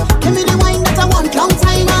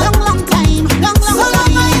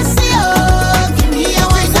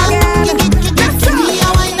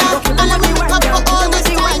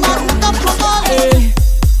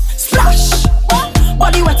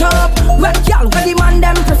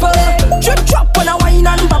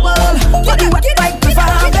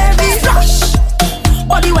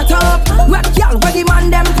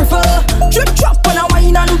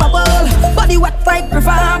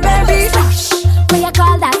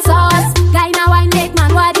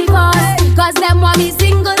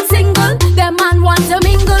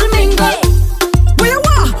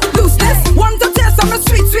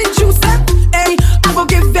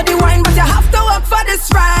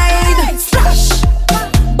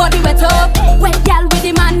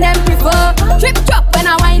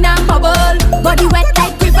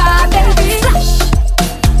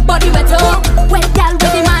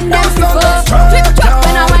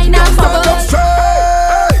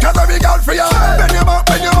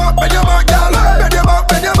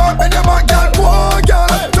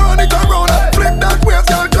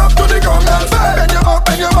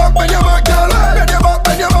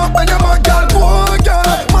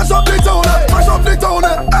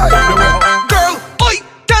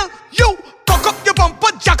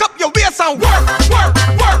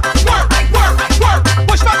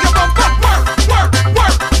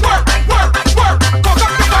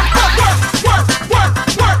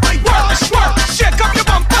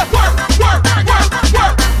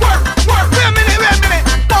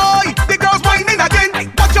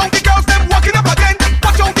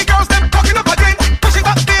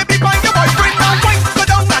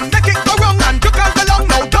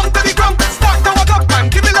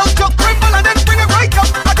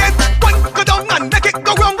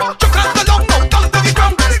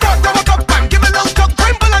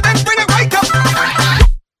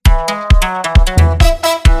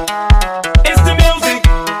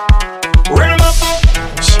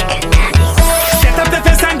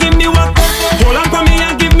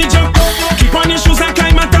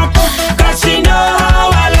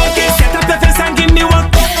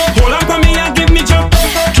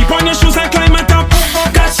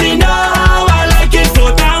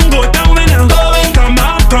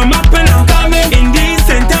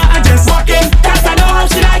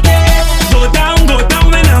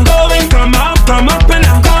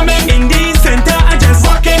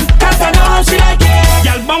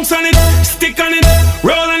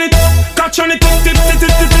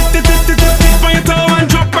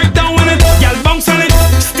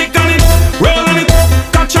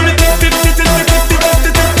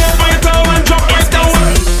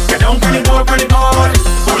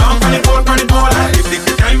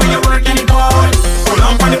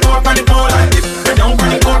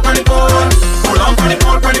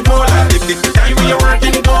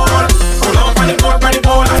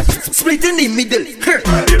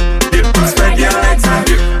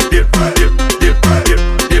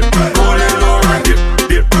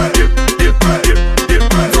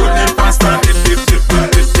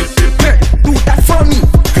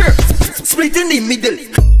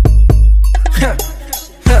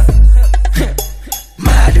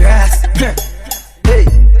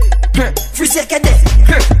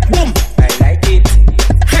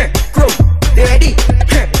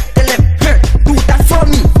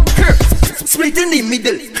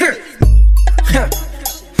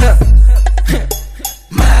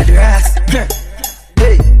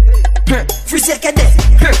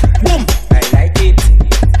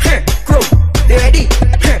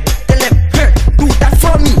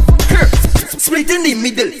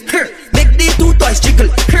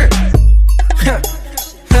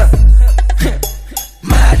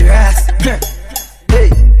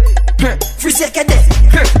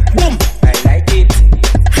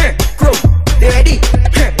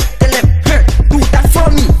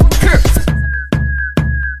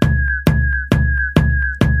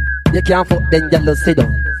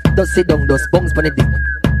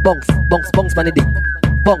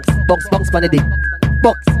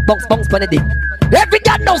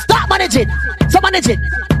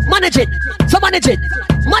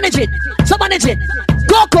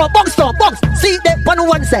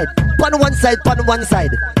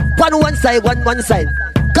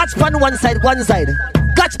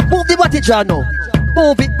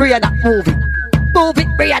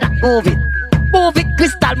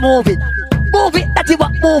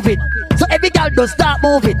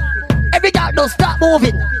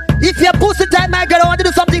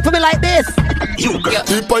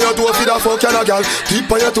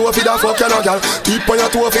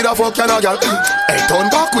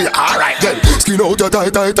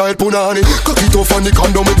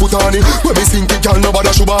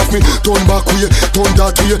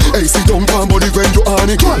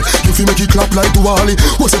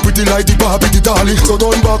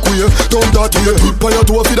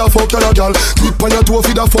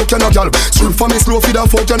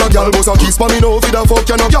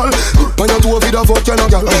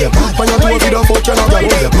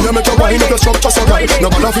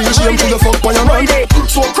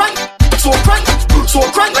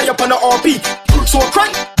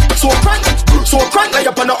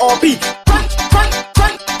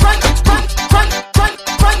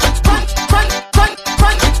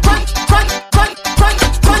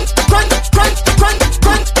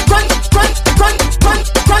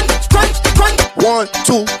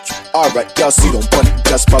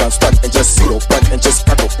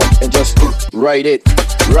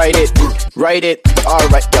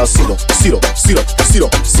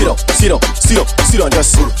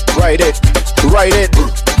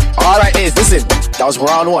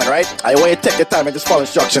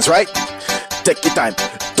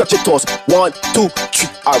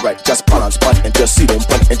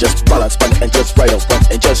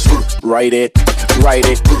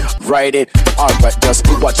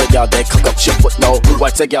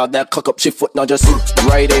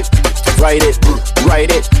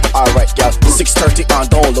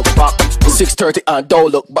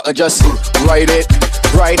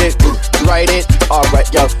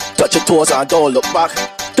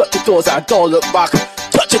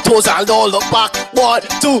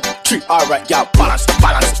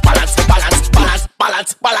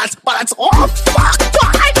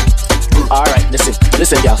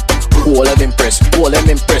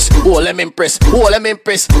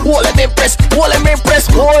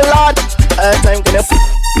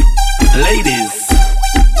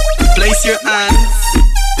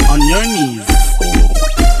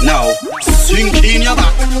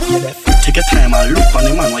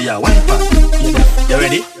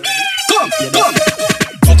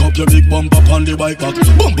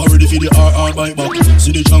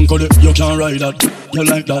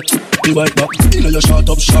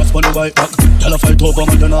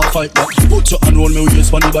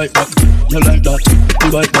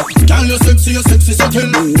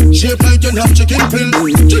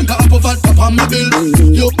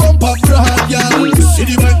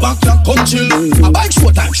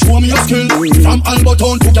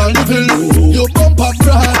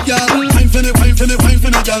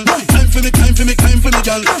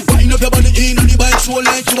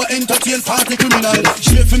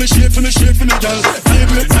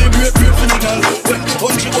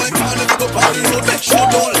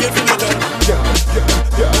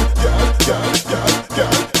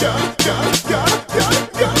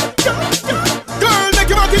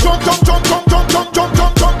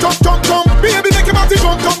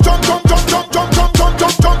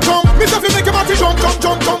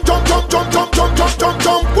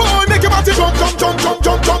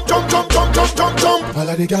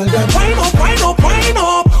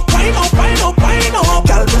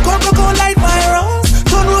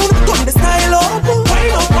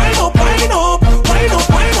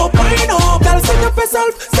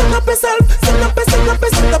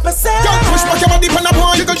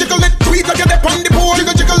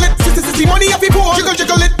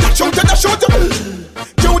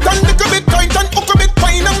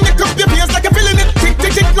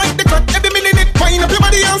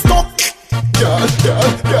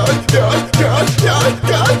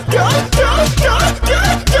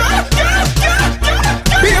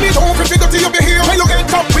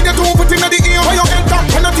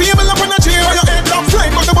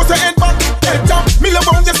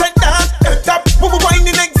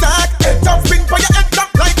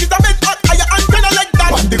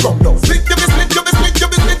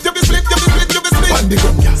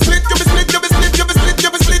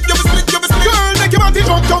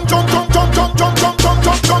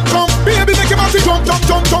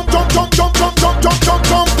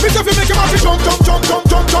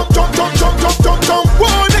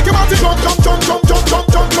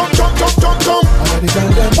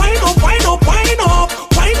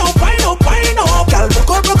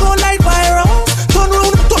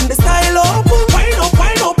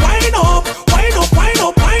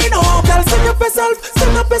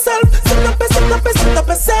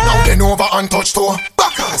touch toe.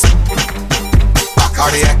 Backers.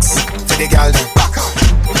 RDX for the girl then.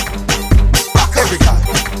 Every girl.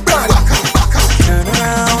 Turn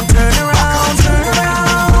around, turn around, turn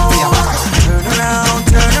around. Turn around,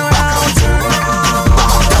 turn around, turn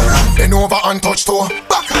around. Bend over and touch toe.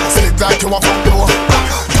 Sit like you a fuck door.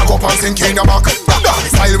 Tag up and sink in your back.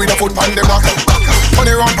 Style with a foot on the back. Turn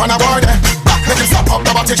it round on a bar there. Make him stop up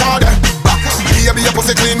the body jar there. Baby, your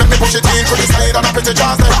pussy clean, make me push it in through the side and a pretty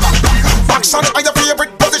jazz there. Action are your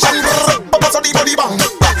favorite position. But what's the body bang?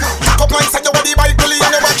 Tag up like say your body bite Billy and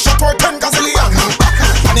your back shot for 10 gazillion.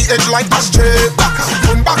 On the edge like ashtray.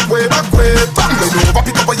 Turn back way, back way. Bend over,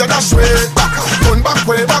 pick up where you dash way. Turn back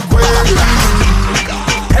way, back way.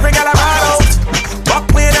 Every girl I ride out. Walk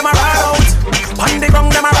with them I ride out. On the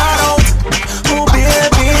ground them I ride out. Oh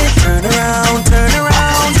baby, turn around, turn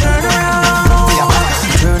around, turn around.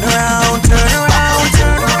 Turn around, turn around,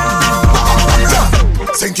 turn around.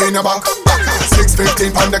 Sink in your back.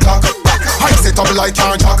 6:15 on the clock. I sit up like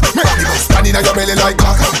your jack. Make me go stand in your belly like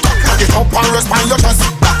clock. Get up and rest on your chest.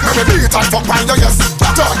 Make me beat and fuck on your yes.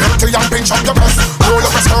 Turn empty and pinch up your breast. Roll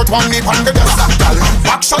up a skirt, one knee on the desk.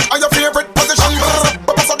 Action are your favorite position.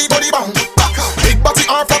 But what's the body bang? Big body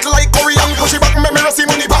are fat like Korean. Push it back, make me see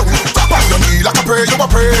money bang. Bang your knee like a prayer, you a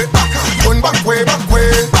pray. Turn back way, back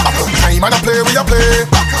way. I put time and I play, we a play.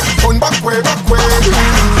 Turn back way, back way.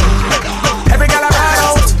 Every girl I ride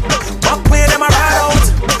out. Walk with them I ride out.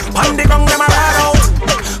 On the ground them I ride out.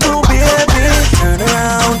 Oh baby, turn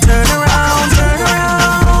around, turn around, turn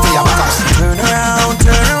around. Turn around,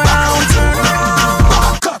 turn around, turn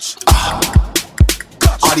around. Catch.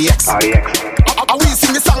 RDX. I will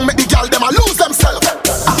sing the song, make the girl them a lose themselves.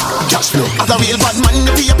 Cash flow. As a real bad man,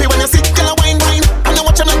 you be happy when you sit, girl a wine. And you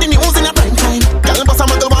watching on the news in a prime time. Girl bust a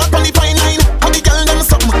muggle walk on the fine line. And the girl them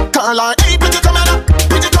something. Call her, hey, pretty coming up,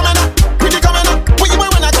 pretty coming up, pretty coming up. What you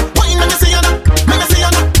wearing at? Wine, let me see you now, let me see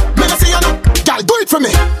you now, let me see you now. Girl, do it for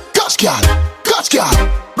me. Gosh, girl,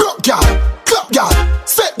 rock girl, clap girl,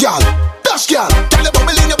 set girl, dash girl. Girl, you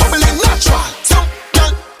bubbling natural. Some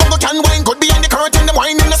girl, bungo can wine, good behind the curtain, the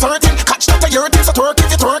wine in the certain. Catch that a hurting, so twerk if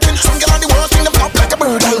you're twerking. Some girl on the working, them flop like a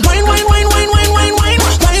bird. Wine, wine, wine, wine, wine, wine, wine,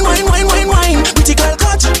 wine, wine, wine, wine, wine. Pretty girl,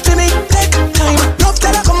 catch, for me, take time. Love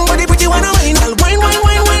girl, I come, body pretty wanna wine. Wine, wine,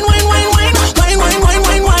 wine, wine, wine, wine, wine, wine, wine, wine,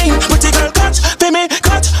 wine, wine. Pretty girl, catch, for me,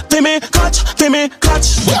 catch, for me, catch, for me,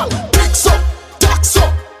 catch. Well, pick so, tack so,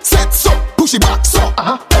 set so, push it back so.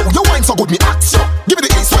 Oh, your wine so good, me act so. Give me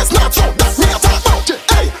the east, west, north so. That's me a talk about.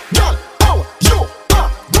 Hey, girl, how you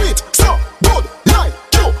do it so good like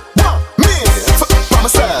you want me? For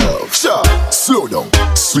myself, sure.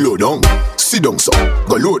 Slow down, sit down so,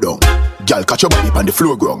 go low down. Girl, catch your body on the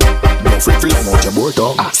floor ground. Don't fret, fling out your board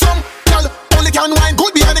tongue. Some girl only can wine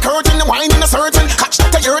good behind the curtain, the wine in a certain. Catch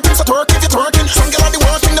that a hurting, so twerk if you're twerking. Some girl on the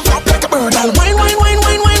working, the flop like a bird. Wine, wine, wine,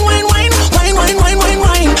 wine, wine, wine, wine, wine, wine, wine, wine,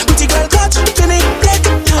 wine. Pretty girl, catch, for me, take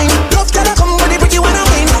time. Love girl, I come, body pretty wanna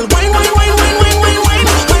wine. Wine, wine, wine, wine, wine, wine, wine,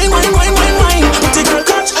 wine, wine, wine, wine, wine. Pretty girl,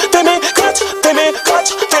 catch, for me, catch, for me,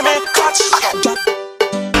 catch, for me, catch.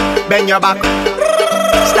 Bend your back,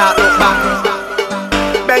 start look back.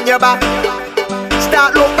 Bend your back,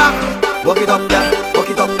 start look back. Walk it up, girl, walk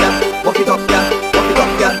it up, girl, walk it up, girl, walk it up,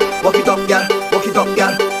 girl, walk it up, girl, walk it up,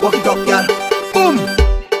 girl, walk it up, girl. Boom,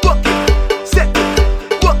 walk it, set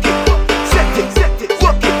it, walk it, set it,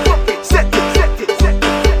 walk it, set it,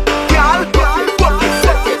 girl,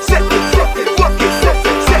 walk it,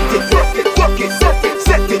 set it, walk it, walk it.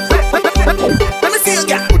 Let me see you,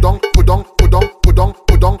 girl. Put down.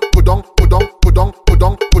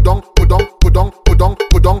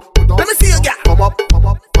 Let me see you, girl. Come up.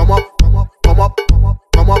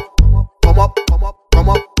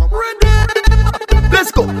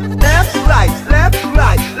 Let's go. Left,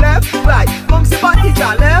 right. Come see body,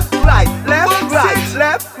 girl. Left, right.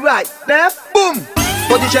 Boom.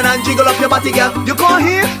 Position and jiggle up your body, girl. You come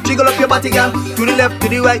here, jiggle up your body, girl. To the left, to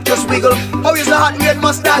the right, just wiggle. How is the hot red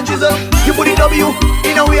mustard drizzle? You put the W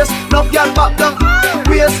in a waist, knock your back down.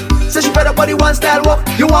 Waist, say she better body one style walk.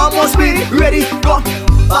 You want more speed? Ready, go.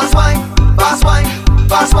 Fast wine, fast wine,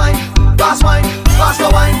 fast wine, fast wine, faster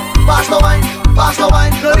wine, faster wine, faster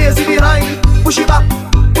wine. No lazy behind. Push it back,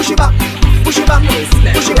 push it back, push it back,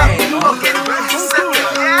 push it back. Okay, set it,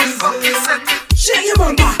 yes, okay, set it. Shake your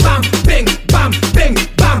bum, bam, bing, bam, bing,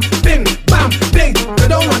 bam, bing, bam, bing. Go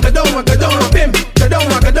down, bim. Go down, bim.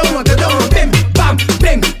 Bam,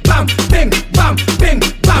 bing, bam, bing, bam, bing,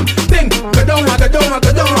 bam, bing. Go down, bim. Go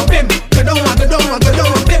down,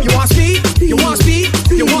 bim. You want speed? You want speed?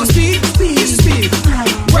 You want speed? Speed.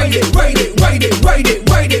 Ride it.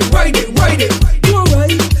 You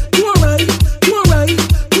alright?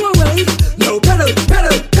 No pedal.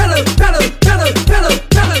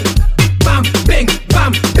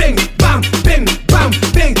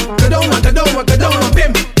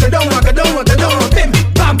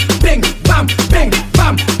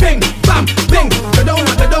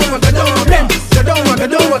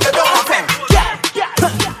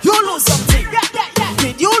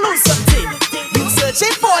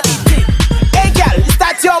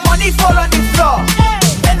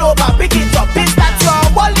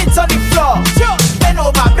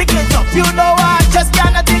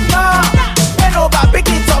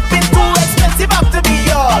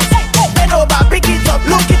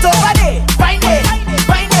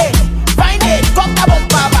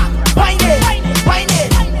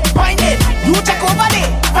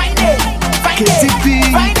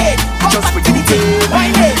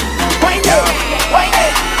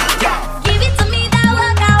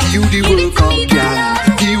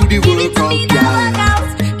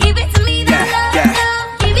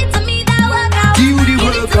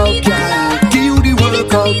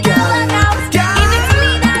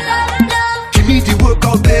 work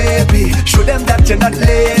out, baby. Show them that you're not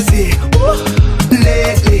lazy. Ooh,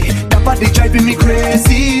 lately, that body driving me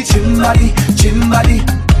crazy. Chin body.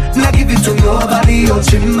 Now give it to nobody, oh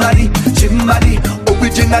chin body.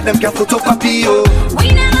 Original them can photocopy, oh.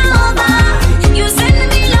 We never over, you send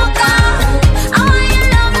me loca. I want your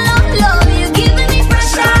love, you giving me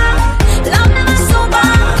pressure. Love never sober,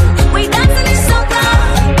 we dancing in soca.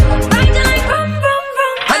 Riding like vroom, vroom,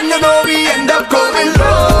 vroom. And you know we end up going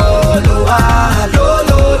low, lower.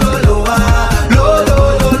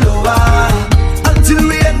 Until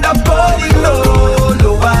we end up going low,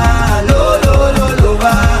 lower.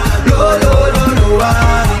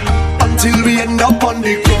 Until we end up on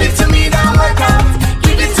the give it to me that workout,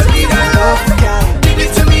 give it to me that love, give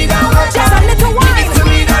it to me that workout, give it to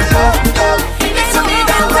me that love, give it to me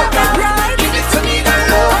that workout, give it to me that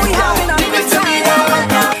love, give it to me that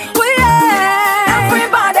workout.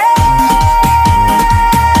 Everybody,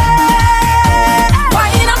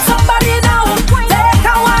 wine up somebody now, take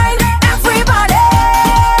a wine. Everybody,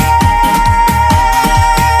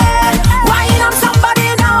 wine up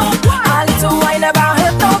somebody now. A little wine never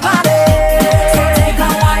hurt nobody. So take a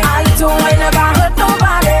wine. A little wine never hurt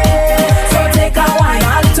nobody. So take a wine.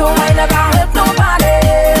 A little wine never hurt nobody.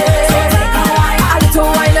 So take a wine. A little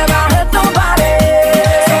wine never hurt nobody.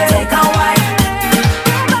 So take a wine.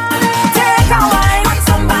 Take a wine on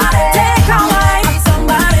somebody. Take a wine on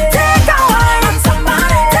somebody. Take a wine on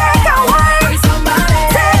somebody. Take a wine on somebody.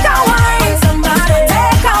 Take a wine on somebody.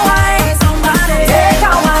 Take a wine on somebody. Take a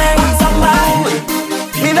wine on somebody.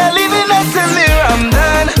 Me not living until me I'm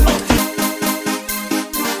done.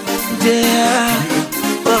 Yeah.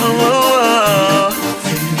 Oh.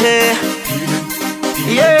 Yeah.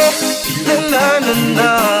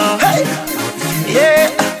 No. Hey. Yeah.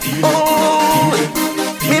 Oh.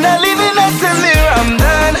 Me not living until me I'm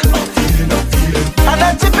done. I'm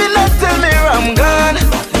not tipping until me I'm gone.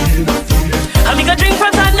 I make a drink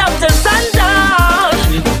from sun up to sundown.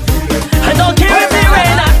 I don't care if the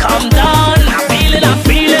rain I come down. I'm feeling.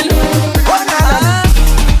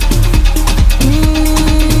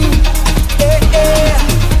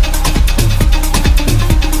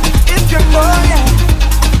 If you know, yeah,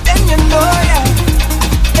 then you know, yeah.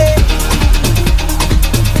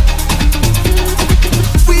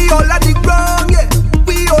 We all at the ground, yeah.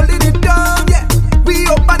 We all in it down, yeah. We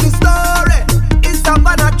up on the story. It's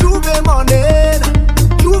Savannah Juve morning.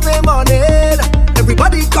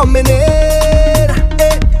 Everybody coming in.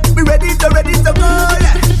 Hey, we ready to go,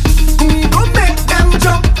 yeah. We gon' make them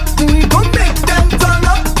jump. We gon' make them turn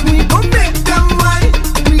up. We gon' make them wine.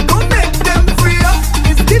 We gon' make them free up.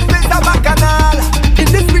 It's this place a bacchanal. In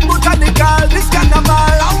this big botanical, this carnival.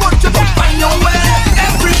 I want you to find your way.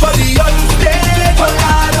 Everybody on stage,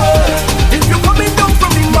 Colorado. If you're coming down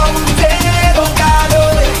from the mountain,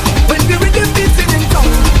 Colorado. When the rhythm beats in town,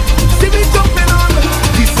 see me jumping on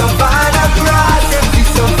the savannah grass, the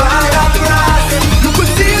savannah grass. You could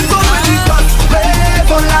see it already past way,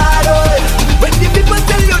 Colorado. When the people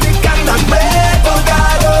tell you they cannot wait,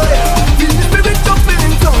 Colorado. Feel the spirit jumping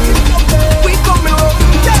in town. We coming up,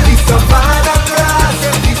 the savannah grass,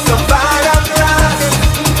 the savannah grass.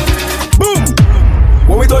 Boom!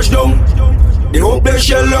 When we touch down, the whole place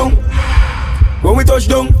shell down. When we touch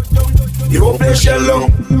down, the whole place shell down.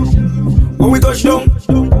 When we touch down,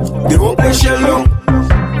 the whole place shell down.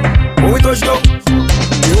 When we touch down,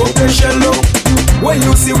 the whole place shell down. When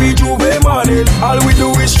you see we Juve morning, all we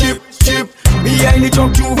do is chip. Behind the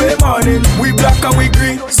truck Juve morning, we black and we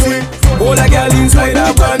green, sweet. All a girl inside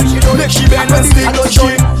a van, make she bend and stick.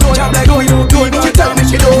 Jab like we don't do it, but you tell me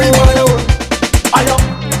she don't want to.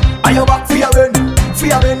 Are you back for your ben? For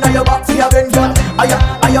your ben, are you back for your ben, girl? Are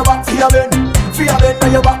you back for your ben? For your ben, are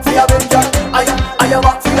you back for your ben, girl? Are you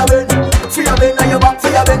back for your ben? For your ben, are you back for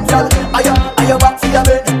your ben, girl? Are you back for your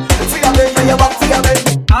ben? For your ben, are you back for your ben?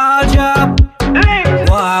 All job,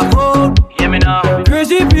 walk out. Hear me now.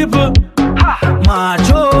 Crazy people, march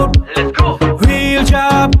out. Let's go. Real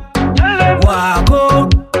job, walk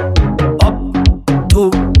out. Up,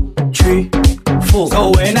 2, 3, 4.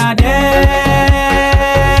 So when I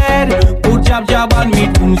dead, put job on me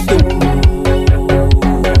tombstone.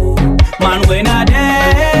 Man, when I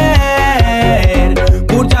dead,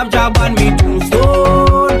 put job on me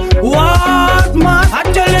tombstone. Wow.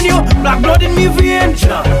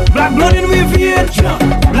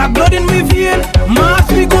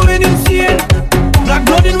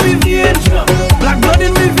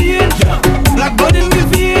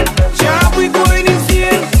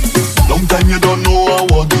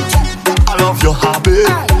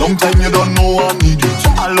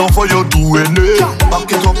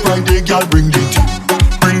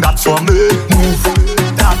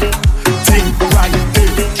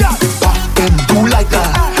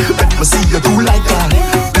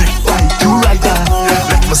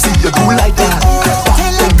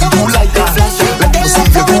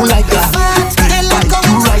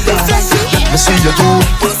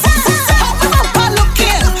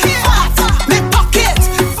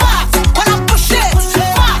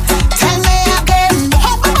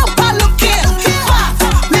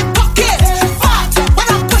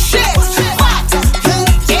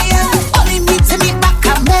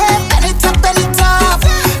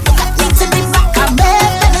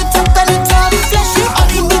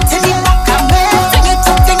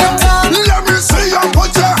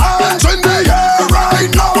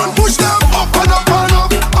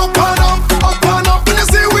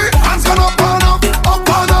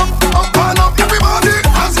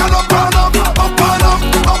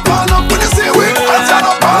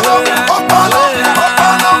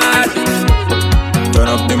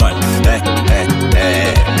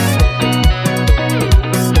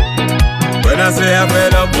 say I'm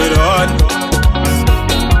fed up with on.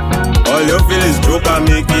 All you feel is joke I'm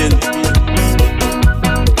making.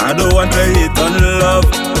 I don't want to hate on love,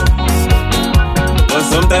 but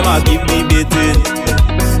sometimes I keep debating.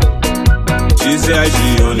 She say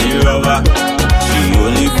she only lover, she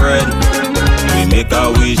only friend. We make a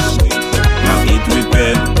wish, now eat with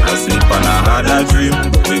pen. I sleep and I had a dream,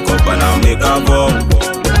 wake up and I make a vow.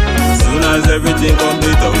 Soon as everything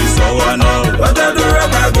complete, we saw one out. What I do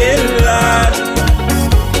wrong again, lad?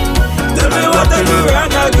 Tell me what I do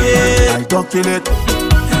wrong again. I talking it.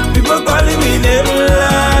 People calling me name,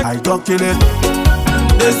 lad. I talking it.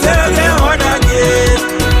 They say I can't hard again.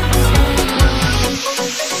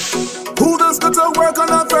 Who does go to work on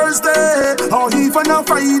a Thursday or even a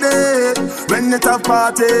Friday when it have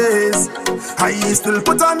parties? I still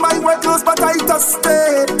put on my work clothes, but I just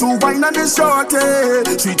stay to wine on the shorty.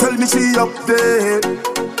 She tell me she up there.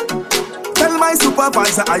 Tell my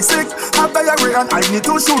supervisor I sick, have diarrhea and I need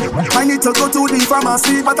to shoot. I need to go to the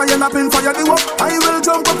pharmacy, but I end up in fire the walk. I will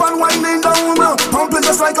jump up and winding down, pumping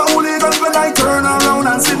just like a hooligan when I turn around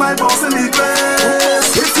and see my boss in the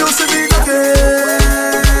place. If you see me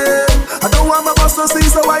again, I don't want my boss to see,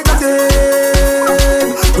 so I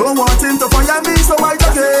again. Don't want him to fire me, so I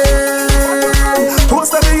again.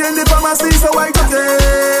 Post me in the pharmacy, so I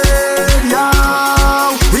again.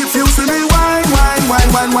 Yeah. If you see me wine,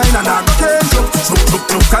 and I again,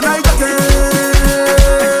 can I again?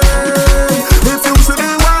 If you see me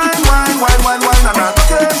wine, and I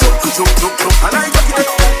again, can I again?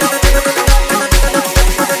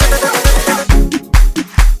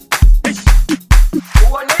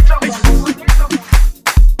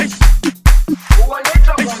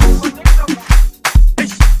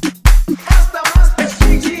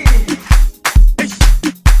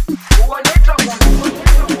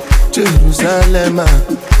 Jerusalem,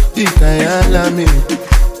 Ikayalami,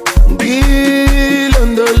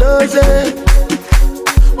 Gilondoloze,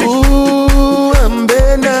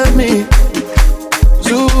 Ambenami,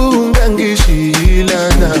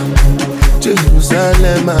 Zungangishilana.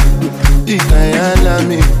 Jerusalem,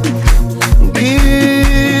 Ikayalami,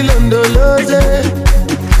 Gilondoloze,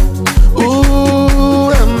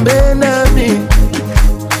 Ambenami,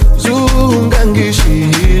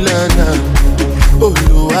 Zungangishilana.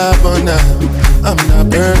 Oluwabona, I'm not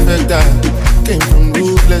perfect, I came from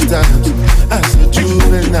ruthless times as a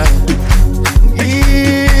juvenile.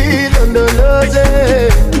 Ilondoloze,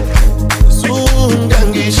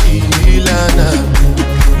 Zungangishilana.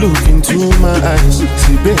 Look into my eyes,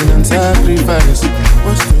 see pain and sacrifice.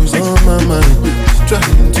 What's goes on my mind, just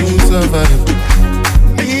trying to survive.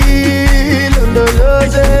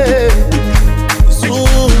 Ilondoloze,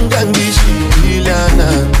 Zungangishilana.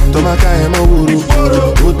 Tomaka ema wuru,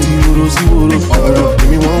 oti wuru si wuru.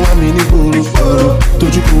 Emi won wa mi ni buru,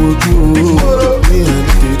 toju ko oju o. Mi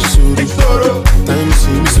ani keji sori, time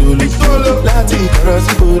si mi soli. Lati ikara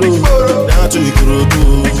si buru, now to Ikorodu.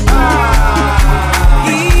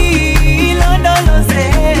 Ilondoloze,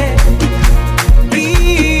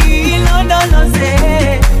 Ilondoloze,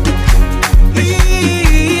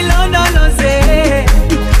 Ilondoloze,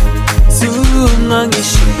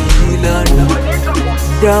 Zungangishilana.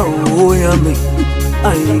 Dawo yami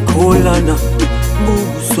ayikholana,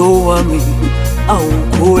 buso wami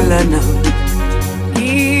awukholana.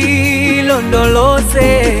 Ilondoloze,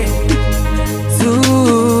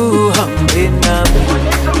 zuhambe nami.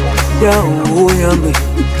 Dawo yami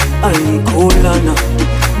ayikholana,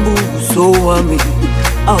 buso wami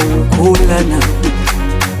awukholana.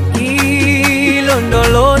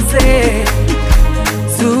 Ilondoloze,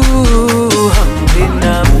 zuhambe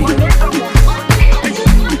nami.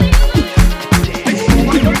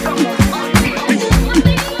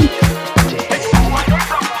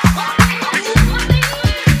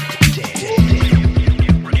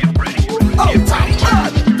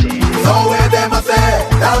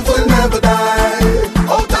 Dance will never die.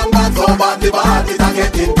 Out and back so bad, the parties are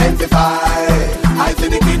getting intensified. I see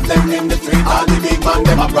the kids them in the street, all the big man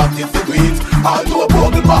them a practice the tweets. All to a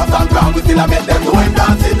broken pass and ground, we still a make them know him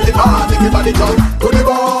dancing the party. Everybody jump to the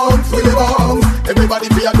bounce, to the bounce. Everybody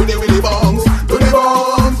feel to the willy bounce, to the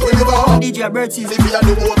bounce, to the bounce. DJ Bertie, see feel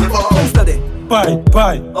to the bounce. Bye.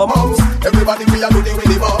 Bounce. Everybody feel to the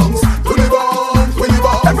willy bounce, to the bounce, willy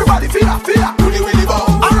bounce. Everybody feel to the willy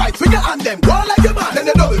bounce. Alright, swing your hand them, go on like your man. Then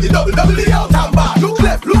the double the out and back. Look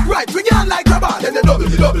left, look right, swing your hand like your man. Then the double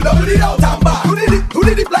the out and back. Do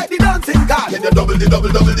the dip like the dancing guy. Then the double the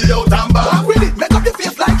out and back. Walk with it, make up your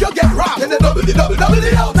face like you get rocked. Then the double the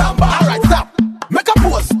out and back. Alright, stop. Make a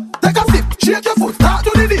pose, take a sip, shake your foot, start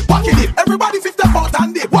to the dip, walking it. Everybody feel the out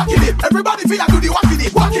and dip, walking it. Everybody feel do the walking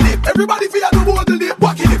it, walking it. Everybody feel do both the dip,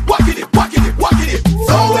 walking it, walking it, walking it, walking it.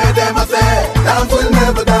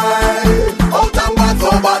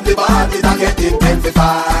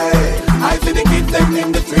 intensify. I see the kids them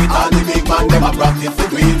in the street, all the big man them a practice the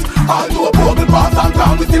tweet. All do a bubble pass and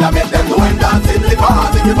crown, we still a make them do and dancing the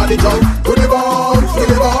cars. Everybody jump to the bounce, to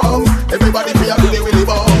the bounce. Everybody be a do the willy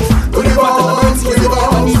bounce, to the bounce, to the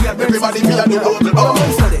bounce. Everybody be a do the bubble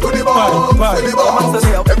bounce, to the bounce, to the bounce.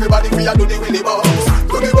 Everybody be a do the willy bounce,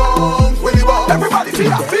 to the bounce, willy bounce. Everybody be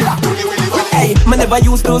a do the willy bounce. Hey, me never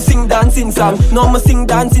used to sing dancing song. Now me sing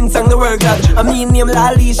dancing song the world glad. I mean name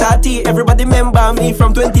Lali Shati. Everybody remember me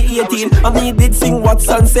from 2018. I me did sing What's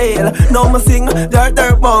on Sale. Now me sing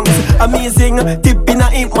Dirt Bunks. Amazing tip in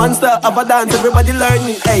a ink monster of a dance. Everybody learn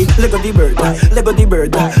me. Hey, Lego the bird, Lego the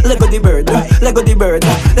bird, Lego the bird, Lego the bird,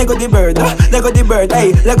 Lego the bird, Lego the bird.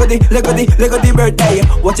 Hey, Lego the bird. Hey,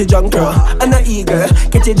 watch a junker and a eagle.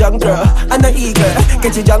 Catch a junker and a eagle.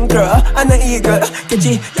 Catch a junker and a eagle. Catch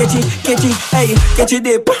it. Hey, catch a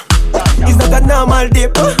dip. It's not a normal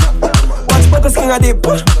dip. Watch butter skin a dip.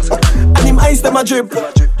 And him ice them a drip.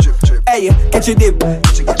 Hey, catch a dip.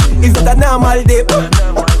 It's not a normal dip.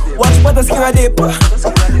 Watch butter skin a dip.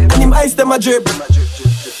 And him ice them a drip.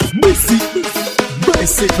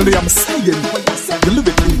 Basically I'm saying you live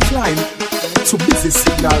it inclined to busy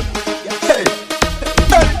signal. Hey,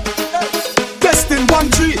 testing 1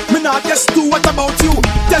 3. Me not just do what about you.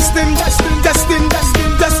 Testing.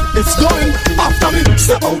 It's going after me.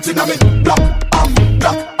 Step out in a me black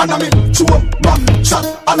and a me chew back chat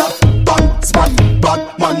and a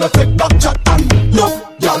bad man no take back chat and love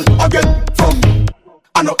y'all again from.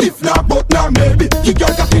 I know if not but not maybe. You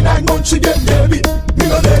girl got 9 months again baby. Me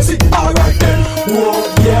no lazy, alright then. Whoa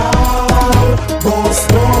y'all, boss,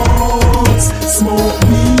 smoke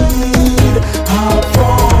weed, have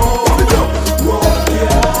fun.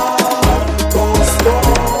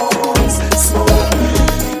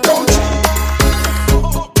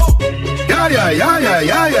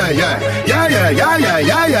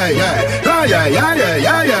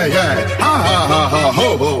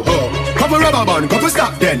 Couple rubber band, couple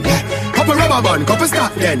stop then. Couple rubber band, couple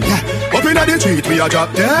stop then. Up inna the street, we a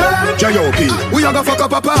drop dead. J.O.P. We a go fuck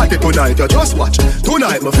up a party tonight. You just watch.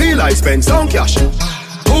 Tonight, me feel like spend some cash.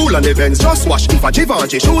 Cool and events, just wash. If a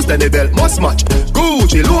Givenchy shoes, then the belt must match.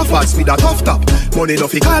 Gucci loafers with a tough top. Money no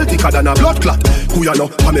fickle, thicker than a blood clot. Who ya know,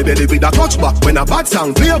 pa me belly with a touch back. When a bad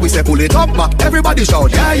sound clear, we say pull it up back. Everybody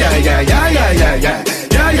shout, yeah.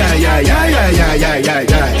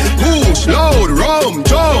 Push, load, rum,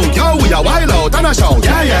 jump. Yo, we a wild out and a shout,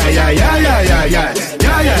 yeah.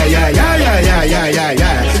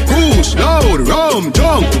 Push, load, rum,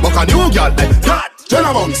 jump. Buck a new girl,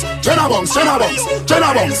 Jenna bunks, ravers,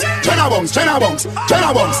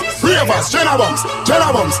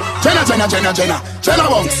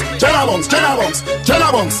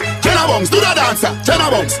 Jenna bunks, do the dancer, Jenna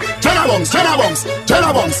bunks,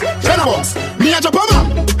 me a Japan,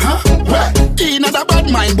 huh? Well, he not a bad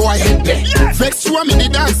mind boy head there. Vex you me the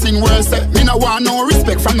dancing worse, me no want no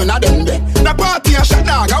respect from none of them there. The party a shot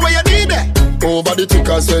dog, how you did there? Over the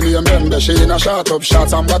tickers, say you remember, she in a shot up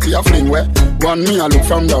shots and body a fling where. One me a look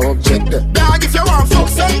from the object there. Dog, if you want fuck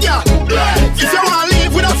some girl, if you want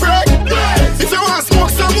live with a friend, if you want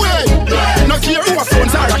smoke some way, no care who a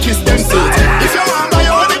phones are a kiss them seat. If you want buy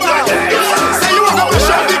your own car, say you want go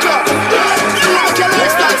shop the club, you want your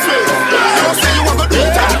lifestyle sweet, you say you want go do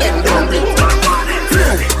it and then don't be.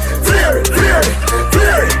 Fear.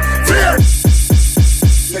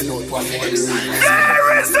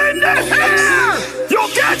 There is in the air. You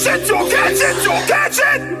catch it.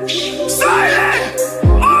 Silent.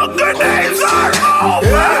 All the names are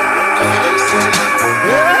over.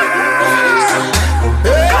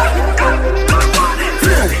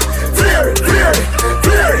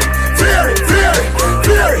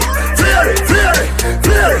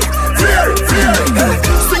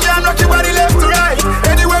 Sing and rock your body left to right.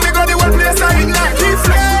 Anywhere we go, the one place I ignite.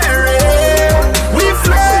 We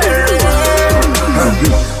flaring.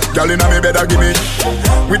 Girl inna me bed a give me.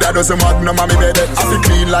 With a dozen magnum on me bed. I feel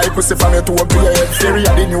clean like pussy from your toe up to your head. Theory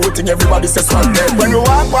of the new thing, everybody says swag dead. When we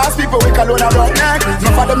walk past people, we call on a rock neck.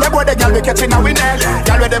 Enough of them, they boy, the girl we catching a we neck.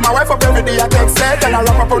 Girl with them, my wife up every day, I text set. And I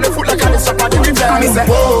wrap up on the foot like I just up on the river. Me say,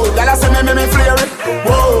 whoa, y'all say me flare it.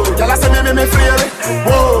 Whoa, y'all say me flare it.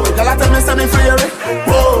 Whoa, y'all tell me say me flare it.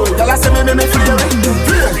 Whoa, y'all say me flare it.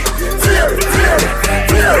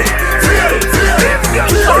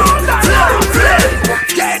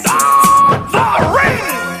 Get on the ring.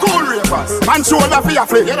 Cool ravers, man shoulder for your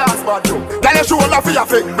flick. Yeah, that's bad too. Girl, your shoulder for your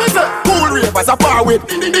flick. Cool ravers, a power with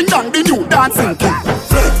ding dong, the new dancing king.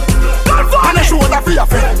 Man, your shoulder for your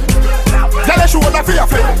flick. Girl, your shoulder for your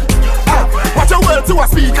flick. Watch your words to a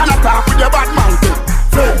speak and a talk with your bad man thing.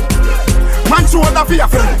 Man shoulder for your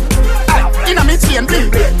flick. Inna me chain bling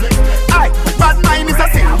bling. bad mind is a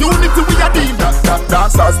sin. Unity we a deal.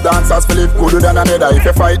 Dancers, feel it good than another. If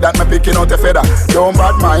you fight that, me picking out a feather. Don't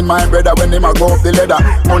bad mind my brother when him a go up the ladder.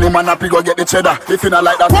 Money man happy go get the cheddar. If you not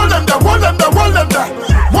like that, hold them there, hold them there, hold them there.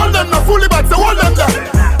 Hold them there, fully back, so hold them there.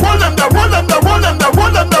 Hold them there, hold them there, hold them there,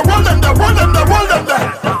 hold them there, hold them there, hold them there, hold them there.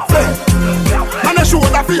 Man, I show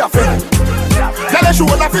that for your friend. Tell I show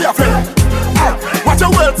that for your friend. Watch your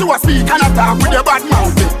words to a speak and attack with your bad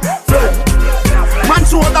mouth. Man,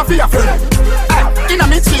 show that for your friend. In a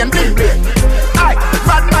me chain, bling bling.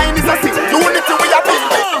 Bad mind is a thing. Unity we a bling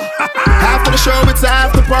bling. After the show, it's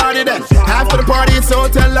after party then. After the party, it's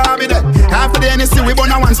hotel lobby then. After the NSC, we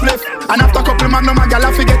burn a one spliff. And after a couple of magnum, a gal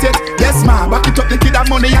I forget it. Yes, ma, back it up, the kid have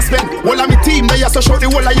money you spend. All of me team, they so show the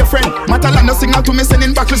whole of your friend. Matalano sing out to me,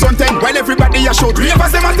 sending back on 10. While everybody you show 3 of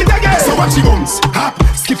us, them at it again. So watch your bones, hop,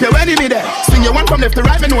 skip your enemy there. Swing your one from left to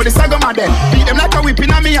right, me know the saga man then. Beat them like a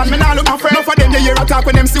whipping on me and me now look my friend. Enough of them, you hear a talk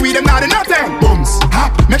when them see we them not nothing. Booms,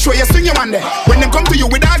 hop, make sure you swing your one there. When them come to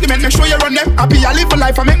you with argument, make sure you run them. Happy, I live a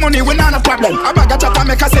life, I make money, we not a problem. I bag a chat and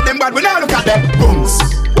make I say them bad, we not look at them. Booms,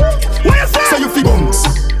 what you say? So you feel booms.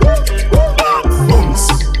 Booms,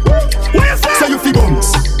 what you say? So you feel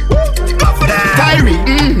booms. Kyrie,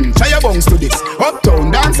 try your bones to this.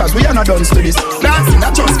 Uptown dancers, we are not done to this. Dancing,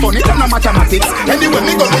 not just fun, it's not mathematics. Anyway,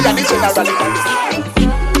 me go to the general.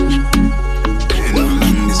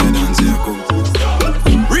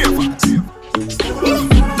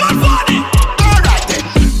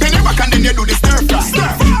 You do the stir fry.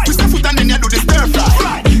 Twist your foot and then you do the stir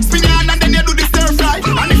fry. Spin your hand and then you do the stir fry.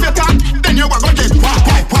 And if you talk, then you go get why.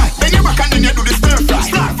 Then you back and then you do the stir fry.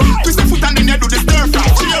 Twist your foot and then you do the stir fry.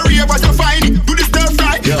 Cheery what you find, do the stir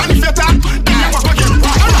fry. And if you talk, then you go get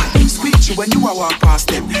why. Squeeze you when you a walk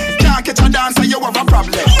past them. Can't catch a dancer, you have a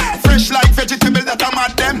problem. Fresh like vegetable that I'm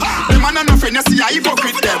at them. Them man and no friend, you see I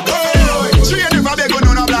hypocrite them. She ain't never beg on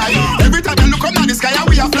no blind. Every time you look up now the sky,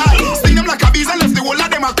 we a fly. Sting them like a bees and left the whole of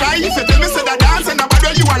them a cry. If you tell me say that dance and about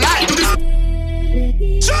well you a lie. Do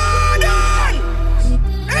this. Jordan!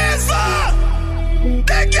 Isa!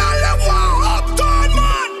 The girl them want uptown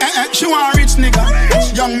man. She want rich nigga.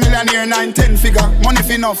 Young millionaire 9-10 figure. Money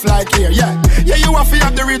fi enough like here, yeah. Yeah, you have to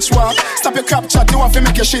have the rich walk. Stop your crap chat, you have to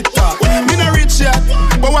make your shit talk. Me no rich yet,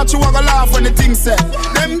 but watch you walk a laugh when the thing set.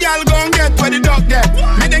 Them gal gon' get where the dog get.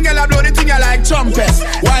 Me them gal a blow the thing you like trumpets.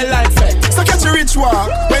 Wild like fete. So catch a rich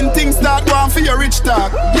walk. When things start going for your rich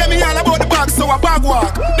talk. Yeah, me all about the bag, so a bag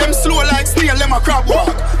walk. Them slow like snail, them a crab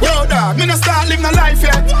walk. Yo dog, me no start living a life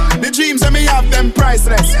yet. The dreams that me have, them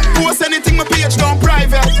priceless. Post anything my page down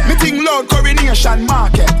private. Me think loud coronation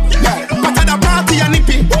market. Yeah, but at the party and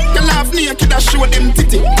nippy. You laugh naked and show them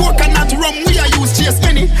titty. Coconut rum we a use chase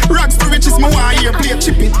penny. Rags to riches me want here play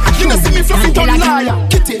chippy. You know see me fluffy tongue liar.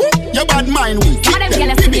 Kitty, your bad mind we keep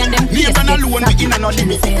them baby. Me and alone we in and no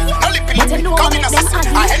limit. Only pilling, come in a sis.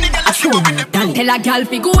 Any girl a show with them. Tell a girl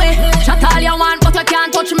fi go away. Shut all you want but you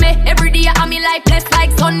can't touch me. Every day I'm in life blessed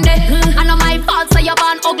like Sunday. I know my fault so you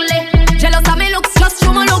born ugly. Jealous of me looks just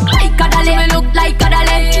show me look like a dolly. Me look like a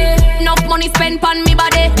dolly. Enough money spent on me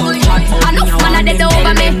body. Enough man a dead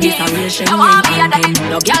over me. I want me a daddy.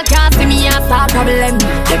 No girl can't see me as a problem.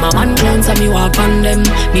 Them a man clowns and me walk on them.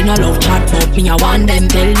 Me no love chat but me a want them.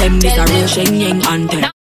 Tell them this a real Shenyang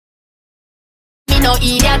anthem. Me no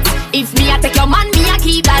idiot. If me a take your man, me a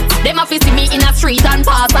keep that. Them a fi see me in a street and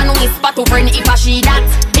pass and whisper to friend if a she that.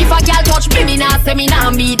 If a girl touch me, me nah say me nah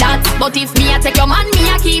be that. But if me a take your man, me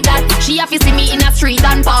a keep that. She a fi see me in a street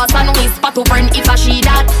and pass and whisper to friend if a she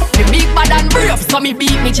that. Me big bad and brave, so me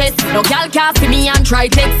beat me chest. No girl can't see me and try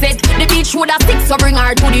take set. The bitch woulda stick, so bring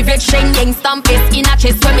her to the vet. Shenyang stamp face in a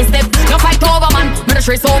chest when me step. No fight over man, me no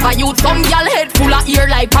stress over youth. Some girl head full of ear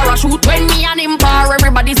like parachute. When me and him par,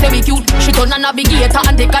 everybody say me cute. She turn a navigator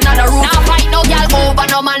and take another route. Now fight no girl over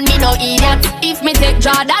no man, me no idiot. If me take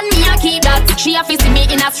Jordan, me a keep that. She a fi see me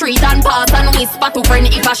in a street and pass and whisper to friend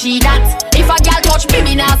if a she that. If a girl touch me,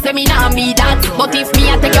 me nah say me nah be that. But if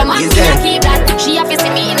me a take your man, me a keep that. She a fi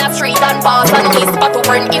see me in a street and pass and whisper to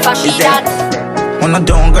friend if a she that. Wanna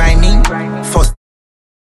don't grind me first.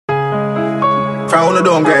 From wanna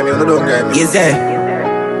don't grind me, wanna don't grind me. Is there?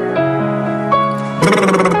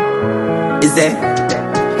 Is there?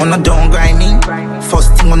 Wanna don't grind me.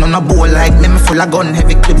 First thing on a bowl like me full of gun,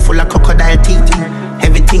 heavy clip full of crocodile teeth.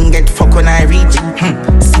 Everything get fuck when I reach.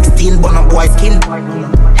 16 bun up boy skin.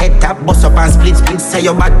 Head tap, bust up and split. Say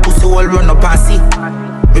your bad pussy all run up and see.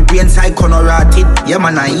 Me brain side corner rotted. Yeah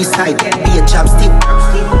man on east side, be a chapstick.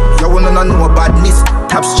 You wanna know badness.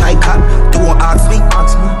 Tap striker, don't ask me.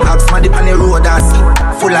 Ask my dip on the road and see.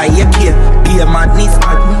 Full of AK, be a madness.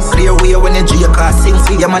 Clear way when the J car sing.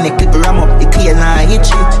 See your man click ram up, it clear now hit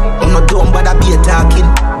shit. I'm not dumb but I be a talking.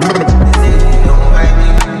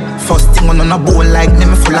 First thing on a bowl like me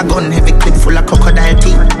full of gun, heavy clip full of crocodile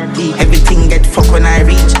teeth. Everything get fuck when I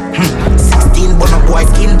reach. 16 bun up boy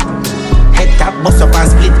skin. Head tap, bust up and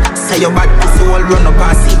split. Say your bad pussy all run up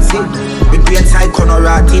and sit. We brain side corner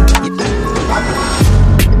rotted.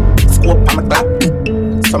 Scope on my clap.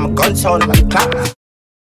 Some gun sound on my clap.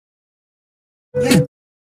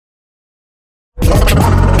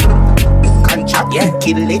 Contract, yeah,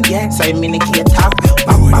 kill it, yeah. So I'm in a key top.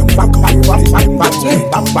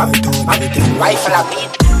 Rifle up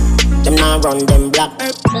beat. Them now run them black.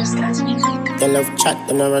 They love chat,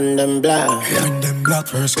 them now run them black. Run them black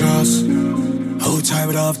first class. Outside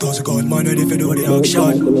with half those gold man ready for do the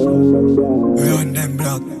action. Run them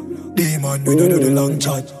black. Demon, we don't do the long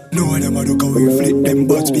chat. No them a look how we flip them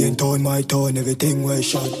butts. Being torn, my tone, everything we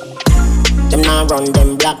shot. Them now run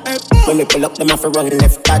them black. When we pull up, them have to run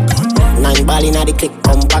left back. 9 ball inna the click,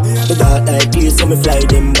 come back. The dark like you, so me fly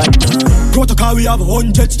them back. Protocol, we have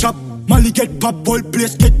 100 chop. Molly get pop, whole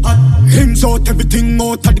place get hot. Hands out, everything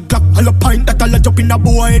out of the clock. All a pint that all a jump in a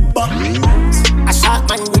boy head back. A shot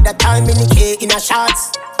man with a time in the K in a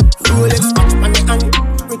shots. Rolex watch on the hand.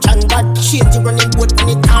 Rich and bad, shit you running boat in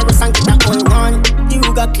the Taurus and get that all one. The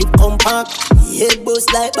Ruger clip compact, head boost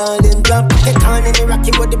like ball and drop. Get on in the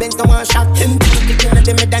Rocky Road, the Benz no one shot. Him kicking at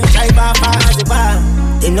the mid and drive off as a bar.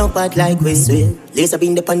 They no bad like we swear. Lace up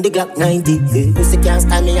in the pan the Glock 90. Yeah. Pussy can't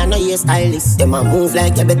style me, I know you're stylist. Them a move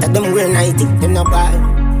like you better them wear 90. Them no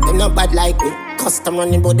bad like we. Custom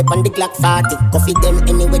running bout the pan the Glock 40. Coffee them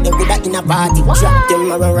anywhere they woulda in a party. Drop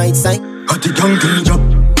them on the right side. Got the young thing job.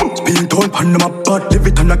 Being told pan them up, but live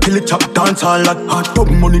it and I kill it, chop, dance all that. Hard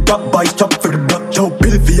dog money, that buy chop for the block. Yo,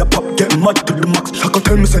 bill via pop, get mad to the max. Like a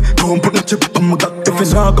tell me say, don't put no chip on my gut. If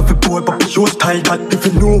it's not go for boy, but show style that. If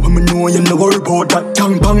you know what me know, you know worry about that.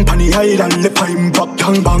 Gang bang, pan the island, left I'm back.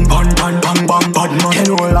 Gang bang, bang, bang, bang, bang, bad man. Can't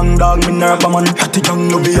roll long dog, me nerve man. Got the young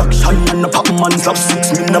love the action, and the pop man. Slap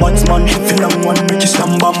 6, me the batsman. If you long one, make you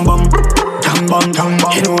slam bam bam. Gang bang,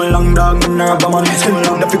 you know long dog, me nerve man. Skin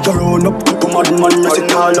down the figure on up, couple mad man. You see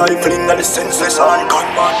tall life, fling at the senseless and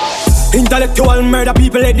gunman. Intellectual murder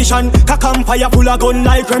people edition. Cock and fire full of gun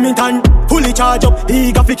like Remington. Fully charge up,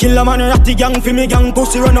 eager fi kill a man. Ratty gang fi me gang,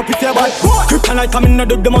 pussy run up if you bad. Kryptonite coming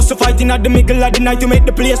out of the muscle fighting at the middle of the night to make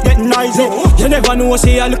the place get noisy. You never know,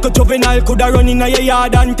 say a little juvenile coulda run in your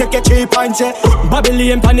yard and take a cheap and say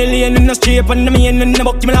Babylon, Panellian in the street and the main in the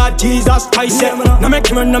buck, me Lord Jesus Christ. Now make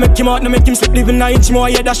him run, now make him out, now make him slip living a inch more.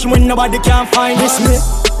 Yeah, dash when nobody can find this me.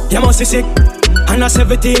 You must be sick. And a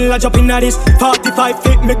 17, I jump in at this 45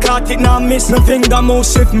 feet, me caught it, now miss. My finger move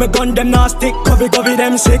swift, me gun them now stick. Covey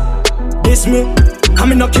them sick, this me. I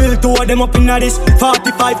me no kill 2 of them up in at this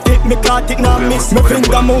 45 feet, me caught it, now miss. My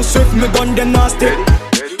finger move swift, me gun them now stick.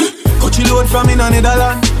 Coachy load from in a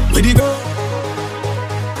Netherlands, where the go?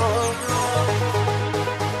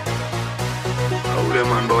 How them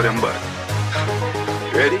man bow them back?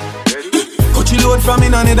 Ready? Coachy load from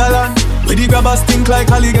in a Netherlands, where the grabbers think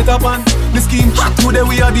like Ali get up on. The scheme hot today,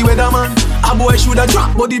 we are the weatherman. A boy shoulda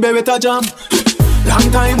drop, but the beretta jam. Long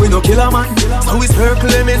time we no kill a man, so we circle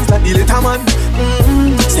elements like the little man.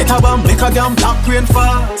 Set a bomb, make a damn black rain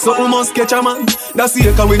fall. So we must catch a man. That's the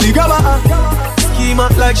echo when the grabber. Scheme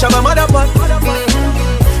hot like Shabba Motherfuck.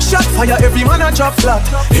 Shot fire, every man a drop flat.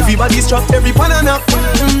 Everybody's trapped, every pan a nap.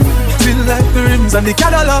 Feel like the rims and the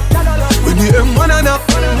Cadillac. When the M1 a nap.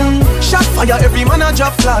 Shot fire, every man a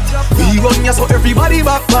drop flat. We run ya so everybody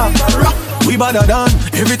back. We badder than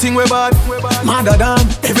everything we bad. Madder than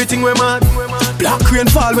everything we mad. Black rain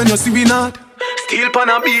fall when you see we not. Steel pan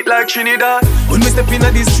a beat like Trinidad. When we step in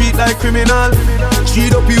the street like criminal.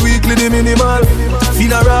 Street up weekly the minimal.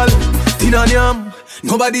 Funeral, tin and yam.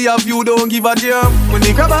 Nobody have you, don't give a damn. When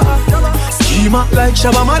they grab a schema like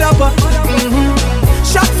Shabba Motherfuck.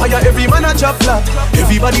 Shot fire, every man a drop flat.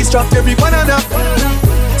 Everybody's trapped, every banana.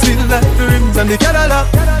 Feel like the rims and the Cadillac.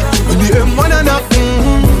 When the M1 a nap.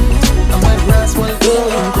 I'm my brass one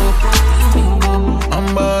I'm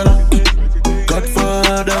bada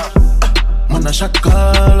Godfather Man a shot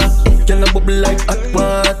caller. Girl a bubble like hot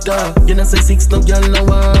water. You know say 6 no girl no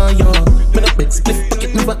want yo. Me no big split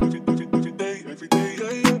pocket never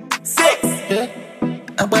 6 yeah.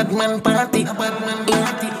 A bad man party.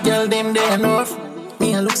 Girl them there north.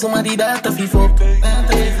 Me a look somebody that a fi fuck.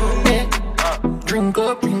 Yeah. Drink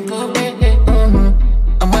up, yeah.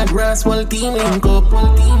 I'm a grass wall team link up.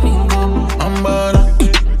 I'm bada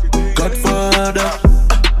Godfather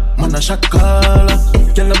Man a shot caller.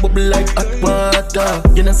 Girl a bubble like hot water.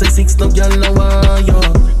 You know say 6 no girl no want yo.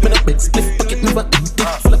 Me no big split pocket never empty.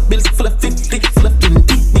 Full of bills, full of 50, full of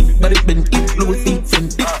 20. But it been eat, blue feet,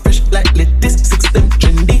 Fendi. Fresh like lettuce, 6 them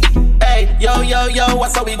trendy. Hey, yo,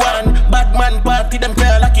 what's how we want? Bad man party, them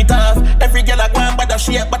feel like it on.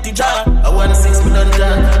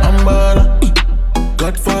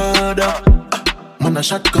 a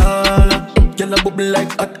shot caller. Girl a bubble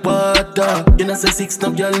like hot water. You know say 6 no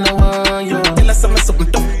girl no want you. Tell us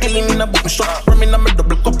something tough, killing in a book me shot. Rum in a me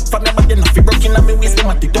double cup, from your body nothing broken in a me waist them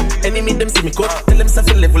at it up. Enemy them see me cut, tell them say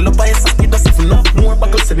level up, I say speed us even up. More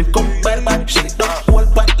buckles send it come, bad, shell it up. Whole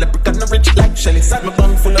pot, leprechaun no rich like Shelly. Sad me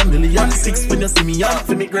bang full of millions, 6 when you see me on,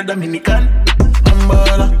 for me grade Dominican. I'm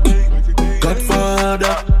baller,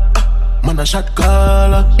 Godfather. Man a shot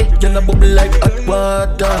caller, girl a bubble like hot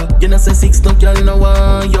water. You know say 6 no girl no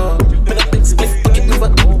want you. Me a big split, pocket me full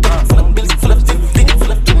of bills, full of 50,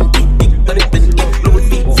 full of 20. Big body bend, low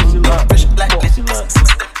feet, fresh like this.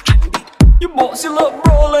 You bossy look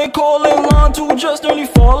rolling, calling, line 2 just nearly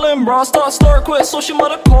falling. Bra start quit, so she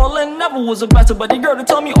mother calling. Never was a better buddy girl to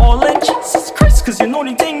tell me all in. Jesus Christ, cause you know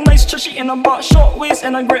the thing nice, chushy in a box, short waist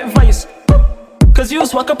and a great vice. Cause you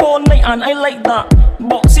swag up all night and I like that.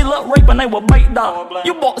 Boxy look ripe and I will bite that.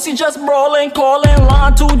 You boxy just brawling, calling,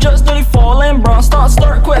 line 2 just dirty falling. Bra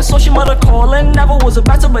start quit, so she mother calling. Never was a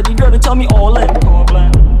better buddy girl to tell me all in.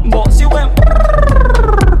 Boxy went,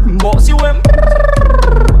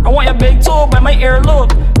 I want your big toe by my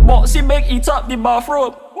earlobe. Boxy big, eat up the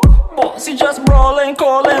bathrobe. Boxy just brawling,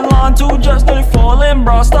 calling, line 2 just dirty falling.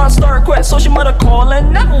 Bra start quit, so she mother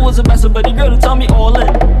calling. Never was a better buddy girl to tell me all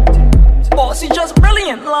in. Bossy just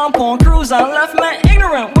brilliant, lamp on cruise and left man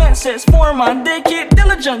ignorant. Went 6'4" man, they keep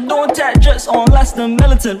diligent. Don't tap just on less than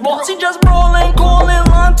militant. Bossy just brawling, calling,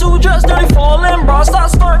 line 2 just dirty falling. Bra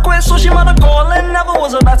start quit, so she mother calling. Never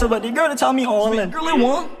was a better buddy girl to tell me all in. Girly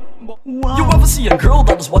one. You ever see a girl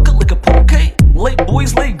that just walk up like a poke? Late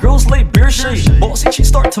boys, late girls, late beer shade. Bossy, she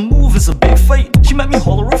start to move, it's a big fight. She met me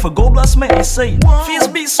holler off a gold blast, man, I say. Face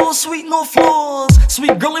beat so sweet, no flaws.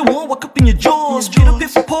 Sweet girlie won't walk up in your jaws. Beat up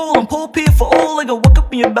for pole and pole pay for all. Like a walk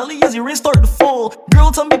up in your belly as your rain start to fall.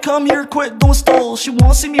 Girl, tell me come here quick, don't stall. She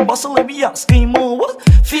wanna see me bustle like we out, scheme on. What?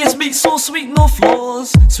 Face beat so sweet, no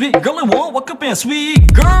flaws. Sweet girlie won't walk up in.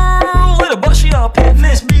 Sweet girl, let her butt she out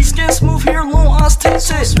picnic. Skin smooth, hair long, ass tit.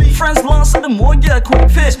 Friends long, said the more get a quick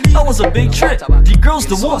fit. That was a big trick. The girls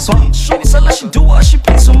the one bump shorts. I let she do what she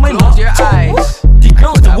pays on my love. The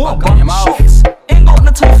girls the one bump shorts. Ain't got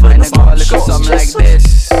no time for this. Something like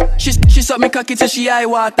this. She suck me cocky till she eye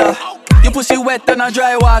water. Your pussy wet and a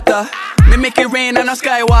dry water. Me make it rain and a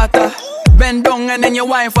sky water. Bend down and then you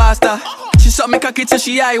whine faster. She suck me cocky till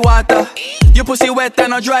she eye water. Your pussy wet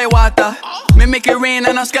and a dry water. Me make it rain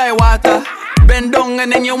and a sky water. Bend down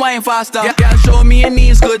and then you whine faster. Girl, show me your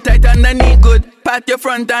knees good, tight underneath good. Pat your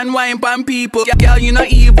front and whine pan people. Girl, you not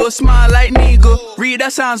evil, smile like nigga. Read the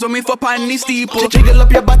sounds when me for pan the steeple. Jiggle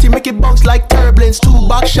up your body, make it bounce like turbulence. 2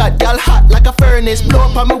 back shot, girl hot like a furnace. Blow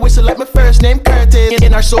up on me whistle like my first name Curtis.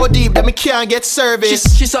 In her so deep that me can't get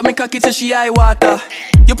service. She suck me cocky till she eye water.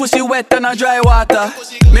 Your pussy wet and a dry water.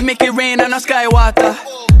 Me make it rain and a sky water.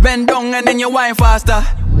 Bend down and then you whine faster.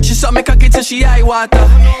 She suck me cocky till she eye water.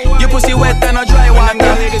 Your pussy wet and a dry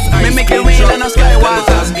water. Me make it rain and a sky water.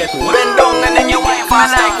 Bend down and then you whine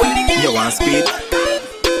faster. You want speed?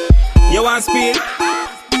 You want speed?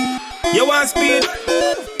 You want speed?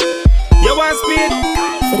 You want speed?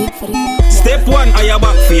 Step 1, are you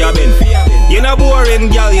back for your bend? You not boring,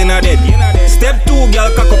 girl, you not dead. Step 2, girl,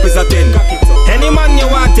 cock up is a 10. Any man you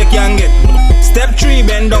want, take can get. Step 3,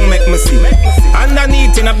 bend down, make me see.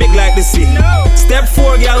 Underneath in a big like the sea. Step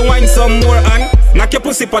 4, girl, wind some more and knock your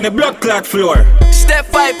pussy on the blood clot floor. Step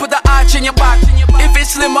 5, put the arch in your back. If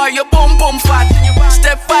it's slimmer, your bum fat.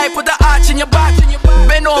 Step 5, put the arch in your back.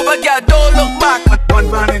 Bend over, girl, don't look back. One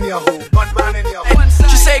man in your home, one man in your home.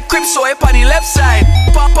 She say crip so up on the left side.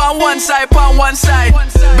 Pop on one side, pop on one side.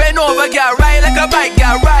 Bend over, girl, ride like a bike,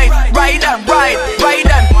 girl, ride and ride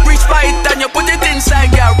and reach for it and you put it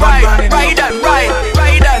inside, girl, ride and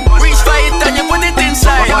reach for it and you put it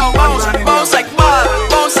inside. Bounce like ball,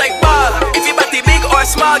 bounce like ball. If you body big or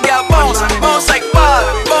small, girl, bounce like ball,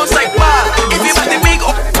 bounce like ball. If you body big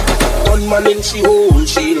or one man in she hole,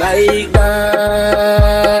 she like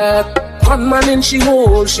that. One man in she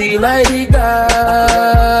hole, she like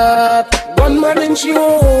that. One man in she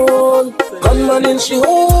hole, one man in she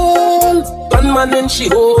hole, one man in she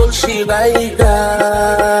hole, she like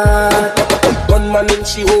that. One man in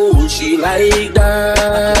she hole, she like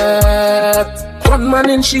that. One man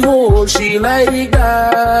in she hole, she like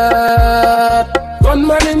that. One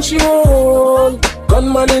man in she hole,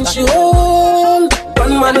 one man in she hole,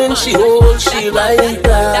 one man in she hole, she like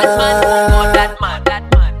that.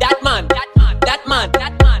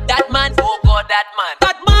 That man, oh God, that man.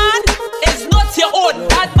 That man is not your own.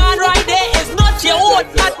 That man right there is not your own.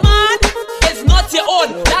 That man is not your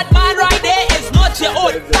own. That man right there is not your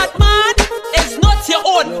own. That man is not your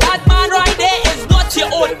own. That man right there is not your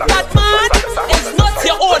own. That man is not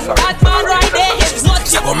your own. That man right there is not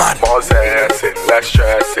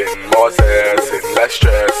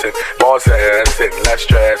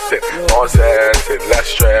less stressing. More stressing, less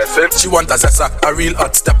stressing. She want a zessa, a real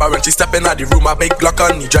hot stepper. When she step in the room, a big Glock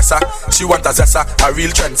on the dresser. She want a zessa, a real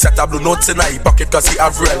trendsetter. Blue notes in her pocket cause he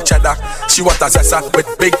have real cheddar. She want a zessa with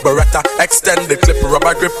big Beretta. Extend the clip,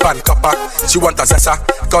 rubber grip and copper. She want a zessa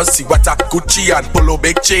cause she wetter. Gucci and polo,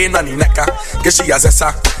 big chain on the necker. Get she a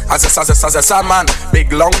zessa man.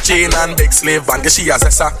 Big long chain and big slave band. Get she a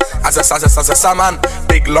zessa man.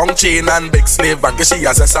 Big long chain and big slave band. Get she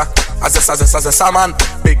a zessa man.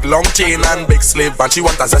 Big long chain and big slave band. She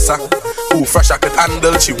want a zessa who fresh I could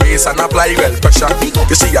handle. She weighs and apply well pressure.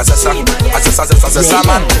 Get she a zessa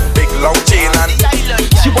man. Big long chain and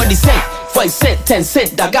she body say 5 cent, 10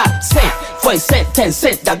 cent, I got cent. 5 cent, 10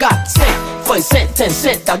 cent, I got cent. 5 cent, 10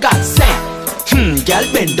 cent, I got cent. Girl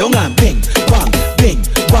bend down and bing, bang, bing,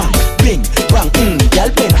 bang, bing, bang. Girl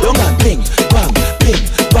bend down and bing, bang, bing,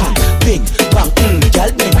 bang, bing, bang.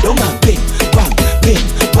 Girl bend down and bing, bang, bing,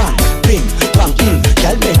 bang, bing, bang.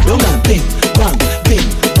 Girl bend down and bing, bang, bing,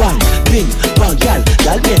 bang, bing, bang.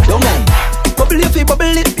 Girl bend down and bubble if you bubble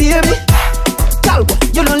it, baby. Girl,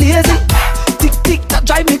 you no lazy. Tick tick that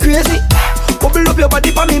drive me crazy. Bubble up your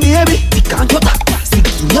body for me, baby. Tick on your back, stick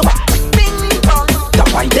in your back. That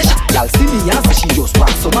why they shot. Y'all see me and say she just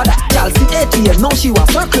want some of that. Y'all see ATM, now she want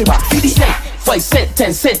circle back. See the cent, 5 cent,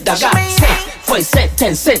 10 cent, I got cent. 5 cent,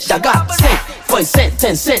 10 cent, I got cent. 5 cent,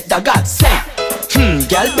 10 cent, I got cent.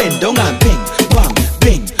 Girl bend down and bing, bang,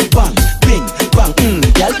 bing, bang, bing, bang.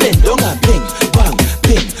 Girl bend down and bing, bang,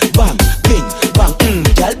 bing, bang, bing, bang.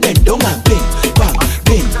 Girl bend down and bing, bang,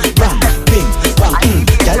 bing, bang, bing, bang.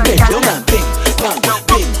 Girl bend down and bing, bang,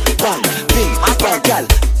 bing, bang, bing, bang. Girl.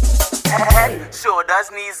 Head,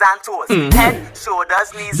 shoulders, knees and toes. Head,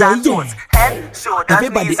 shoulders, knees and toes. Head, shoulders,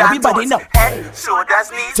 knees and toes. Now. Head,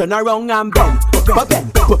 shoulders, knees. Turn around and bend, bend,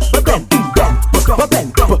 bend, bend, bend, bend,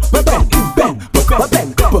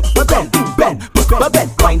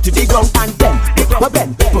 bend. Wind to the ground and bend, bend,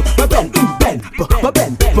 bend.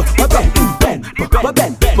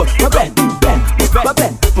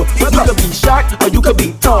 You could be short or you could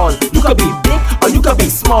be tall. You could be big or you could be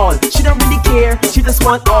small. She don't really care, she just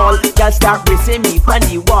want all. Y'all start racing me on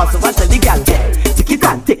the wall. So I tell the gal, tick it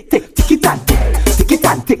and tick, tick, tick it and tick, tick it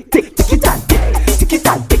and tick, tick, tick it and tick, tick it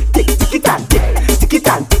and tick, tick, tick it and tick, tick it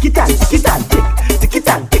and tick it and tick it and tick, tick it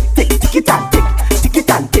and tick, tick, tick it and tick, tick it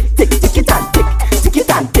and tick, tick, tick it and tick, tick it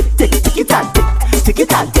and tick, tick, tick it and tick, tick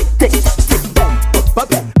it and tick, tick, tick,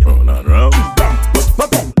 bend, oh, not round.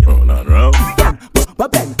 Bend, oh, not round.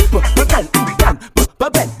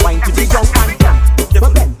 Bend, wind to the ground and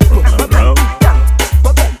bend,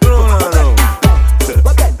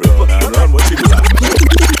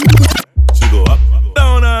 She go up,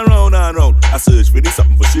 down and round and round. I search for this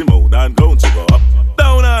something for she mouth and ground. She go up,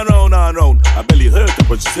 down and round and round. I belly hurt her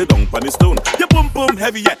when she sit down on the stone. Your boom boom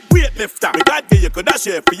heavy, yeah, weightlifter. Me glad you could dash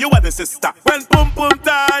here for you and the sister. When boom boom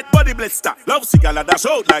tight, body blister. Love cigar and dash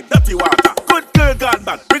out like dirty water. Good girl gone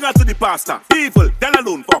bad, bring her to the pastor. Evil, then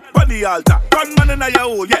alone, fuck, on the altar. Gunman in your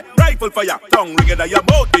hole, yeah, rifle for ya. Tongue ring in your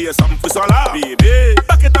mouth, be something for swallow. Baby,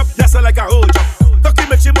 back it up, yes, like a whole jump. Cocky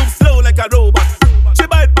make she move slow like a robot. She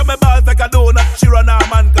bite on my balls like a donut. She run her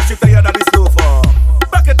man cause she tired of the slow for.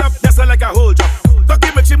 Back it up, yes, like a whole jump.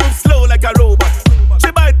 Cocky make she move slow like a robot.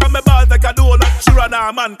 She bite on my balls like a donut. She run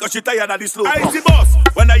her man cause she tired of the slow for. I see boss,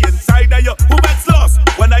 when I inside of you, who bets lost?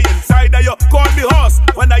 When I inside of you, call me horse.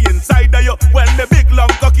 When I inside of you, when the big long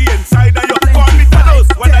cocky inside of you, call me Thanos.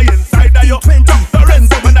 When I inside of you,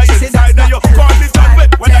 Lorenzo. When I inside of you, call me John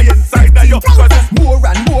Wick. When I inside of you, cause it's more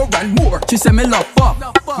and more and more. She said me love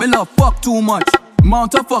fuck too much.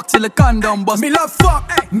 Mount a fuck till the condom bust. Me love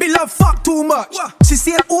fuck too much. She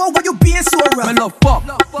say, oh, why you being so rough?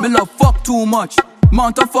 Me love fuck too much.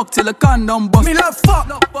 Mount a fuck till the condom bust. Me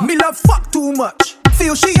love fuck too much.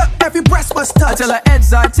 Feel she up, every breast must touch. I tell her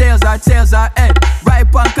heads are tails are head.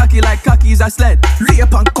 Right on cocky like cocky's a sled. Lay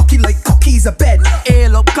up on cocky like cocky's a bed.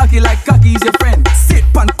 Ail up cocky like cocky's your friend. Sit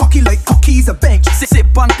on cocky like cocky's a bench.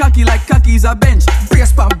 Sit on cocky like cocky's a bench.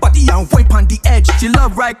 Brace pan body and wipe on the edge. She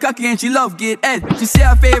love right cocky and she love get head. She say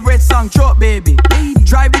her favorite song, choke baby.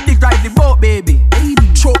 Drive the dick, drive the boat baby.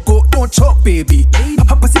 Choke go, don't choke baby.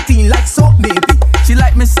 Her pussy clean like soap baby. She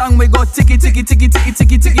like me song, we go ticky ticky ticky ticky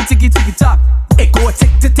ticky ticky ticky ticky tock. It go tick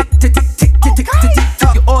tick tick tick tick tick tick tick tick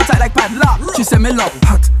tock. You all tight like padlock. She say me love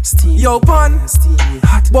hot, steamy. Yo pun, steamy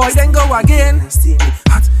hot. Boy then go again, steamy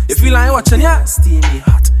hot. If you like watching ya, steamy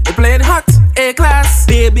hot. You playing hot, A-class.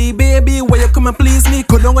 Baby, baby, where you come and please me?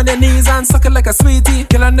 Go down on your knees and suck it like a sweetie.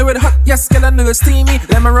 Girl, I know it hot, yes, girl, I know it steamy.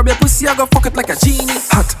 Let me rub your pussy, I go fuck it like a genie.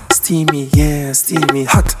 Hot, steamy, yeah, steamy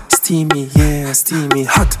hot. steamy, yeah, steamy,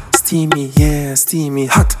 hot, steamy, yeah, steamy,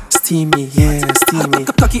 hot, steamy, yeah, steamy.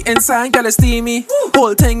 Cocky inside, girl, it's steamy.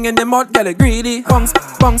 Whole thing in the mud, girl, it greedy. Bungs,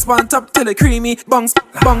 bungs, on top till it creamy. Bungs,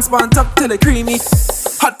 bungs, on top till it creamy.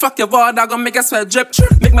 Hot fuck your water, gon' make a sweat drip.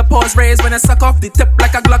 Make my paws raise when I suck off the tip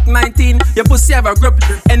like a Glock 19. Your pussy have a grip,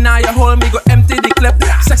 and now you hold me, go empty the clip.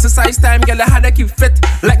 Exercise time, girl, I had to keep fit.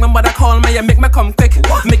 Like my mother call me, you make me come quick.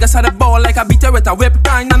 Make us had a ball like I beat her with a whip.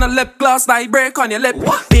 Kind on a lip gloss, like break on your lip.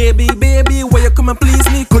 Baby, baby, where you come and please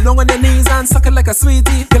me? Go down on your knees and suck it like a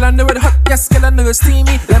sweetie. Girl, I know it hot, yes, girl, I know it's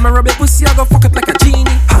steamy. Let me rub your pussy, I go fuck it like a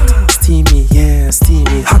genie. Hot, steamy, yeah,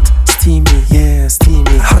 steamy. Hot, steamy, yeah,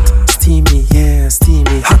 steamy. Hot, steamy, yeah,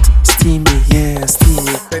 steamy. Hot, steamy, yeah,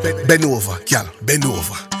 steamy. Bend over, girl, bend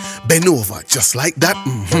over. Bend over, just like that,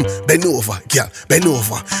 Bend over, girl, bend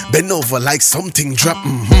over like something drop,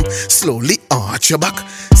 Slowly arch your back,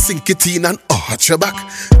 sink it in and arch your back.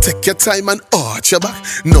 Take your time and arch your back.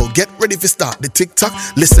 Now get ready to start the tick-tock.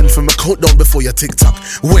 Listen for my countdown before your tick-tock.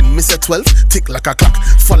 When me say 12, tick like a clock.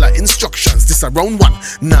 Follow instructions, this around 1,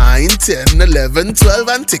 9, 10, 11, 12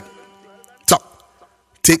 and tick-tock,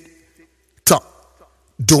 tick-tock.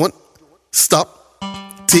 Don't stop,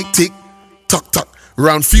 tick-tick-tock-tock.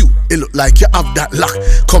 Round few, it look like you have that lock.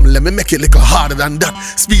 Come, let me make it little harder than that.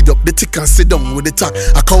 Speed up the tick and sit down with the talk.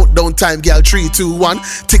 I count down time, girl, 3, 2, 1.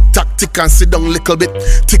 Tick tock, tick and sit down little bit.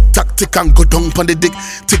 Tick tock, tick and go down on the dick.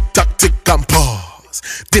 Tick tock, tick and pause.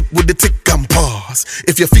 Dip with the tick and pause.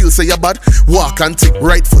 If you feel say you're bad, walk and tick.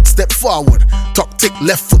 Right foot, step forward. Tuck, tick,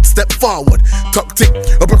 left foot, step forward. Tuck, tick,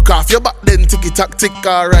 broke off your back, then ticky tock, tick.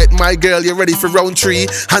 Alright, my girl, you ready for round 3?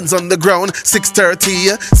 Hands on the ground,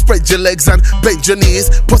 6:30. Spread your legs and bend your knees.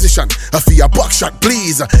 Position, for your back shot,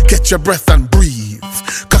 please. Catch your breath and breathe.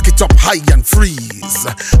 Cock it up high and freeze.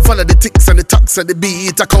 Follow the ticks and the tucks and the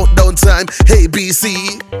beat. A countdown time, A, B,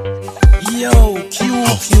 C. Yo, Q,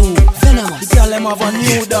 venomous. The girl them have a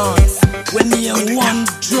new dance. When me and one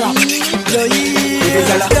drop. Yo, yeah. Every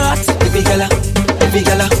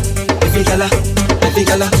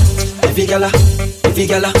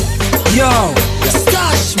gala. Yo,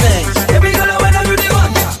 stash man. Every gala when I do the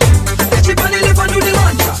one drop. Chip on the lip and do the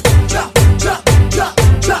one drop. Drop.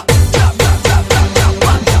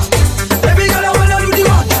 One drop. Every gala when I do the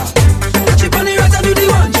one drop. Chip on the right and do the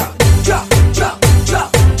one drop. Drop.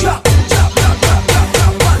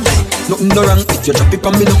 Nothing no wrong if you drop it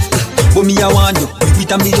on me now. But me I want you, with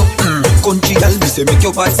it and me up. Country girl, me say make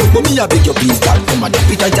your bad sick. But me I beg your please, girl, come and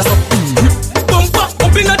drop it right just up. Bumper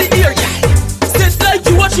up inna the ear, yeah. Set like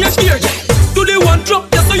you watch your ear, yeah. Do the one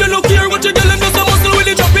drop, just so you look here. What you girl and just a muscle when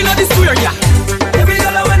you drop inna the square, yeah. Every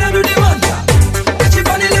girl I wanna do the one drop. Catch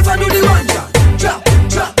it on the left and do the one drop. Drop.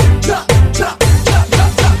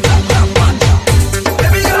 One drop.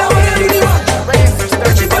 Every girl I wanna do the one drop.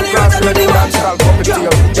 Catch it on the right and do the one drop.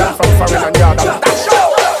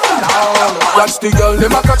 Watch the girl,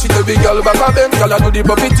 them a catch it, every girl back of them. Girl a do the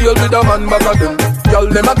puppy tail with a man back of them. Girl,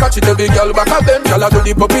 them a catch it, every girl back of them. Girl a do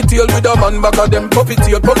the puppy tail with a man back of them. Puppy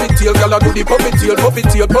tail, girl a do the puppy tail. Girl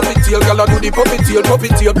a do the puppy tail.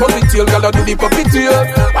 Girl a do the puppy tail.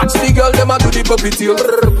 Watch the girl, them a do the puppy tail.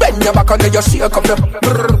 Bend your back and then you shake up them.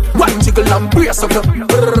 One jiggle and brace up them.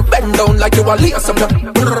 Bend down like you a lace up them.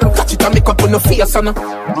 Catch it and make up on the face on them.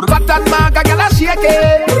 Fat and maga, girl a shake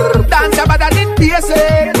it. Dance your body and pace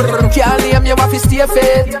it. Can't name you have to stay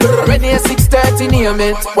fit. When you 6:30 name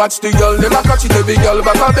it. Watch the girl, them a catch it, every girl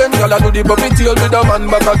back of them. Girl a do the puppy tail with a man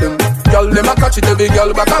back of them. Girl, them a catch it, every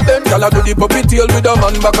girl back of them. Girl a do the puppy tail with a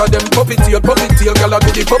man back of them. Puppy tail, girl a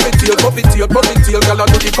do the puppy tail. Girl a do the puppy tail. Girl a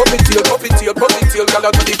do the puppy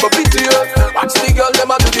tail. Watch the girl,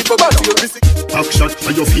 them a do the puppy tail. Back shot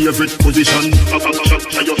for your favorite position. Back shot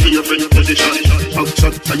for your favorite position. Back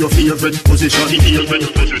shot for your favorite position.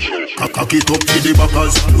 Cock it up to the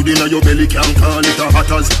backers. Put in your belly, can't call it a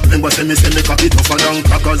hatters. Remember say me cock it tougher than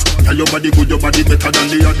crackers. Tell your body good, your body better than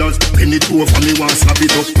the others. Penny two for me, one slap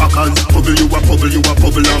it up packers. Bubble you a bubble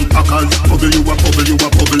and packers. Bubble you a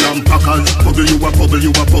bubble and packers. Bubble you a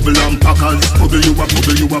bubble and packers. Bubble you a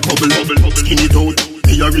bubble. Skin it out,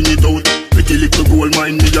 me a ring it out. Pretty little gold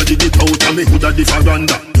mine, me a dig it out. And me hood a the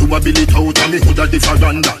veranda. You a bill it out, and me hood a the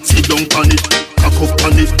veranda. Sit down on it, cock up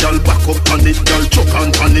on it, girl back up on it, girl choke on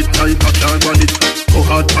it, like a car on it. Go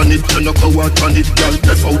hard on it, you no go hard on it, girl.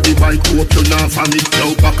 Left out the bike, hope you not fan it.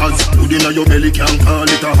 Now packers, hood inna your belly, can't call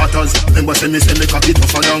it a hatters. Remember say me cock it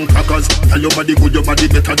tougher than crackers. Tell your body good, your body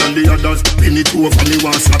better than the others. Penny two for me,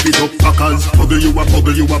 one slap it up packers. Bubble you a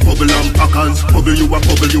bubble and packers. Bubble you a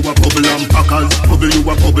bubble and packers. Bubble you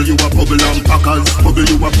a bubble and packers. Bubble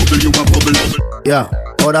you a bubble. Yeah,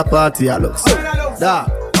 how the party a look so? Da,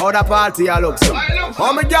 how the party a look so?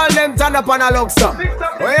 How me girl them turn up on a log song?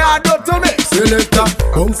 What you do to me? Selector,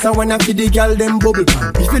 bounce when I feed the girl them bubble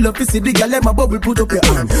pan. If you love to see the girl them a bubble, put up your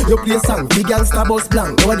hand. You play song, the girl star bus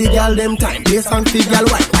blank. Now the girl them time, play song, the girl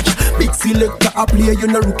white. Watch, big selector a play, you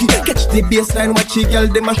no rookie. Catch the baseline, watch the girl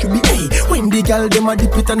them a should be. Hey, when the girl them a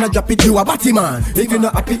dip it and a drop it, you a batty man. If you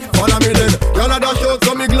not happy, follow me then. Y'all a dash out,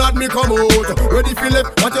 so me glad me come out. Ready for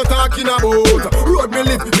left, what you talking about? Road me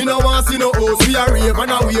live, me no want see no house. We a rave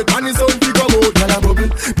and a wait, and it's on to come out. Y'all a bubble,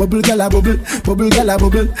 bubble, y'all a bubble, bubble, y'all a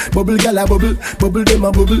bubble, bubble, y'all a bubble, bubble them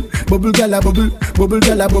a bubble, bubble, y'all a bubble, bubble,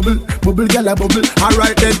 y'all a bubble, bubble, y'all a bubble.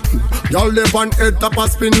 Alright then, y'all live on head top a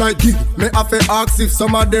spin like it. Me have to ask if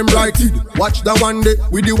some of them right it. Watch the one day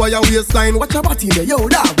with the wire waistline. Watch your body there, yo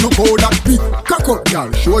dog. Look how that big cock up,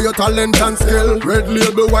 y'all. Show your talent and skill. Red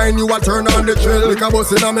label wine, you a turn on the trail. Like a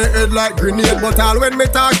bus in my head like grenade. But all when me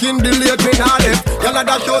talking, delay me not left. Y'all a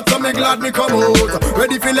dash out, so me glad me come out.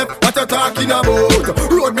 Ready for left, what you talking about?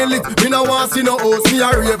 Road me lit, me no want see no house. Me a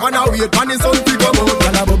rave and a wait, and it's on to come out.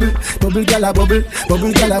 Y'all a bubble, bubble, y'all a bubble,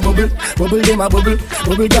 bubble, y'all a bubble, bubble them a bubble,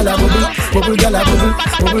 bubble, y'all a bubble, bubble, y'all a bubble,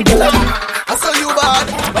 bubble, y'all a bubble. I saw you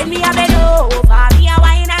bad. When me a bend over, me a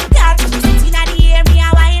wine and catch. Inna the air, me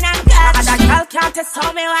a wine and catch. And that girl can't test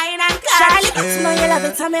how me wine and catch. Charlie, it's no you love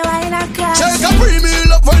it, how me wine and catch. Take a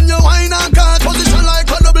premium up when you wine and catch. Position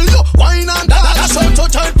like a W, wine and catch. That's how to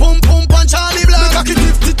tight, pum pum and Charlie Black. Make a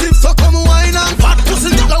key tip, so come wine and fat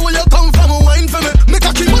pussy. Tell where you come from, wine for me. Make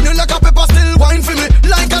a key money like a pepper, still wine for me.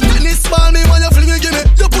 Like a tennis ball, me when you fling it, give me.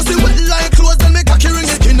 Your pussy wet like clothes, then make a key ring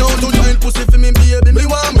it. You know to tight pussy for me, baby, me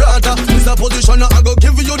want brother. This a position, I go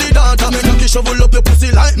give you the data. Make a key shovel up your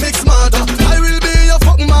pussy like mix smarter. I will be your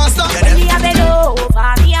fuck master. When me a bend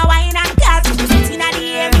over, me a wine and catch. Inna the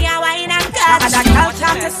air, me a wine and catch. And that girl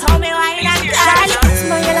can't test how me wine and catch. Charlie, it's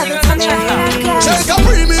no you love it, how me wine and catch. Take a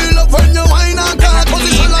premium up when you wine and catch.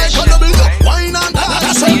 Position like a W, wine and catch.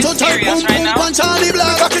 That's how to tight, pum pum and Charlie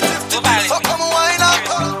Black. So come wine and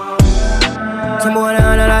catch. Some boy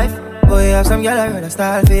on a life, boy have some girl I run a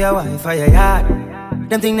style for your wife or your yard.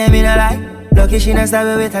 Them think them in a lie, lucky she not stab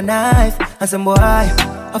me with a knife. And some boy,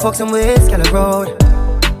 I fuck some ways, girl a road.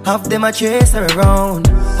 Half them a chase her around.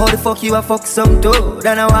 How the fuck you a fuck some dude?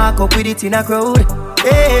 And I walk up with it in a crowd.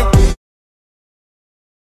 Hey.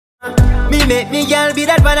 Me make me girl be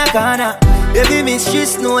that banana corner. Baby miss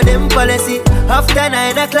she know them policy. After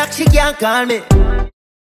 9 o'clock she can't call me.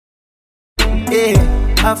 Hey.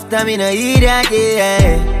 After me no eat that,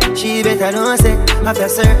 yeah. She better know say after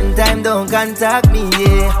certain time don't contact me,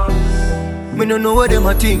 yeah. Me no know what them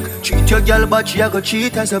a think. Treat your girl but she a go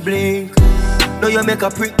cheat as a blink. Now you make a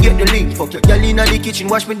prick, get the link. Fuck your girl inna the kitchen,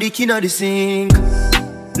 wash me dick inna the sink.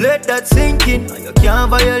 Let that sink in. You can't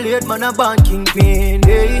violate, man, a band kingpin,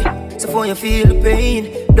 hey. So for you feel the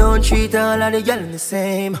pain, don't treat all of the girl the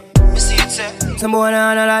same. You see it, sir? Some boy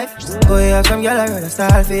on a life, boy have some girl I run a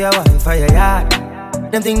style for your wife or your yard.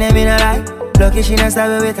 Them think them in a lie, lucky she not stab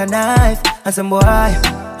me with a knife. And some boy,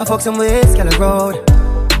 I fuck some ways, girl a road.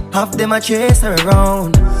 Half them a chase her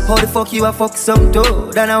around. How the fuck you a fuck some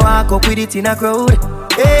dude? And I walk up with it in a crowd.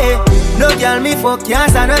 Hey, no girl me fuck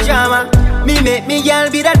can't stand no drama. Me make me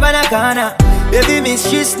girl be that banana corner. Baby miss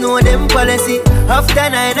she know them policy. After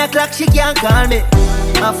 9 o'clock she can't call me.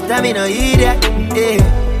 After me no eat that, yeah.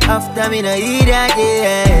 After me no eat that,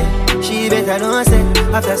 yeah. She better know say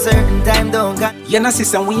after certain time don't call. You know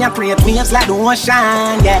sister, we a create waves like the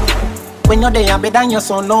ocean, yeah. When you're there, better than your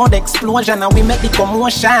son, no the explosion, and we make the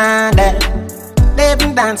commotion. They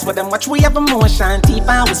even dance for them, watch we have emotion, deep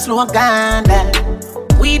and we slow down.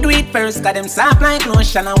 We do it first, got them soft like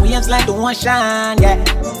lotion, and waves like the ocean, yeah.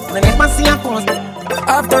 When they pass your phone.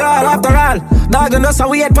 After all, dog, you know so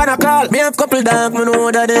we had pan a call. Me have couple dog, me know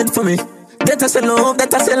what that did for me. That I say love,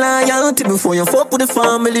 that I say loyalty. Before you fuck with the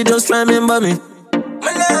family, just remember me. I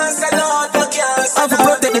have to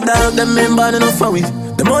protect the dog, them member enough for we.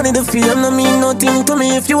 The money, the fame, no mean nothing to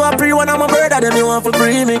me. If you are free, one of my brother, then you want to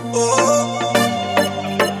free me.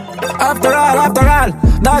 After all,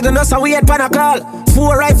 dog, you know so we had pan a call.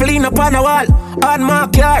 4 rifle in upon a wall. On my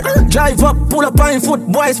car, drive up, pull up on foot.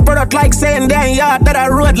 Boys spread out like saying damn yard. That I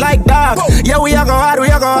road like dog. Yeah, we a go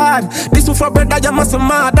hard. This one for brother, you must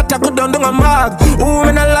mad. That I go down a mag. Who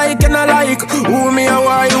me not like and I like. Who me a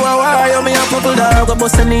why, you a why. You me a couple dog, go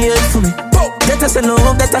bust any head for me. That I say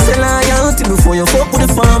love, that I say loyalty. Before you fuck with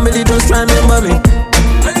the family, just try remember me.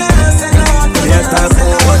 Yeah, that's the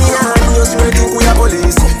money and you swear think we are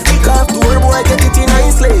police. Kick off to her boy, get it in a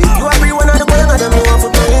slave. You are free one of the boy, and them you want to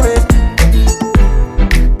pay me.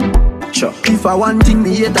 Sure. If I want thing,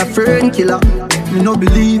 me hate a fern killer. Me no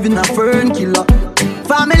believe in a fern killer.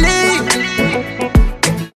 Family.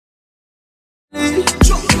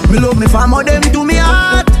 Me love me family, them to me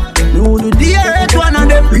heart. Me hold the dearest one of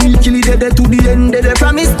them. Real killie dead to the end, dead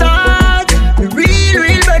from me start. Me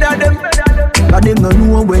real better them. And them no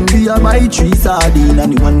know when we a buy 3 sardine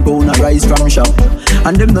and the 1 pound of rice from shop.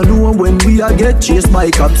 And them no know when we a get chased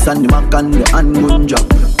by cops and the mac and the handgun job.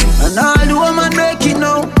 And all the woman make it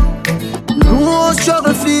now. Know how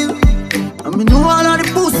struggle feel. And me know all of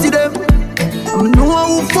the pussy them. And me know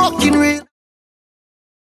who fucking real.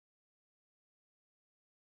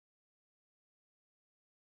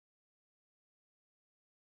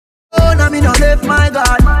 Oh, now me no left my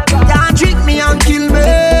God. Can't trick me and kill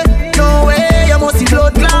me. No way, you must see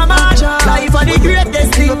blood glamour. Life are the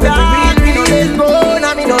greatest thing that me no let go.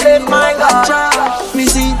 Now me no left my God. Me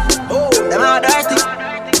see, them are dirty.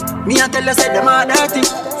 Me a tell you say them are dirty.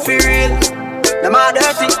 For real, them are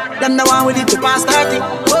dirty. Them the one with it to pass 30.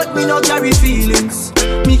 But me no carry feelings.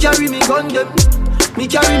 Me carry me gun them. Me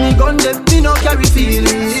carry me gun them. Me no carry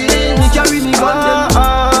feelings. Me carry me gun them.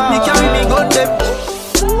 Me carry me gun them.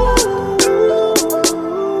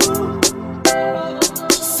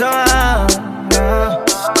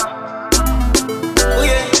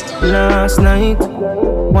 Last night,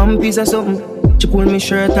 one piece of something. She pulled me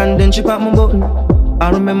shirt and then she popped my button. I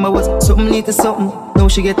remember was something lead to something. Now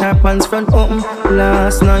she get her pants front open.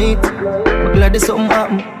 Last night, I'm glad there's something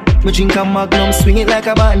happen. Me drink a Magnum, swing it like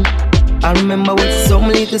a band. I remember was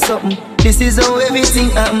something lead to something. This is how everything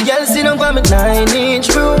happen. Girl, sit down for me 9-inch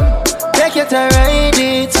room. Take your time, ride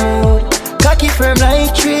it smooth. Cocky firm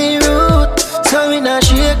like tree root. So we not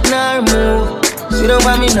shake nor move. Sit down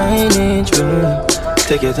for me 9-inch room.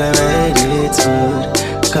 Take your time, ride it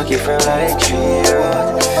smooth. Cocky firm like tree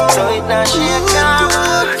root. So it not shake nor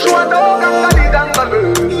move. She want a gangali.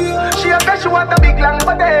 She a guess she want a big long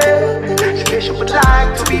body. She says she would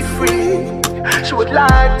like to be free. She would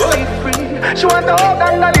like to be free. She want a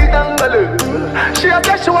gangali. She a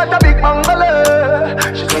guess she want a big bungalow.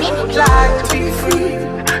 She says she would like to be free.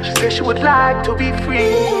 She says she would like to be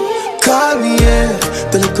free. Call me, yeah.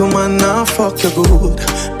 The little man now fuck you good.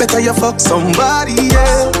 Better you fuck somebody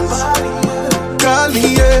else. Call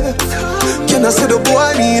me, yeah. Can I say the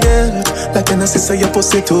boy need it? Like can I say your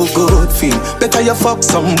pussy too good feel? Better you fuck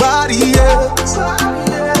somebody else.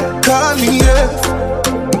 Call me, yeah.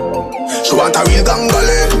 She want a real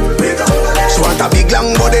gangale. She want a big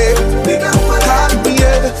long body. Call me,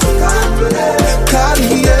 yeah. Call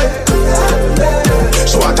me, yeah.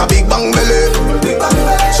 She want a big bang belly.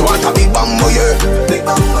 She want a big bang boy.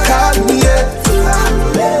 Call me, yeah.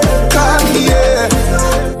 Call me,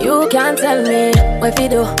 yeah. You can't tell me where fi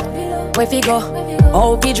do, where fi go,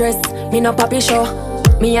 how fi dress. Me no papi show.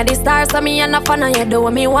 Me a the star, so me a no fan of you. Do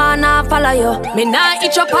me wanna follow you. Me nah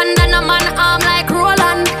itch up under no man arm like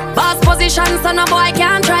Roland. Boss position, so no boy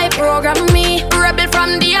can't try program me. Rebel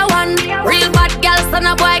from day one. Real bad girl, so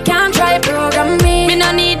no boy can't try program me. Me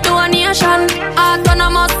no need donation.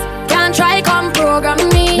 Autonomous, can't try come program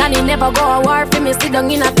me. Nanny never go a war for me. Sit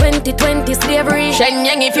down in a 2020 slavery.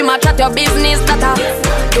 Shenyang if you match at your business data.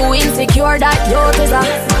 Too insecure that you is a.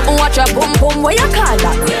 Watch your boom boom, what you call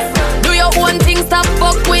that? Do your own thing, stop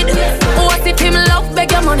fuck with. What if him love,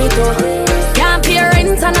 beg your money too? Can't pay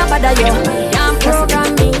rent and a bother you. Can't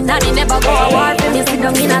program me, nanny never go a war for me. Sit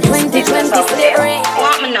down in a 2020 slavery.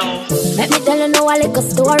 Want me know? Let me tell you now a little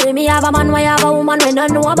story. Me have a man, why have a woman when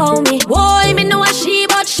don't know about me. Boy, me know a she,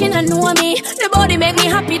 but she don't know me. The body make me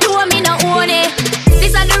happy, do me not own it.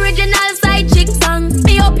 This is the original side chick song.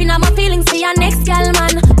 Me open up my feelings for your next gal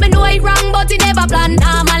man. Me know it wrong, but it never plan.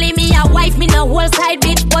 Normally me a wife, me no whole side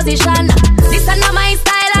bitch position. This is not my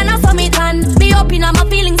style and I saw me tan. Me open up my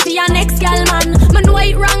feelings for your next gal man. Me know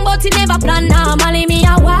it wrong, but it never plan. Normally me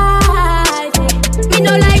a wife. Me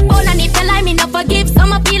no like bone and if you lie, me no forgive.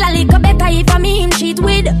 Some feel a little better if I me him cheat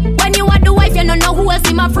with. When you are the wife, you don't know who else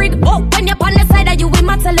in my frig. Oh, when you're on the side of you, we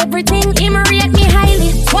matter everything. Him rate me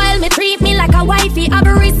highly, while me treat me like a wifey. I be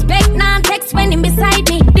respect, non text when him beside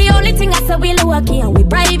me. The only thing I say we low key and we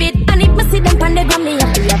private. And if me see them on the gram, me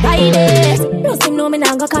have to abide it. Plus him know me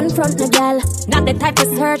not go confront no girl. Not the type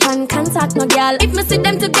of search and contact no girl. If me see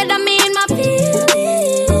them together, me in my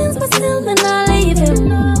feelings, but still me not leave him.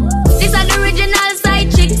 This is the original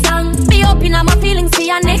side chick song. Me open up my feelings for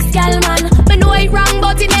your next gal man. Me know it wrong,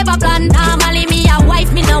 but it never plan. Normally me a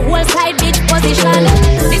wife, me no whole side bitch position.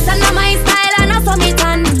 This is not my style and I saw me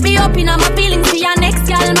tan. Me open up my feelings for your next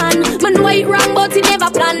gal man. Me know it wrong, but it never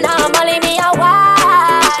plan. Normally me a wife.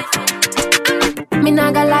 Me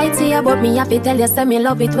not gonna lie to you, but me have to tell you, say me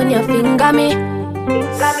love it when you finger me.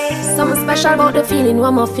 Something special about the feeling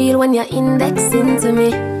one more feel when you're indexing to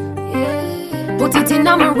me. Put it in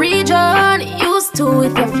my region, used two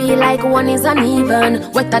if you feel like one is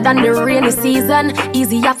uneven. Wetter than the rainy season.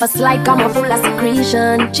 Easy off a slide, come on full of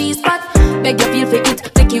secretion. Cheese pot, beg you feel for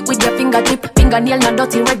it. Take it with your fingertip. Fingernail not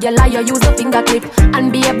dirty, regular, you use a finger clip.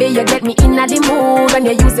 And baby, you get me in the mood when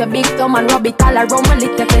you use your big thumb and rub it all around my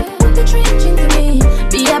little clip. Put the trench into me,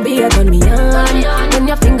 baby, turn me on when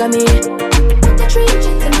you finger me. Put the trench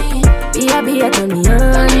into me, baby, turn me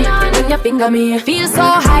on when you finger me. Feel so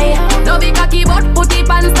high, no big cocky but put it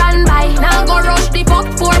on standby. Now go rush the fuck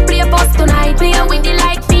for play post tonight. Play with it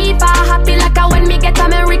like FIFA, happy like a when me get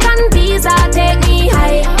American visa. Take me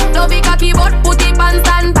high, no big cocky but put it on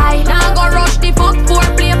standby. Now go rush the fuck for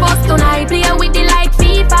play post tonight. Play with it like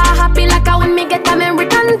FIFA, happy like a when me get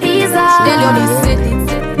American visa. Tell you this city.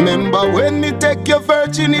 Remember when me take your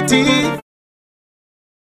virginity?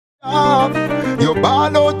 You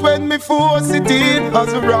ball out when me force it in.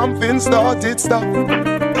 As the ramping started stop.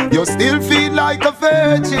 You still feel like a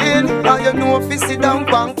virgin, and you know if you sit down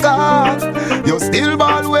pancart. You still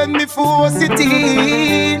ball when me force it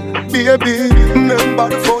in. Baby, remember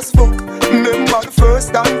the first fuck. Remember the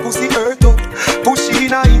first time pussy hurt up. Push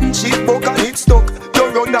in a inch it buck and it stuck. You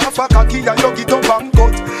run off a cocky and you get up and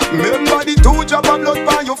cut. Remember the 2 drop of blood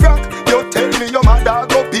by your frack. You tell me your mother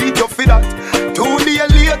go beat you for that. 2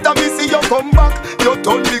 days later me see you come back. You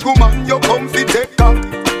told big woman you come fi take cock.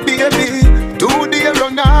 Baby, 2 days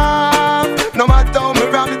run off. No matter how me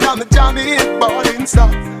ram it, I'm jamming it, balling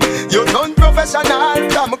stop. You done professional,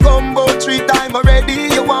 I'm combo 3 times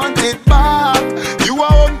already. You want it back. You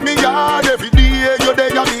want me yard every day. You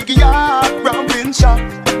there a big yard, ramping shop.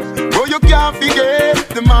 Oh, you can't forget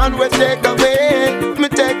the man will take away. Me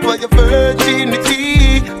take for your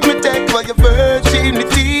virginity. Me take for your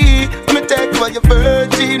virginity. Me take for your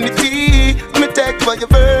virginity. Me take for your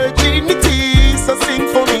virginity. So sing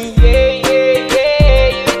for me. Yeah, yeah, yeah.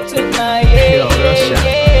 You took my yeah, yeah,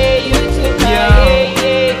 yeah. You took my yeah,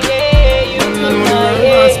 yeah, yeah. You took my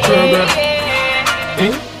yeah,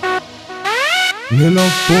 yeah. Me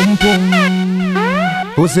love pum pum,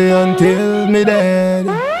 pussy until me dead.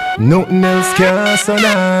 Nothing else can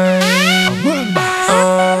survive.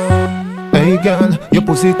 Hey girl, your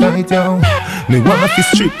pussy tight down. Me want to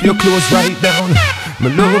strip your clothes right down. Me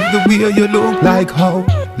love the way you look like how.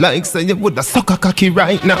 Like say you woulda suck a cocky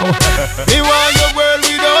right now. Me want your world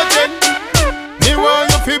without end. Me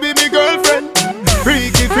want you to be me girlfriend.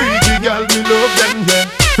 Freaky, freaky girl, me love them, yeah.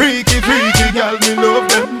 Freaky, freaky girl, me love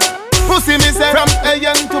them. Pussy me say from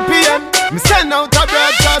AM to PM. Me send out a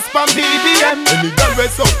broadcast from BBM. Any girl we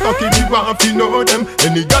suck cocky, me want to know them.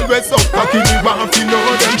 Any girl we suck cocky, me want to know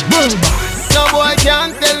them. No boy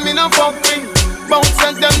can't tell me no fuck me. Bounce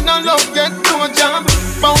and them no love get no job.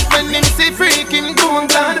 Bounce when him see freak him go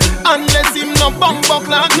glad. Unless him no bumbo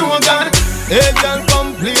clad no god. Hey girl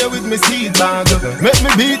come play with me seed bag. Make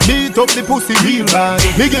me beat up the pussy real bad.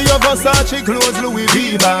 Me give you Versace clothes Louis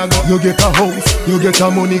V bag. You get a house, you get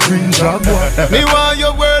a money green job. Me want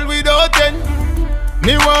your world without end.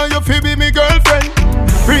 Me want you to be me girlfriend.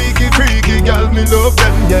 Freaky, freaky girl, me love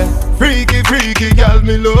them, yeah. Freaky, freaky girl,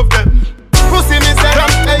 me love them. Pussy me say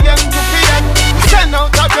from AM to PM. Send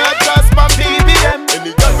out a broadcast from BBM.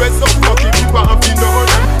 Any girl we so cocky, me want to know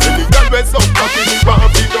them. Any girl we so cocky, me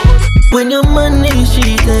want to know them. When your man is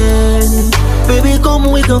cheating, baby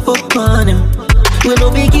come we can fuck on him. We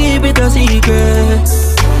no be keep it a secret.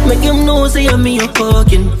 Make him know say I'm me a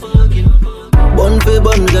fucking. Bun for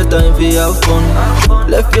bun, got time for have fun.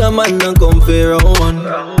 Left your man and come for round one.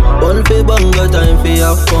 Bun for bun, got time for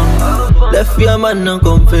have fun. Left your man and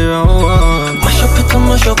come for round one. Mash up it and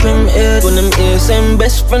mash up him head. When him ear same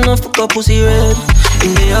best friend of fuck a pussy red.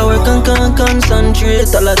 In the hour can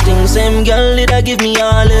concentrate. All the things same girl did I give me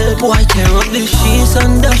all it. Boy tear up the sheets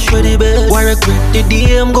and dash for the bed. Why regret the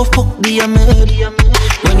DM go fuck the maid.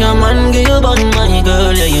 When your man give you back my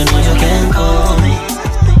girl, yeah you know you can call me.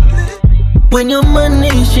 When your man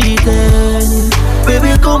is cheating,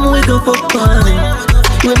 baby come we go fuck on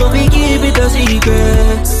it. We no be keep it a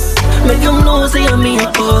secret. Make him know say I'm me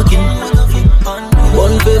a fucking.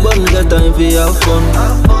 Bun for bun, got time for have fun.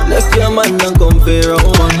 Left your man and come for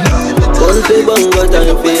round one. Bun for bun, got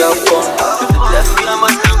time for have fun. Left your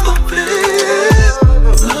man and come for.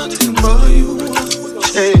 Nothing but you.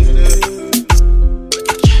 Hey.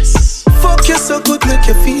 Yes. Fuck you so good, make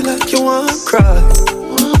you feel like you wanna cry.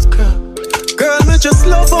 Girl, me just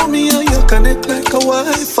love how me and you connect like a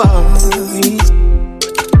Wi-Fi.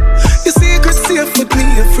 Your secret safe with me,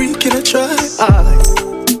 a freak in a try.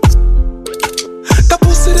 That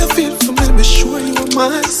pussy that feel for me sure you on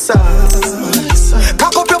my side.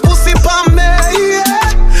 Cock up your pussy pa me,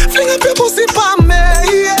 yeah. Fling up your pussy pa me,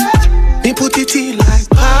 yeah. Me put it in like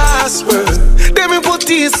password. Then me put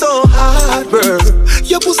it so hard, bro.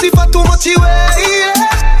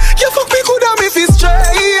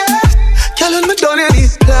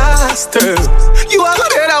 last terms. You are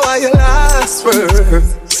better while you last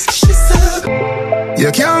words. She said,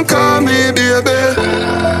 you can't call me baby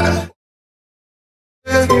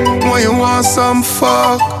when you want some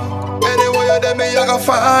fuck. Anyway you there me I go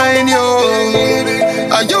find you.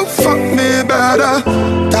 And you fuck me better.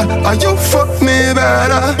 And you fuck me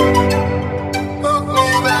better.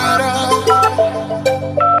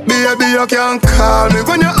 Baby, you can't call me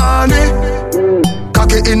when you're on it.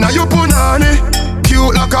 Cock it inna your punani.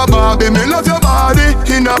 Cute like a Barbie, me love your body.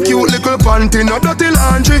 In a cute little panty, no dirty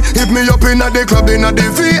laundry. Hit me up inna the club, inna the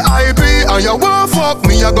VIP. And you want fuck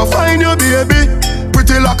me, I go find you, baby.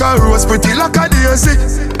 Pretty like a rose, pretty like a daisy.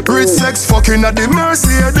 Rich sex fucking at the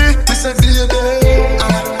Mercedes. Me say, baby,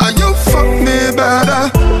 and you fuck me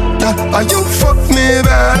better. And you fuck me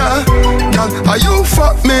better. And you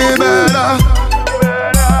fuck me better.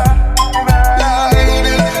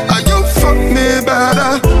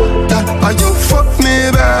 Better, are you fuck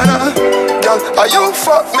me better? Girl, are you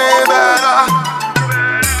fuck me better?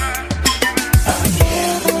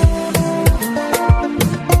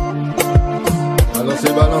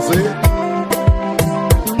 Balancez, balancez.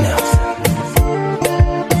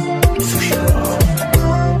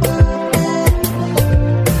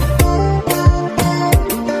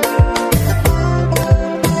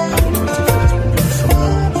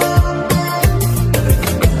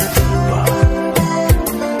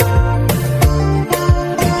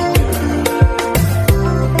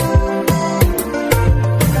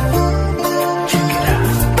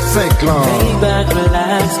 Lay back,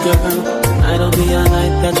 relax, girl. It'll be a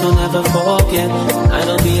night that you'll never forget.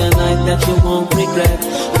 It'll be a night that you won't regret.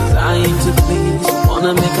 Cause I aim to please,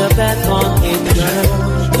 wanna make a bet on it, girl.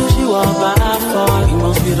 Cause you are by far the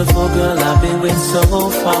most beautiful girl I've been with so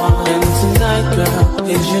far. And tonight, girl,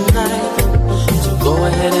 is your night. So go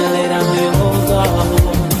ahead and lay down your guard.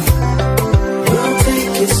 We'll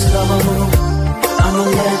take it slow. I'ma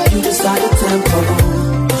let you decide the tempo.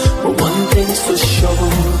 But one thing's for sure,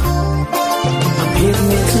 I'm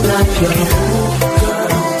hitting it tonight, girl.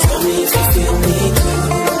 Tell me if you feel me too,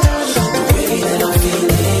 the way that I'm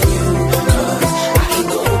feeling you. Cause I can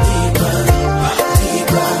go deeper,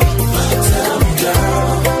 deeper. Tell me, girl,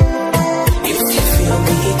 if you feel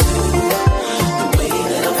me too, the way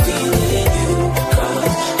that I'm feeling you.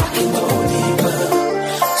 Cause I can go deeper,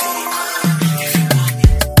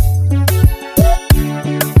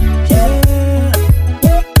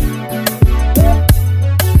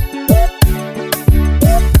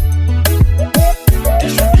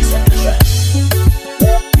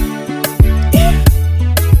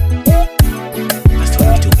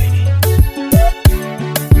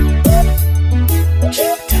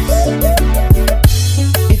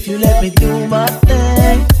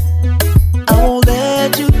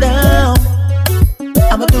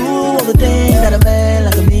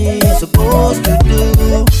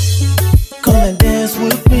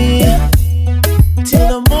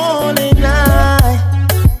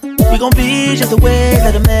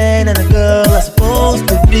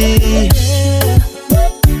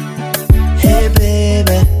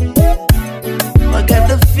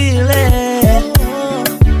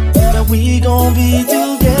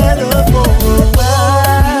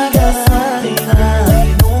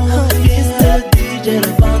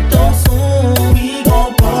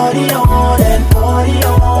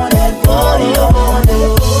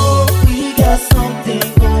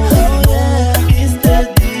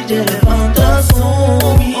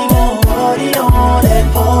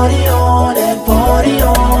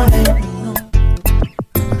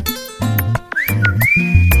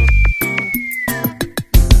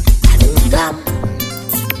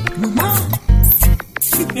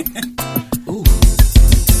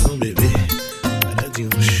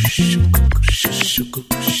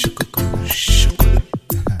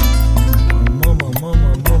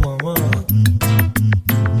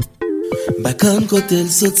 Côté le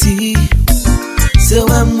sorti, c'est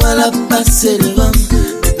ouais moi la passé devant.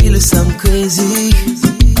 Depuis le Sam crazy,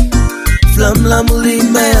 flamme l'amour les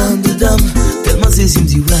mains en dedans. Tellement c'est me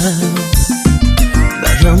dit wow.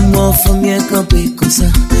 Bah j'aime moi famille camper comme ça.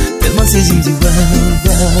 Tellement c'est me dit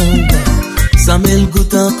wow. Ça met le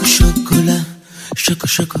goût en que chocolat, choco,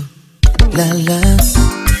 la la.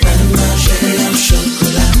 Elle mangeait un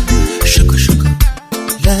chocolat, choco,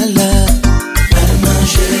 la la. Elle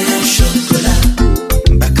mangeait un chocolat.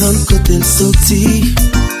 Quand côté le sorti,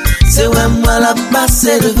 c'est ouais moi la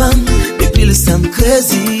passé devant. Depuis le Sam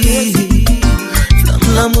crazy, flamme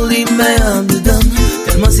l'amour les mains en dedans.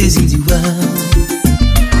 Tellement c'est me dit wow.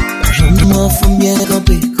 J'aime moi faut bien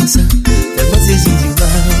camper comme ça. Tellement c'est me dit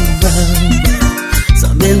wow. Ça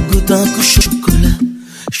met le goût en que chocolat,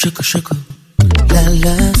 choco, la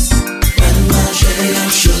la.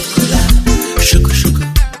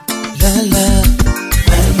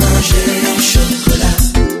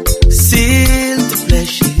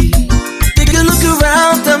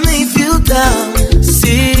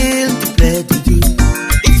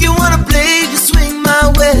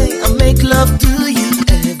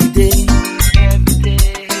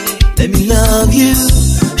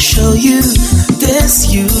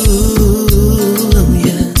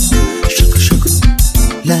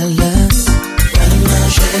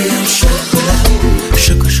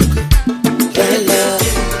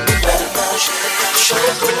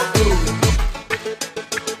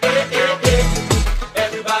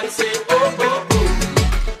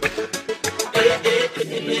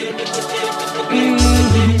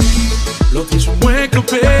 L'autre jour, moins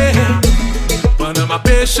clopé, pendant ma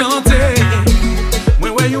paix chanter. Moi,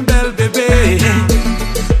 ouais, un bel bébé,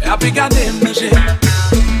 et après garder manger.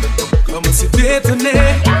 Comme si t'étonné,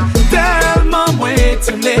 tellement moins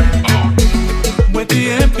étonné. Moi,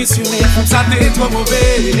 t'es impressionné, comme ça, t'es trop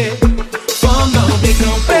mauvais. Pendant des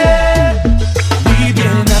campés, oui,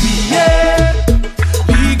 bien habillé,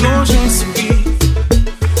 oui, gonjon souris.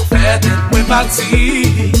 Fête, moi,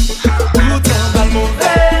 parti, tout en bal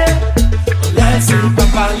mauvais. Laisse pas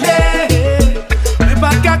parler, mais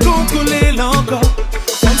pas qu'à contrôler l'encore.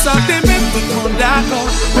 Comme ça, t'es même tout le monde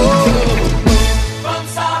d'accord. Comme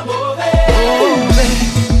ça, mauvais,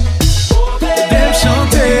 t'aimes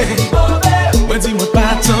chanter, moi dis-moi pas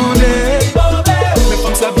attendre. Mais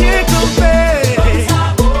comme ça, bien campé,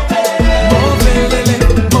 mauvais, lélé,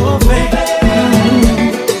 mauvais.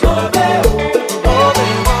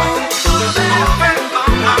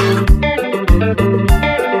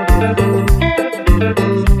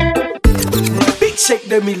 Big Shake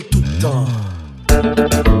 2000 tout le temps.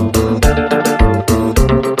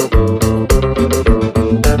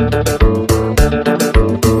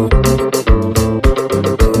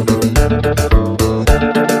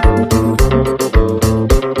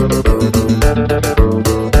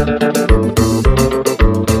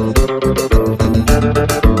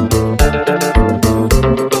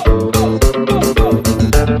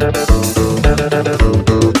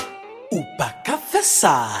 Ou pas qu'à faire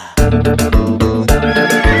ça.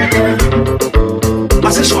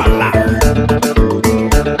 Mas c'est choix là.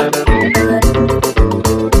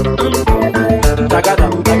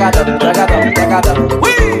 Tagadam, tagadam, tagadam, tagadam.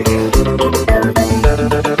 Oui.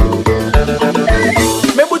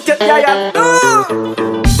 Mais bouquet yaya.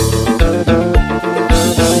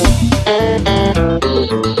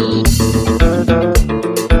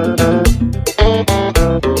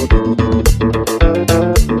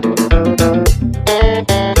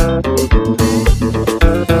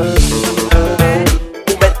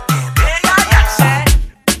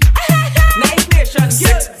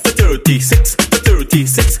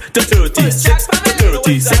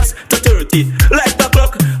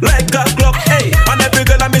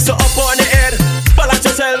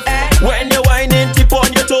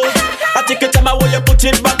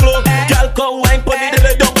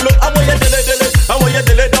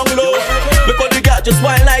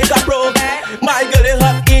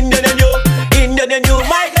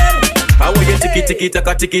 Tiki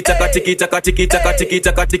taka tiki taka tiki taka tiki taka tiki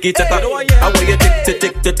taka tiki taka. I want you tick tick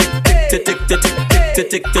tick tick tick tick tick tick tick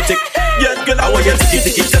tick tick tick. Yes, girl, I want you tiki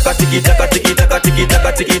tiki taka tiki taka tiki taka tiki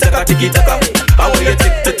taka tiki taka tiki taka. I want you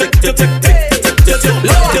tick tick tick tick tick tick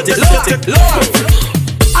tick tick tick.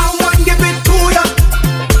 I want give it to ya.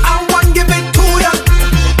 I want give it to ya.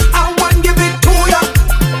 I want give it to ya.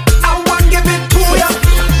 I want give it to ya.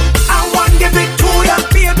 I want give it to ya,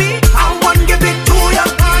 baby. I want give it to ya,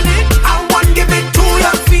 honey. I want give it to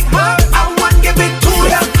ya, sweetheart. I want give it to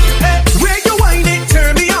ya. Where you whine it,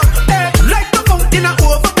 turn me on. Like the fountain I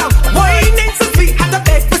overcome. Whine it so sweet, had to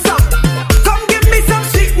beg for some. Come give me some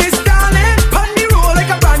sweetness, darling. Pon the roll like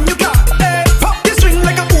a brand new car. Pop the string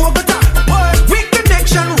like a Bogota. We can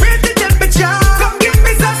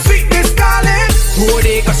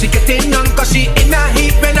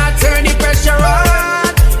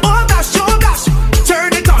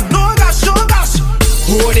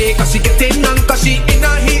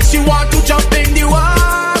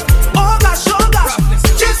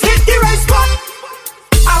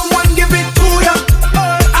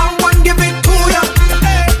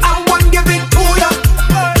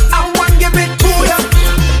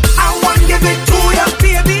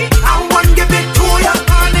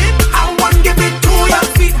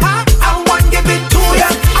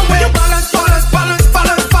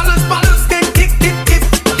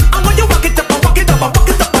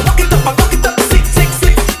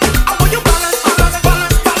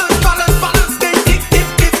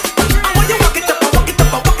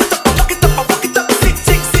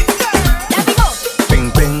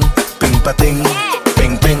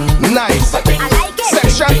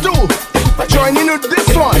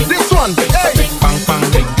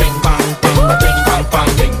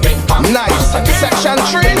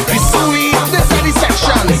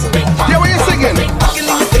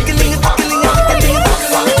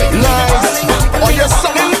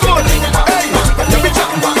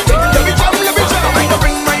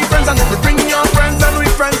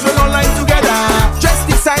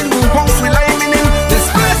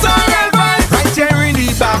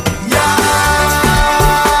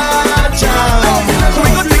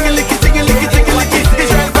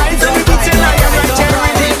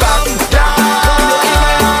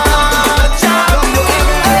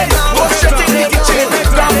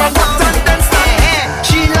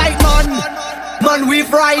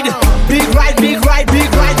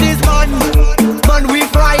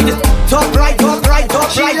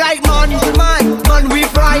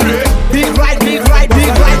fried. Big ride this man,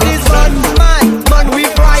 we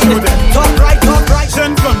fried. Top right.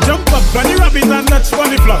 Shen from jump up, bunny rabbit and touch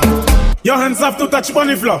bunny floor. Your hands have to touch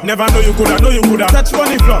bunny floor. Never know you coulda touch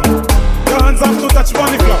bunny floor. Your hands have to touch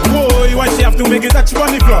bunny floor. Whoa, why she have to make it touch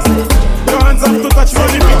bunny floor? Your hands have to touch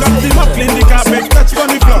bunny floor. Pick up the map, clean the carpet, touch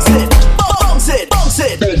bunny floor. Bounce it.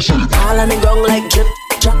 All of me wrong like drip,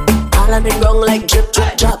 drop. All of me wrong like drip,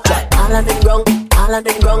 drop, drop. All of me wrong.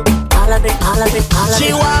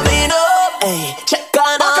 She want me up, ayy. Check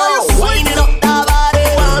on out, winding up that body.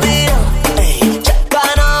 Want me up, ayy. Check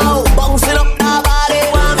on out, bouncing up that body.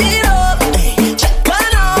 Want me up, ayy. Check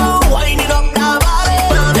on out, winding up that body.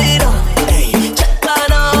 Want me up, ayy. Check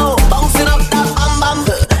on out, bouncing up that bam bam.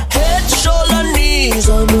 Head, shoulder, knees,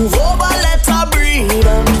 move over, let her breathe.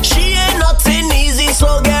 She ain't nothing easy,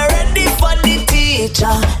 so get ready for the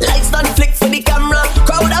teacher. Lights not flick for the camera,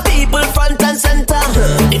 crowd of people front and center.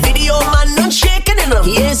 The video man not shaking enough,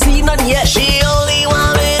 he ain't seen none yet. She only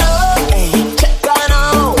want me up, ayy. Check on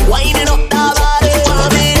out, winding up that body.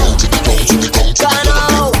 Want me up, ayy. Check on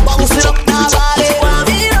out, bouncing up that body. Want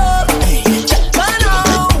me up, ayy. Check on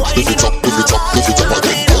out, winding up that body. Want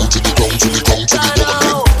me up, check on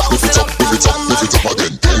out, bouncing up that body.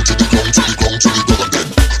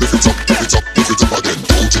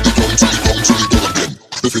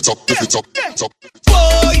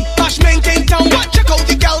 Boy, Bashman came down. Check out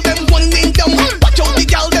the gal, them winding down. Watch out the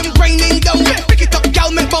gal, them grinding down. Pick it up,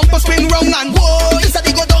 gal, make bumper spin round. And boy, this a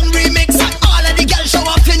the go down remix. All of the gal show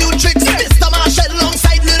off the new tricks. Mr. Marshall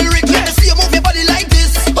alongside Lil Rick. Let me see you move your body like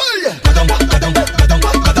this.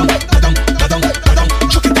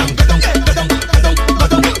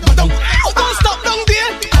 Don't stop down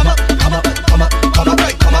there. Come up,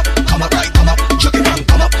 right, come up, chuck it down,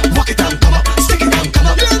 come up, walk it down, come up, stick it down, come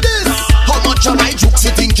up. Hear this. How much of my jokes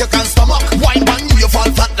you think you can stomach? Wine bang you fall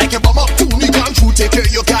flat like a bum up. 2 me gone through, take care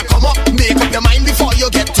you can't come up. Make up your mind before you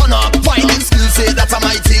get turn up. Whining skills say that's a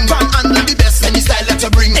my thing. Can handle the best any style that you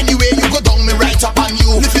bring. Anyway you go down, me right up on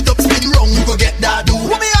you. Lift it up, spin round, you go get that do.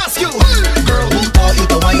 Let me ask you, girl, who taught you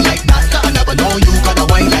to wine like that? I never know you gonna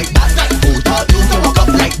wine like that. Who taught you to walk up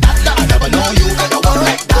like that? I never know you gonna walk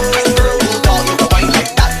like that. Girl, who taught you to wine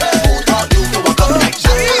like that? Who taught you to walk up like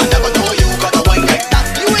that? I never know you gonna wine like that.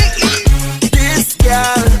 You ain't This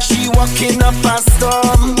girl, she walking up a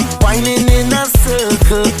storm, whining in a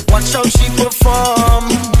circle. Watch how she perform.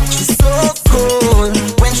 She's so cool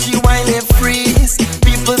when she whine and freeze.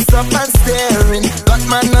 People stop and staring. Got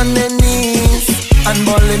man on their knees and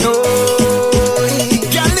balling. Oh,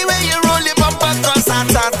 girl, the way you roll your bumper cause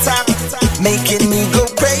heart attack, making me go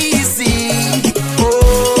crazy.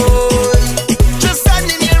 Oh, just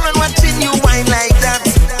standing here and watching you whine like that.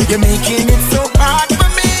 You're making it so hard for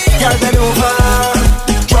me. Girl, bend over,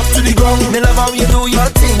 drop to the ground. Me love how you do your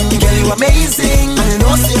thing. Girl, you amazing, and you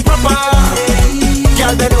know say proper.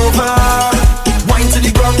 Girl, bend over, wine to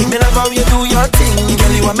the ground. Me love how you do your thing.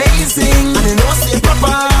 Girl, you amazing, and you know say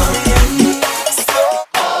proper.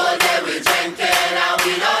 All day we drinking and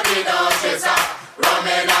we don't need no chaser. Rum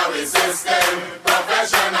in our system,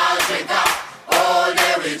 professional drinker. All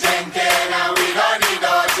day we drinking and we don't need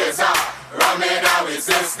no chaser. Rum in our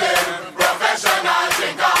system, professional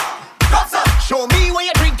drinker. Show me where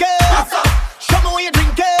you're drinking. Show me where you're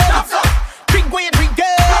drinking. Drink where you're drinking.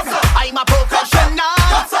 I'm a professional.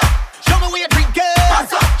 Show me where you're drinking.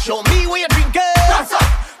 Show me where you're drinking.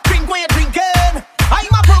 Drink where you're drinking.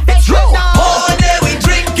 I'm a professional. All day we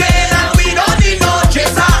drinking and we don't need no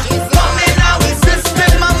chaser. Rum in our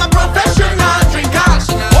system, I'm a professional drinker.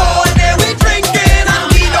 All day we drinking and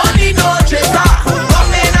we don't need no chaser.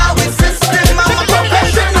 Rum in our system, I'm a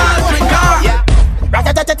professional drinker.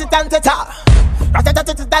 Rat-a-tat-tat-tat-tat.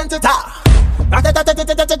 Rat-a-tat-tat-tat-tat.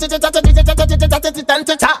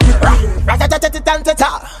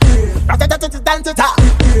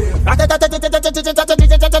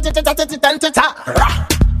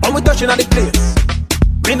 When we touching on the place,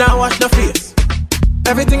 we now wash the face.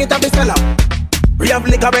 Everything it have be sell out. We have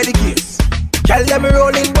liquor by the case. Girl them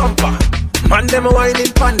rolling bumper, man them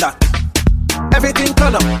whining panda. Everything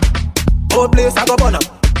turn up, whole place I go burn up.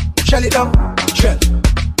 Shell it down, shell.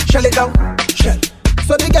 Shell it down, shell.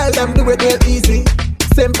 So the girl them do it real easy,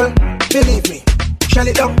 simple, believe me. Shell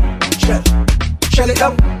it down, shell. Shell it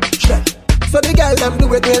down, shell. So the girl them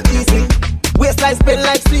do it real easy. Waistline spin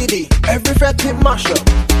like CD, every fret hit mash up.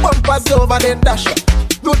 Bumpers over then dash up.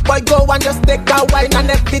 Root boy go and just take a wine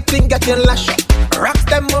and everything getting lash up. Rocks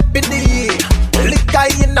them up in the air, liquor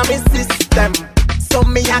in my system. So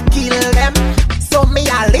me a kill them, so me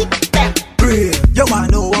a lick them. Brave, you wanna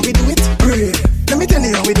know how we do it? Brave, let me tell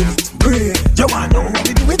you how we do it. Brave, you wanna know how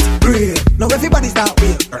we do it? Brave, now everybody start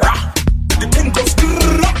with the thing goes.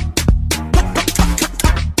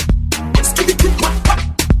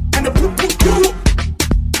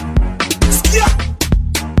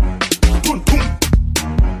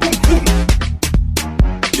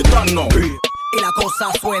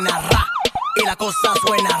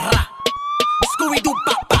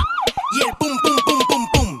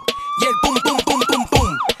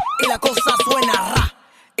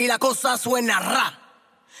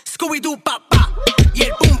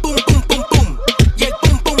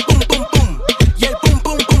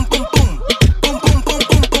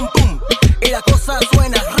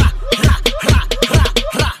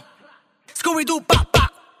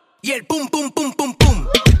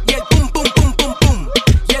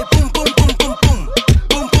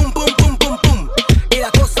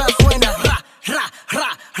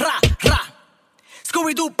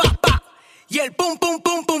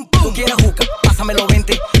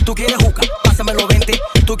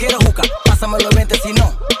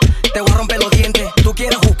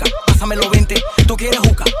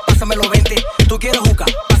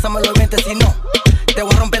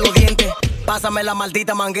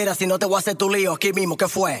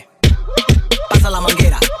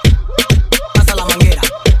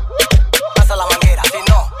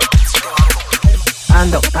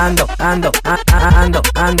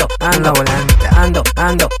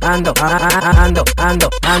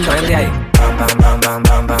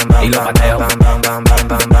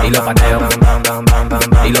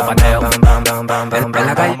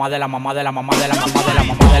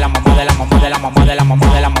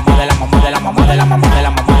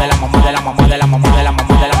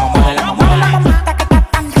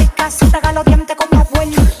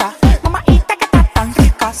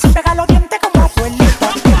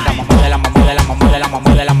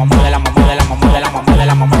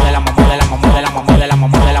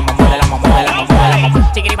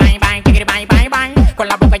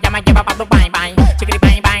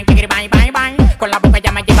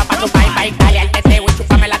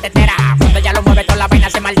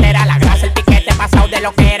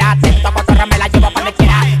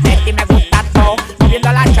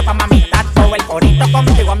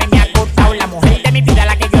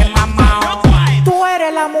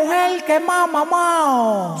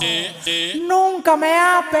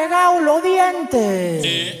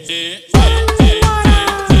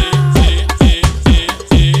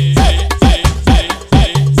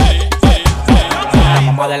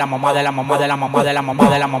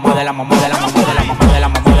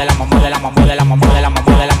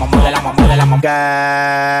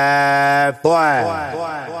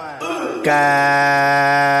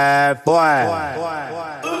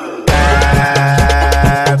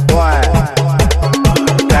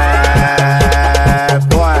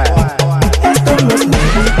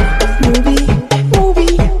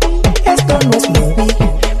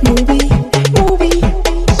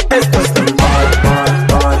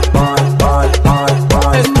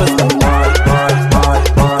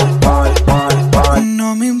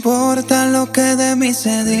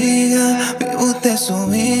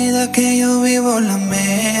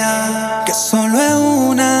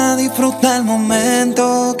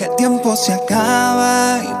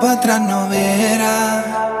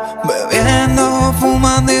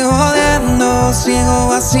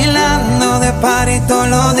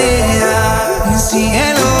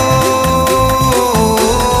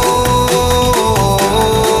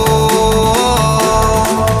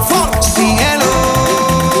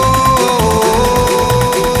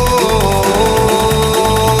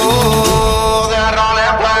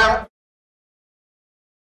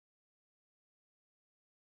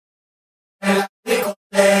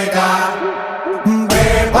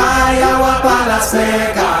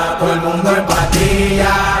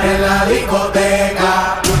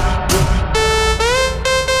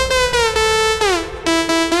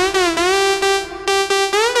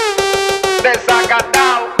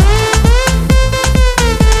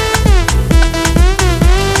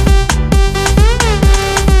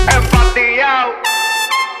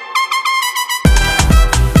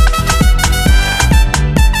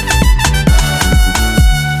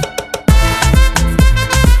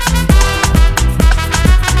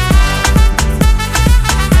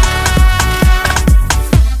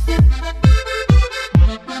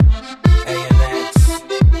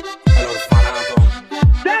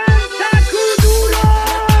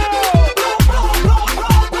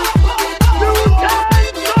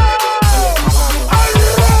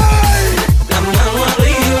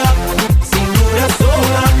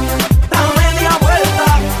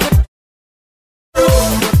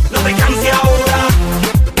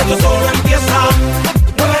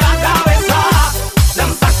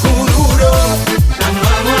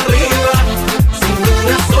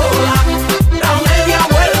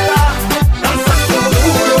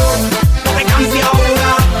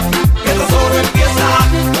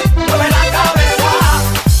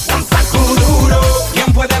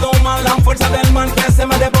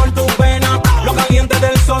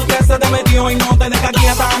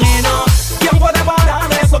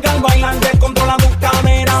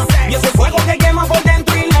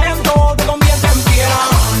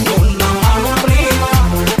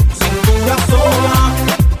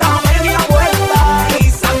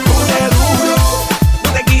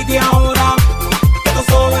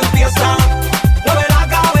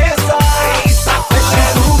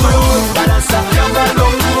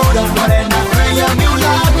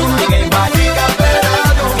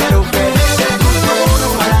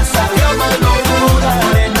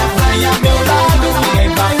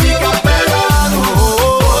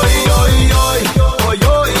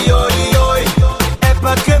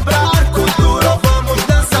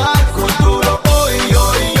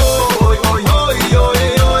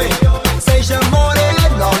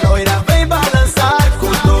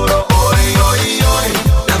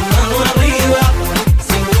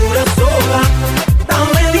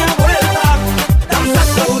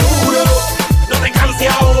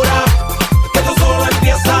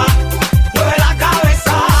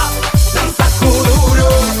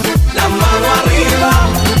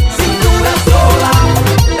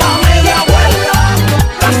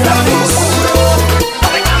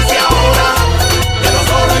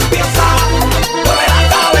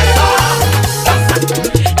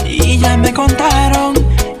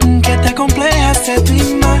 tu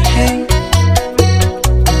imagen.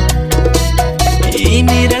 Y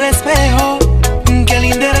mira el espejo, qué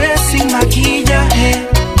linda eres sin maquillaje.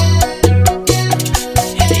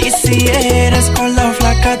 Y si eres gorda o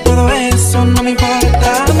flaca, todo eso no me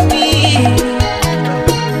importa a mí.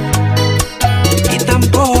 Y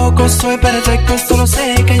tampoco soy perfecto, solo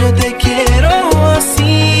sé que yo te quiero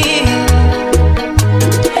así.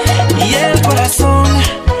 Y el corazón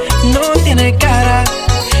no tiene cara,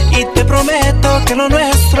 y te prometo que lo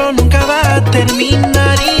nuestro nunca va a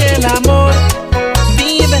terminar. Y el amor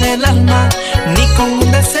vive en el alma, ni con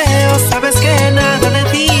un deseo sabes que nada de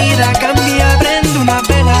ti la cambia. Prende una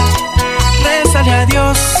vela, rézale a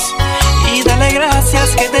Dios y dale gracias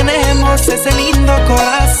que tenemos ese lindo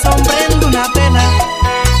corazón. Prende una vela,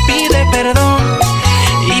 pide perdón,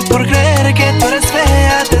 y por creer que tú eres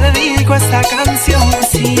fea te dedico esta canción.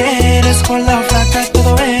 Si eres gorda o flaca,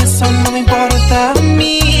 todo eso no me importa a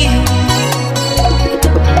mí.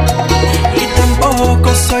 Y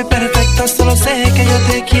tampoco soy perfecto, solo sé que yo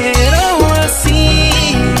te quiero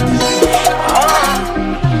así.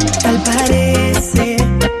 Tal parece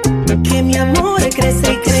que mi amor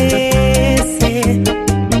crece y crece,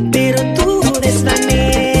 pero tú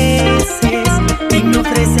desvaneces y me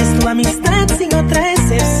ofreces tu amistad sin otra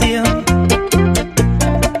excepción.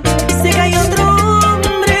 Sé que hay otro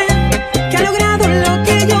hombre que ha logrado lo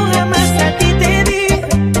que yo jamás a ti te di: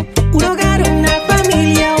 un hogar, una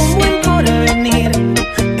familia, un buen porvenir.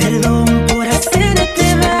 Perdón por hacerte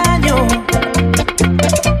daño,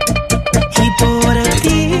 y por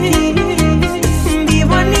ti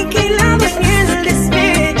vivo aniquilado en el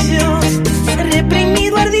despecho,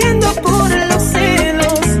 reprimido ardiendo por los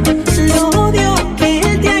celos. Lo odio que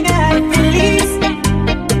él te haga feliz.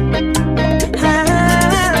 A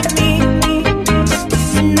mí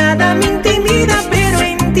nada me intimida, pero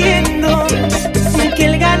entiendo que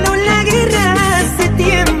él ganó la guerra hace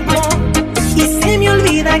tiempo, y se me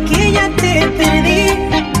olvida que ya te perdí.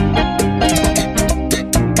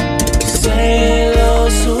 Celo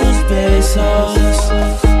sus besos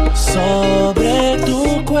sobre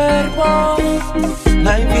tu cuerpo.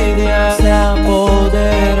 La envidia se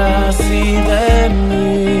apodera así de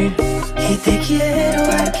mí. Y te quiero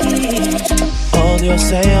aquí. Odio a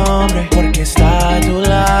ese hombre porque está a tu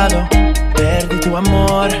lado. Perdí tu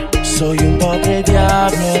amor, soy un pobre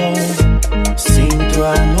diablo. Sin tu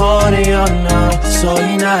amor yo no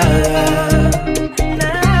soy nada.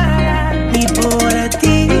 Y por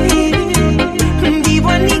ti vivo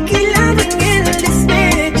aniquilado en el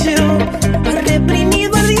despecho,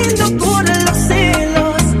 reprimido ardiendo por los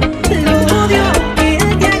celos. Lo odio que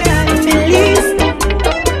él te haga feliz.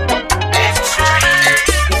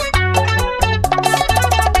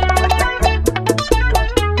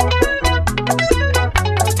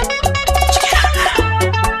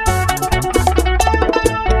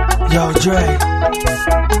 Yo, Dre,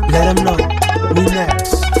 let him know, we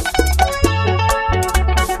next.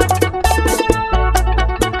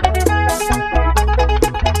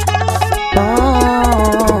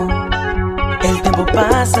 El tiempo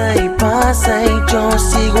pasa y pasa y yo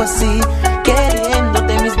sigo así,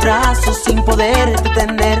 queriéndote en mis brazos sin poder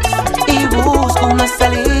detener. Y busco una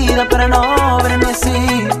salida para no verme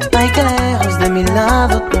así. Ay, que lejos de mi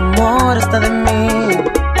lado tu amor está de mí.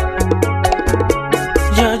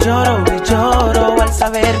 Yo lloro y lloro al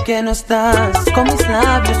saber que no estás. Con mis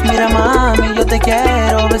labios, mira mami, yo te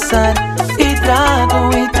quiero besar. Y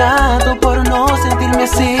trato por no sentirme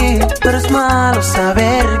así, pero es malo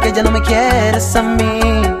saber que ya no me quieres a mí.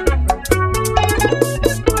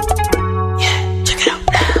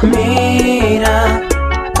 Mira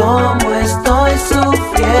cómo estoy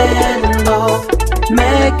sufriendo,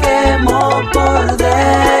 me quemo por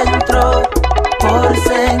dentro por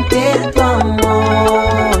sentir tu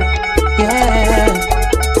amor. Yeah.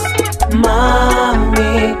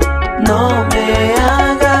 Mami, no me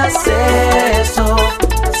hagas eso,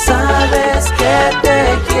 sabes que te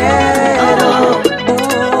quiero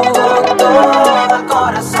con todo el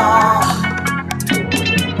corazón.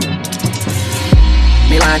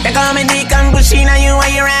 Me want to come and dig and push in on you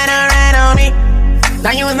while you run on me.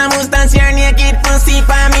 Now use the moustache, your naked pussy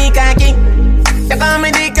for me cocky. You come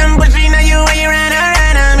and dig and push in on you while you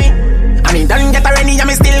run on me. I mean, don't get ready, I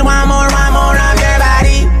me still want more of your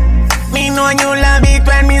body. Me know you love it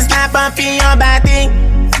when me slap up in your body.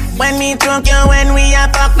 When me choke you, when we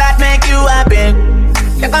a fuck, that make you happy.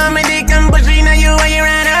 You come and dig and push in on you while you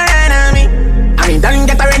run on me. I mean, don't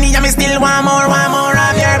get ready, I me still want more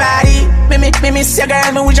of your body. Me miss your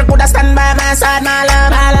girl, me wish you coulda stand by my side, my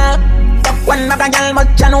love. Fuck one of a girl,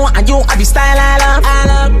 but you know you have the style I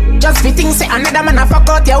love. just fitting, say another man a fuck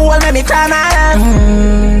out your whole, make me cry my love.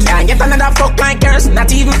 Can't get another fuck like yours,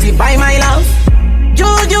 not even to buy my love. You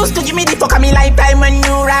used to give me the fuck of me lifetime when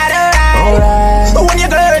you ride around. But when you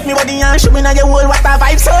girl hurt me body and show me now your whole, what a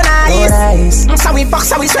vibe so nice. So we fuck,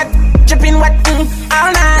 so we sweat, dripping wet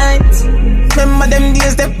all night. Remember them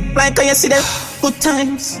days, them like how you see them good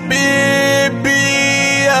times.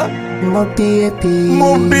 Baby, my baby,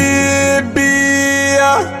 my baby,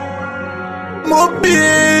 my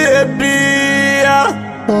baby.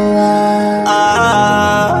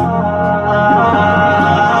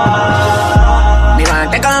 Me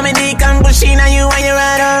want to come in the can push in on you when you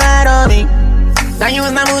ride on me. Don't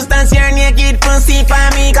use my mustache, your naked pussy for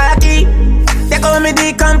me cocky. Take on me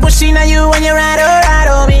the can push in on you when you ride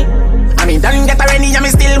on me. I mean, don't get already, and me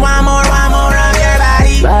still want more of your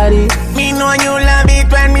body. Me know you love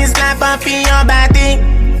it when me slap up in your body.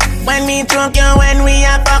 When me drunk you, when we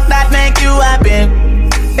a fuck that make you happy.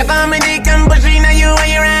 You call me dick and push in on you when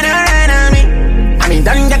you ride on me. I mean,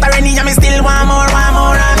 don't get already, and me still want more of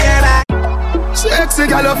your body. Sexy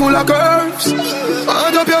girl full of curves.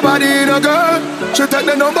 Hand up your body in a girl. She take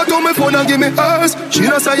the number to me phone and give me hers. She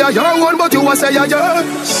don't say you're your one, but you a say you're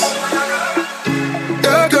yours.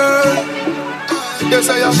 Yeah, girl. Yes,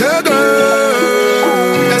 I am. Yeah, girl.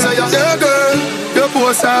 Yes, I am. Yeah, girl. Your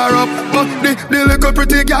posts are up, but the little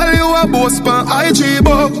pretty girl you a boast pan IG,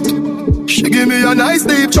 but she give me a nice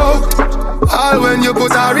deep choke. All when you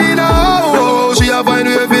put her in a hole, she a find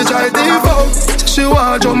way fi try default. She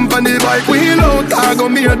want jump on the bike wheel out. I go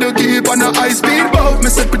me to keep on a high speed boat. Me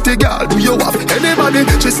say pretty girl, do you have anybody?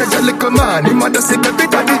 She said your little man, he mother say baby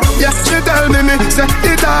daddy. Yeah, she tell me say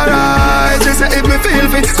it alright. She say if me feel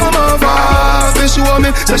fit, come over. She show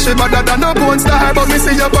me, say she better than a porn star, but me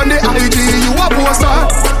see you on the IG, you a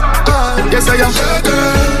poster. Yes I am.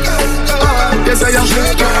 Yes I am.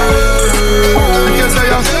 Yes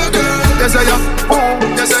I am. Yes I am.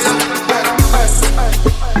 Yes I am.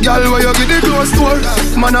 Girl, where you get the close door?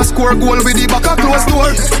 Man a score goal with the back a close door.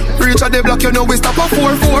 Reach at the block, you know we stop a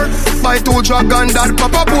 4-4. Buy 2 dragon, that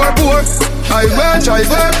papa pour. I went,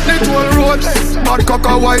 the toll road. Bad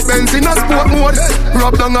cocker, white Benz in a sport mode.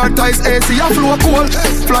 Rub down our ties, AC a flow cold.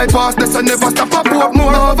 Fly past this and never stop a port more.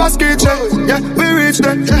 Over ski check, yeah, we reach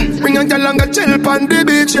there. Bring a girl and go chill on the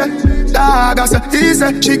beach, yeah. Dog, I say, easy,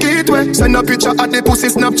 she get wet. Send a picture at the pussy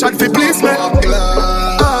Snapchat for please, man.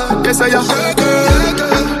 Yes, I am.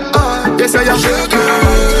 Yes, I am.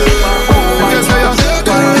 Yes, I am.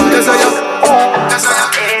 Yes, I am. Yes, I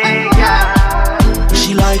am.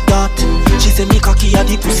 She like that. She say me cocky at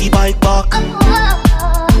the pussy bike back.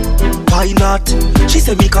 Why not? She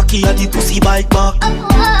say me cocky at the pussy bike back.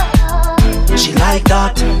 She like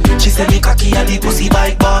that. She say me cocky at the pussy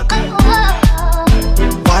bike back.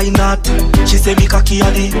 Why not? She say me cocky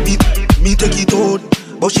at the me take it out.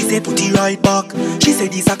 But she say put it right back. She say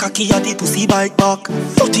this a cocky at the pussy bike back.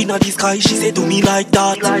 Foot inna the sky, she say do me like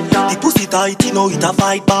that. The pussy tight, you know it a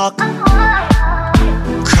fight back.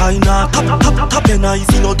 Cry not, tap your eyes,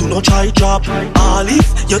 you know do not try drop. All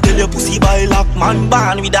if you tell your pussy by lock, man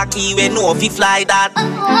born with a key when no fi fly that.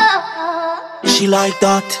 She like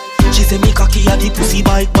that. She say me cocky at the pussy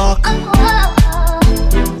bike back.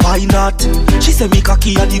 Why not? She say me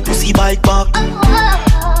cocky at the pussy bike back.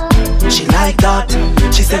 She like that.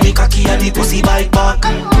 She say me cocky at the pussy bike back.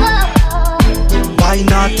 Why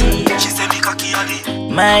not? She say me cocky at the.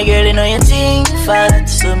 My girl, you know you think fat,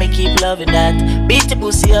 so me keep loving that. Beat your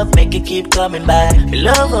pussy up, make it keep coming back. Me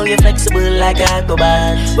love how you flexible like a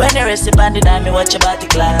acrobat. When you rest upon the dime, me watch your body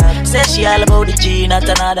clap. Say she all about the G, not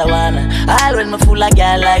another one. All when me fool a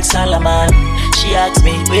girl like Solomon. She asks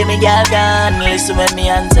me, where me girl gone? Listen when me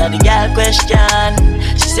answer the girl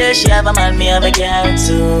question. She says she have a man, me have a girl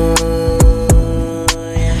too.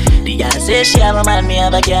 The girl says she have a man, me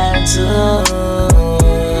have a girl too.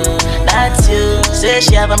 That's you. Say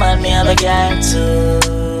she have a man, me have a girl too.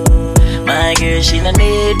 My girl, she don't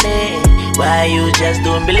need me. Why you just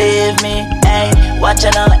don't believe me? Hey, watch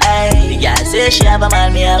her now, hey. The girl say she have a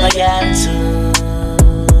man, me have a girl too.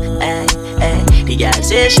 Hey, hey. The girl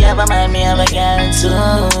say she have a man, me have a girl too.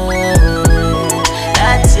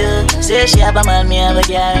 That's you. Say she have a man, me have a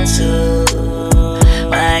girl too.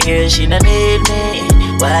 My girl, she don't need me.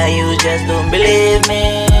 Why you just don't believe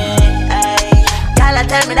me? Girl,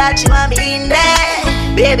 tell me that you want me in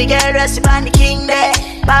there. Baby girl, rest upon the king there.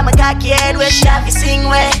 By my cocky head where she have to sing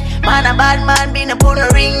where. Man a bad man, been a put a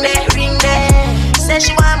ring there, ring there. Say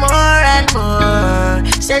she want more and more.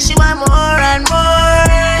 Say she want more and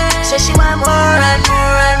more. Say she want more and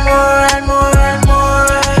more and more and more and more.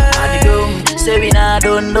 And the groom say we nah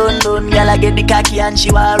done. Girl, I get the cocky and she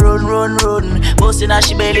wa run. Bustin' her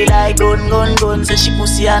she belly like gun. Say she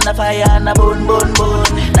pussy on the fire and a bun.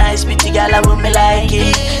 Nice pretty girl, I want me like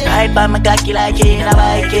it. Ride by my cocky like it in a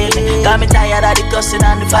Viking. Got me tired of the cussing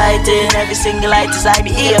and the fighting. Every single light is I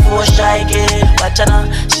be here for striking. But you know,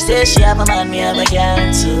 she says she have a man, me have a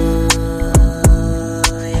girl too.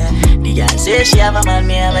 Yeah. The girl says she have a man,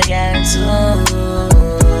 me have a girl too.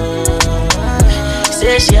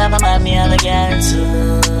 Say she have a man, me have a girl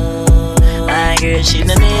too. My girl, she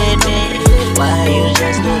don't need me. Why you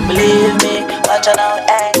just don't believe me? Watch her now,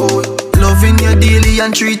 eh? Loving you daily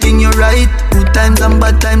and treating you right. Good times and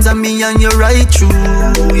bad times and me and you right true,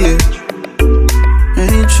 yeah.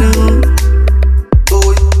 Ain't true.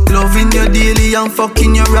 Loving you daily and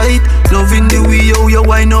fucking you right. Loving the way you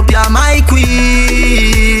wind up, you're my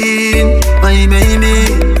queen, my baby.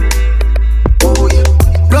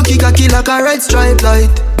 Rocky cocky like a red stripe light.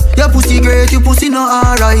 Your pussy great, your pussy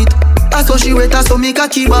not alright. I saw she wet, I saw me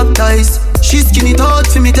cocky baptized. She skin it out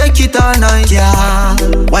for me, take it all night. Yeah,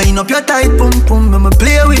 wind up your tight pum. I'ma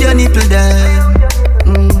play with your nipple there.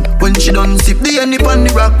 When she done sip the nip on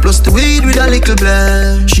the rock, plus the weed with a little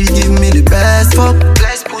blend. She give me the best fuck.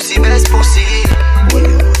 Best pussy.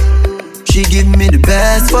 She give me the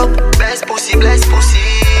best fuck. Best pussy.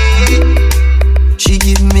 She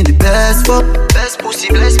give me the best fuck. Best pussy.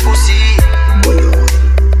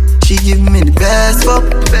 She give me the best fuck.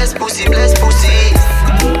 Best pussy.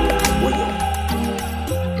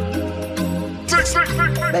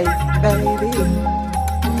 Baby,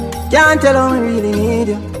 can't tell how I really need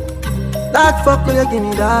you. That fuck will you give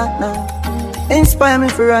me that now. Inspire me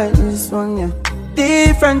for write this one, yeah.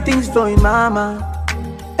 Different things flowing my mind.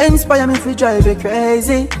 Inspire me for drive you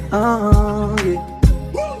crazy, yeah.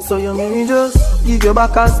 So you may just give your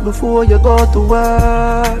back ass before you go to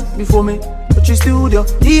work. Before me touch your studio,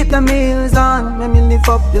 keep the meals on. Let me lift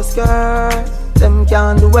up your skirt. Them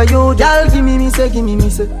can't do what you do. Y'all give me say.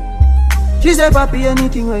 She say, papi,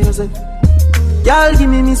 anything what you say. Y'all give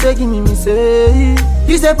me say.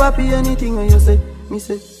 She say, papi, anything what you say. Me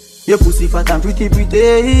say, your pussy fat and pretty.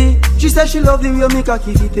 She say she love the way you make her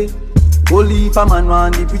kick it. Only if a man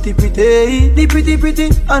want the pretty.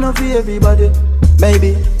 I know for everybody.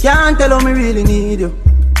 Baby, can't tell how me really need you.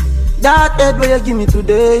 That head where you give me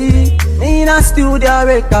today. Me in a studio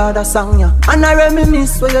record a song, yeah. And I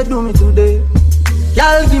reminisce what you do me today.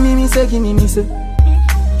 Y'all give me say.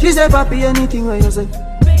 She say, papi, anything what you say.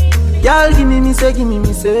 Y'all give me say.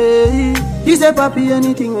 She say, papi,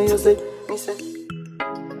 anything what you say. Me say.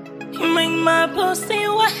 You make my pussy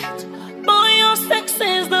wet. Boy, your sex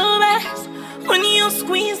is the best. When you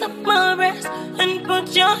squeeze up my breast and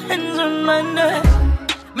put your hands on my neck.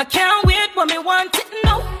 I can't wait when me want it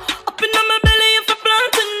now. Up in my belly if I plan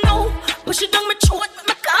to know. Push it down my throat, make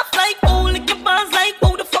my cough like oh. Lick your bars like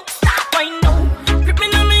oh, the fuck stop right now.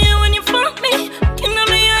 Gripping on me when you fuck me. Looking at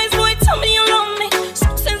my eyes, boy, tell me you love me.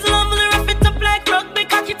 Success lovely, wrap it up like rugby.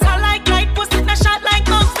 Cock it all like light, post it in a shot like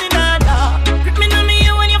Oxy, nada. Gripping on me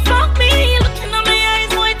when you fuck me. Looking at my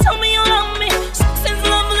eyes, boy, tell me you love me. Success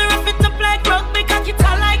lovely, wrap it up like rugby. Cock it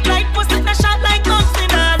all like light, post it in a shot like Oxy,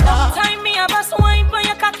 nada. Time me a bust wine for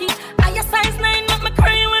your cocky. I your size 9, make me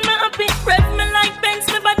cry when me happy. Rev me like Benz,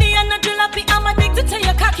 me body and a jalopy. I'm addicted to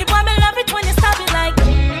your cocky, boy, me love it when you stab it like.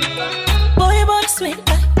 Boy, your body sweet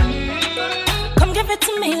like. Come give it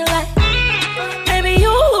to me like. Baby,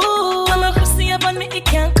 you, I'm a pussy up on me, it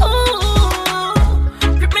can't go.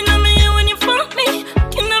 Gripping on me when you fuck me.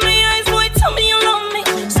 Looking at my eyes, boy, tell me you love me.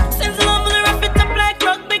 Success lovely, wrap it up like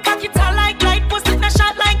rugby. Cock it all like light, post it in a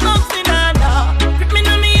shot like Oxy, nada. Gripping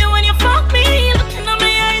on me when you fuck me. Looking at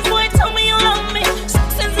my eyes, boy, tell me you love me.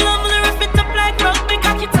 Success lovely, wrap it up like rugby.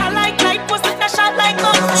 Cock it all like light, post it in a shot like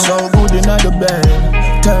Oxy. So good in the bed,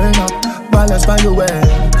 turn up, balance by your way.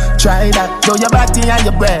 Try that, show your body and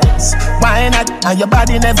your breasts. Why not? And your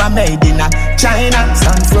body never made in a China.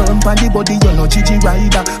 Stand firm on the body, you're no chichi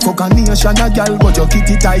rider. Fuck a nation, a girl, but you kick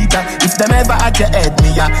it tighter. If them ever at your head,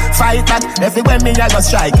 me a fight that. Everywhere me I go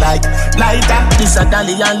strike like lighter. This a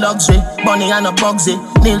dolly and luxury, bunny and a bugsy.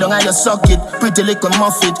 Kneel down and you suck it, pretty little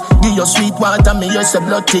muffet. Give your sweet water, me use a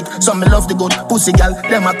blood tick. Some me love the good pussy girl,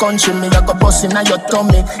 them a country me. I go bustin' on your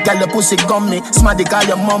tummy, girl your pussy gummy. Smarty call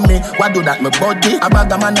your mommy, why do that my body? A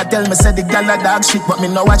bag of man a tell me say the girl a dog shit, but me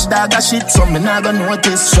no watch dog a shit, so me not gonna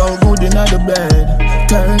notice. So good in the bed,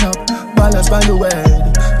 turn up, balance by the way.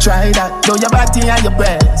 Try that, show your body and your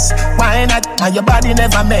breasts. Why not? And your body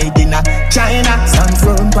never made in a China. Stand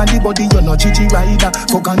firm on the body, you're no chichi rider.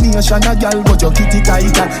 Fuck a nation, a girl, but your kitty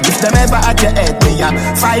tighter. If them ever at your head, me a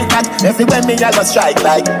fight that. Everywhere me a go strike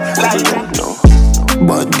like no.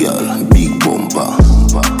 Bad girl, big bumper,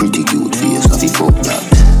 pretty cute face, I fi fuck that.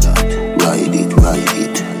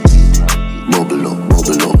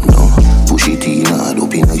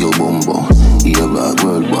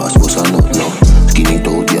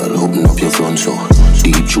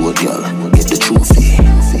 throat, girl. Get the trophy.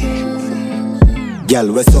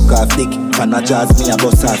 Girl, we suck off dick. Fan a jazz, me a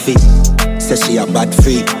bust her feet. Say she a bad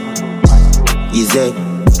freak. Easy,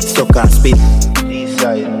 suck and spit.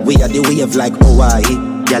 We are the wave like Hawaii.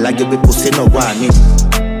 Girl, I give me pussy, no warning.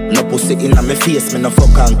 No pussy in my face, me no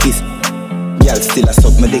fuck and kiss. Girl, still a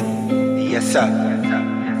suck me dick. Yes, sir.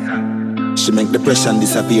 She make depression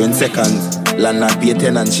disappear in seconds. Landlord pay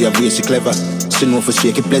tenant, she have way she clever. She know for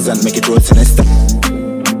shake it pleasant, make it roll sinister.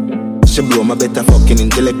 She blow my better fucking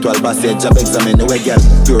intellectual passage. Job examine the way, girl.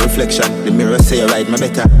 Pure reflection. The mirror say you ride my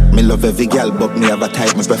better. Me love every girl, but me have a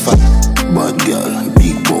type me prefer. Bad girl,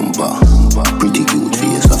 big bumper. Pretty cute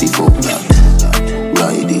face, have it fuck that.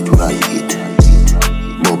 Ride it, ride it.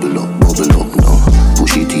 Bubble up now.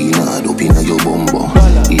 Push it in hard up in your bumper.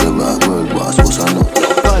 Here a world boss, what's a nut?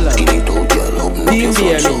 Give it out, girl, up now your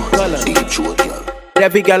front so. Deep throat, girl.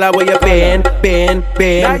 Every girl, how you bend.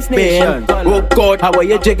 Oh God, how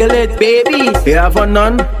you jiggle it, baby? You have a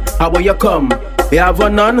none, how you come? You have a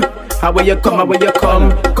none, how you come? How you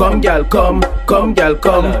come? Come, girl, come, girl,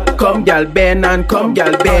 come, girl, bend and come,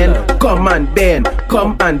 girl, bend. Come and bend.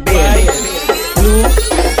 Blue,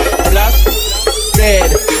 black,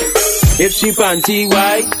 red. If she panty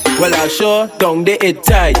white, well I sure down the it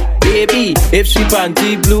tight. Baby, if she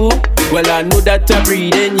panty blue, well I know that I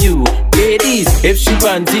breathe in you. Ladies, if she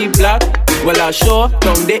panty black, well I sure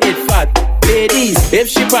down the it fat. Ladies, if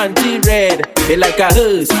she panty red, it like a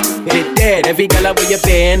hearse, it dead. Every girl where you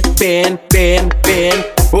bend.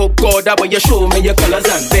 Oh God, that way you show me your colors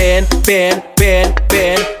and bend.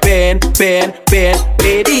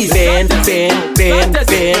 Ladies, bend.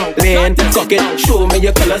 Cock it, show me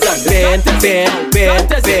your colors and bend.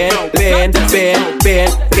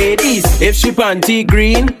 Ladies, if she panty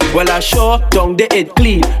green, well I sure down the it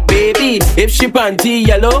clean. Baby, if she panty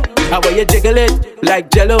yellow, how will you jiggle it like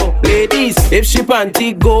jello? Ladies, if she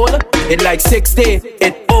panty gold, it like 60,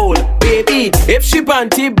 it old. Baby, if she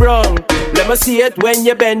panty brown, let me see it when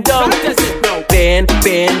you bend down. Bend.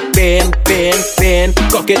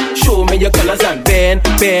 Cock it, show me your colors and bend.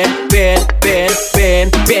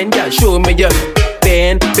 Girl, show me your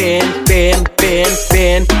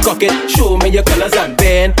bend. Cock it, show me your colors and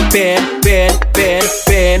bend.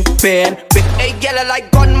 Hey, girl, I like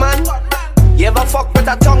gunman. You ever fuck with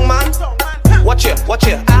a tongue man? Watch it,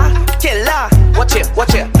 killer. Watch it,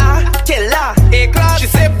 killer. Hey, class. She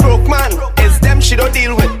say broke man, it's them she don't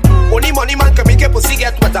deal with. Only money man can make a pussy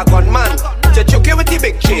get with a gunman. To choke you with the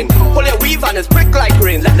big chain, pull your weave and it's brick like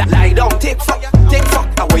rain. Lie down, take fuck,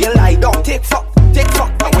 and where you lie down, take fuck,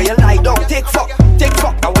 and where you lie down, take fuck,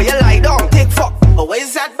 and where you lie down, take fuck. Oh, where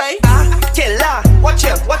is that, babe? Killer, watch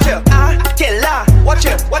it, killer, watch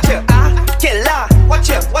it, killer, watch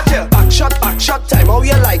it. Back shot, time, how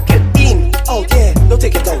you like it? In, oh yeah, don't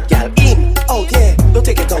take it out, gal. In, oh yeah, don't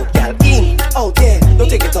take it out, gal. In, oh yeah, don't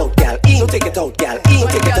take it out, gal. In, don't take it out, gal. In,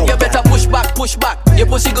 don't take it out. You better push back. Your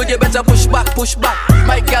pussy good, you better push back.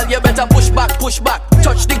 My girl, you better push back.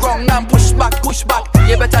 Touch the ground and push back.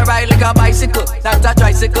 You better ride like a bicycle, not a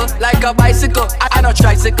tricycle. Like a bicycle, I not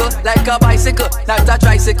tricycle. Like a bicycle, not a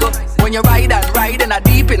tricycle. When you ride and a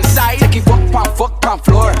deep inside, take it fuck pan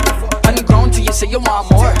floor. On the ground till you say you want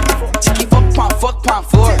more. Take it fuck pan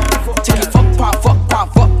floor. Take it fuck pan.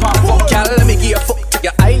 Girl, let me give you fuck to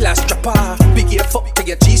your eyelash dropper. Me give you fuck to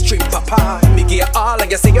your G-string papa. Me give you all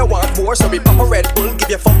and you say you want more. So me pop a Red Bull, give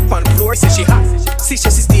you fuck pan floor. Say she hot, see she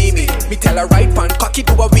steamy. Me tell her right pan, cocky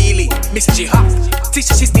do a wheelie. Me say she hot, see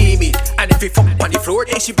she steamy. And if you fuck on the floor,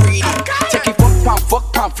 then she breathe. Take it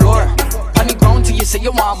fuck pan floor. On the ground till you say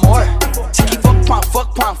you want more. Take it fuck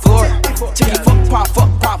pan floor. Take it fuck pan.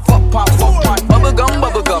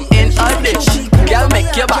 Bubblegum in a dish. Girl,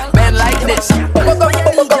 make your back bend like this.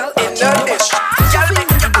 Bubblegum in a dish. Girl, make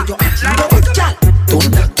your back bend like this.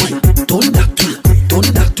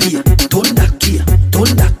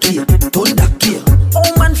 Don't that care.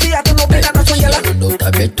 Oh man, fear to know better than she run out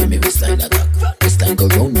a bed to me waistline attack. Waistline go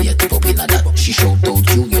round me, a tip up in a that. She shout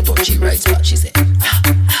out you touch she right spot. She say,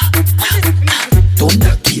 don't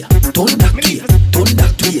that care.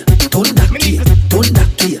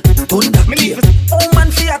 Oh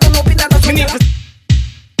man, fear to know better than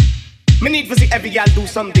me need to see every girl do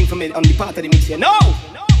something for me on the part of the mix here. No!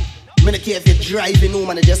 I don't care if you're driving home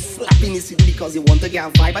and just slapping your city because you want to get a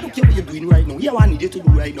vibe. I don't care what you're doing right now. Yeah, what I need you to do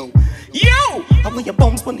right now. You! I want your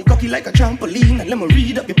bounce on the cocky like a trampoline. And let me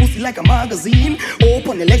read up your pussy like a magazine.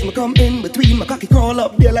 Open your legs, me come in between. My cocky crawl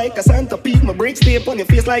up there like a centipede. My brakes stay up on your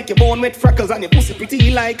face like you're born with freckles. And your pussy pretty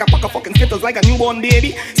like a pack of fucking skittles like a newborn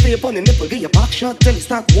baby. Stay up on your nipple, get your back shot till you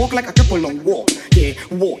start walk like a cripple now. Walk, yeah,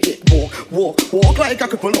 walk like a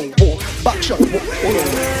cripple now. Walk, back shot, walk, hold on.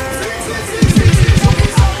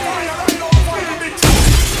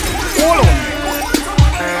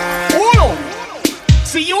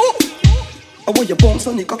 I want your bounce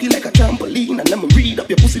on your cocky like a trampoline, and let me read up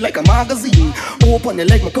your pussy like a magazine. Open your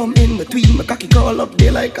leg, me come in between. My cocky curl up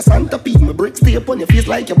there like a centipede. My brick stay up on your face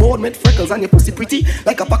like your board with freckles, and your pussy pretty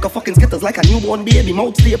like a pack of fucking Skittles, like a newborn baby.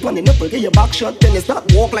 Mouth stay up on your nipple, get your back shot, then you start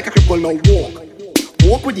walk like a cripple. Now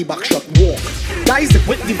walk with the back shot, walk. That is it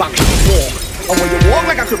with the back shot, walk. And when you walk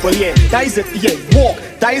like a cripple, yeah, that is it, yeah, walk.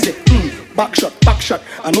 That is it, back shot,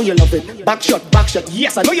 I know you love it. Back shot,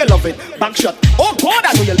 yes, I know you love it. Back shot, oh God,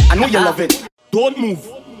 I know you love it. Don't move,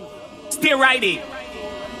 stay right there.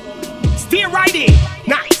 Stay right there,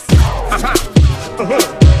 nice.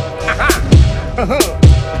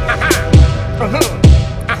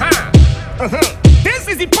 This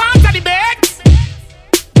is the part of the bed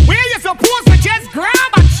where you're supposed to just grab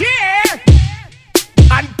a chair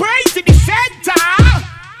and brace in the center,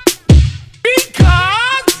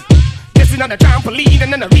 because this is not a trampoline,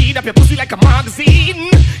 and then I read up your pussy like a magazine.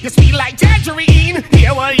 You sweet like tangerine.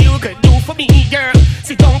 Hear what you could do for me, girl.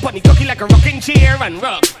 Sit down on the cocky like a rocking chair and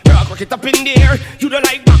rock it up in there. You don't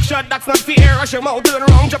like back shot, that's not fair. Rush your mouth turn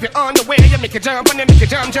around, drop your underwear. You make it jump and you make it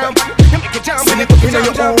jump. You make it jump and you make it jump.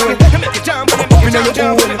 You make it jump and you make it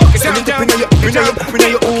jump. Send it up in your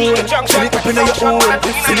own. Send it up in your own.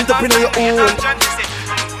 Send it up in your own.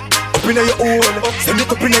 Up in your own. Send it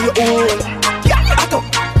up in your own. Yeah, up.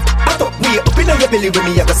 We up in your belly when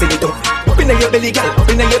me I go send it up. Up in your belly, gal. Up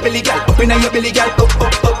in your belly, gal. Up in your belly, gal. Up.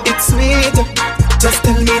 It's sweet. Just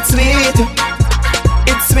tell me it's sweet.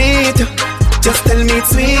 It's sweet. Just tell me it's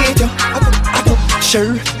sweet. Up.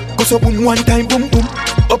 Sure. Go so boom one time, boom boom.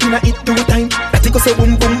 Up in it 2 times. That go so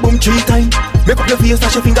boom boom boom 3 times. Make up your face,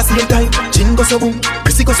 flash your fingers same time. Chin go so boom,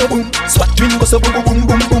 prissy go so boom. Swat twin go so boom boom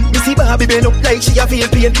boom boom. Missy Barbie bend up like she a feel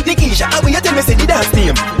pain. Nikisha, how you tell me say the dance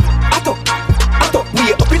name? Up.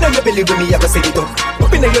 We up in your belly when me I go say it up.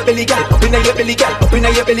 Up in your belly, gal. Up in your belly, gal. Up in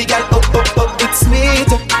your belly, gal. Up. It's sweet.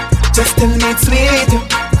 Just tell me it's sweet.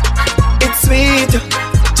 It's sweet.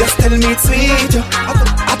 Just tell me it's sweet.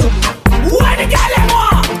 Up. What the gal you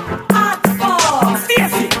want? Hot for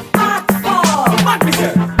Stacy. Hot for Matt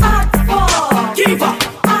Michelle. Hot for Kiva.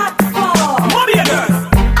 Hot for Mommy and girls.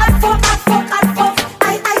 Hot for.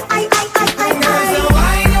 I. Girls, so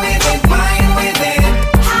wine with it.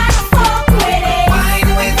 Hot for with it.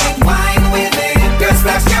 Wine with it. Girls,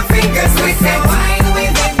 flash your fingers with it. Wine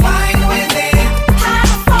with it. Hot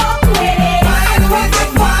for with it.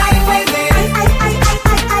 Wine with it.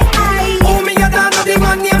 Oh, me a dance of the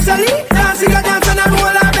one named Shelly. Dance, you dance and a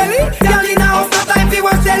roll her belly. Girl in a house, no time for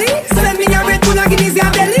watch telly. Send me a Red Bull and Guinness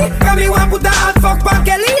your belly. Come me want put a hot fuck back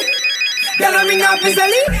Kelly. Girl, I ring up me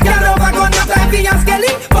Shelly. Girl, over gun, no time for your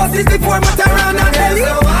skelly. Bust this before much around and belly.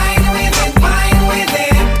 So wine with it.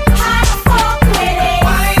 Hot fuck with it.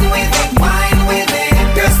 Wine with it.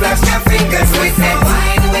 Girls, flash your fingers with it.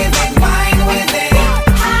 Wine with it.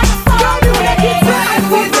 Hot fuck with it. Wine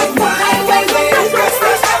with it. Girls,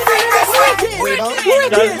 flash your fingers with it.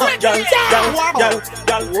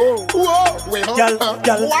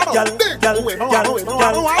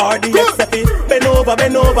 RDX Fete. Bend over,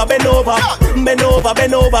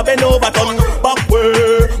 turn back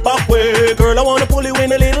way. Girl, I wanna pull you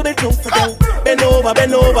in a little bit closer, girl. Bend over,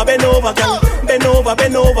 girl. Bend over, turn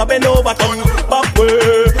back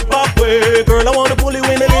way. Girl, I wanna pull you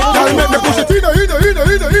in a little bit. Girl, make me push it in.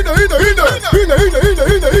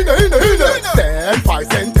 10, 5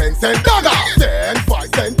 cent, 10 cent, dagger. 10, 5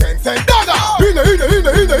 cent, 10 cent, dagger. Dagger.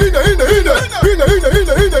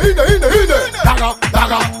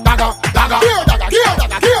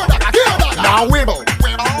 Now wibble,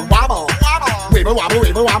 wobble. Wibble,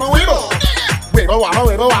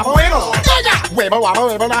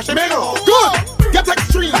 now she wiggle. Good, get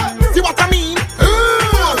extreme. See what I mean?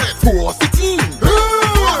 416.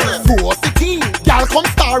 Y'all come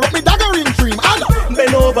star up me daggering dream.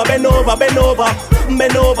 Bend over, turn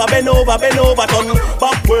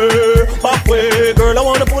back way. Girl, I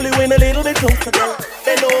wanna pull you in a little bit closer, girl.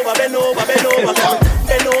 Bend over, girl.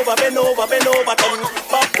 Bend over, turn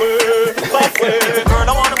back way. Girl,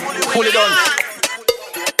 I wanna pull you in a little bit.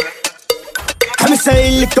 I'm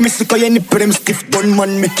say lick me sick of your nipple, them stiff bun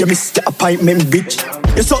man make you miss your appointment, bitch.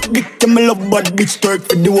 You suck dick, you me love bad bitch. Twerk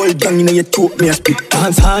for the whole gang, you know you choke me a spit.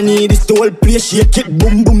 Dance honey, this the whole place, shake it,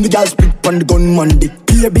 boom boom, the girl split pon the gunman dick.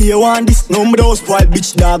 Baby, you want this? No me don't spoil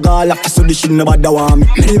bitch, dog. All after so the shit nobody want me.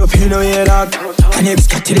 Me never pay no way, dog. And if it's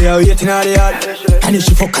cat today, I'm waiting on the yard. And if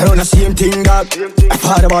she fuck around, the same thing, dog. I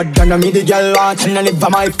thought about that, and me the girl want, and I live by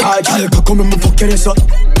my part. I'll come and fuck your ass up.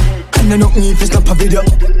 And I knock me if it's not a video.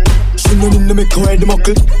 She no need to make her head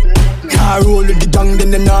muckle. Car roll with the gang,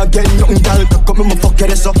 then I not get nothing. Girl, cock up and fuck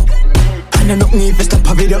your ass up. And And I nothing if I stop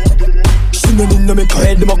a video. She no need no make her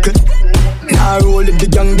head the muckle. Now roll with the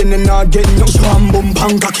gang, then they not get no sham boom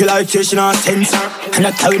pang cocky like say she not sense. And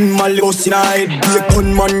I tell him my loss in her head. Be a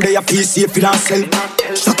gunman, they a PC if you don't sell.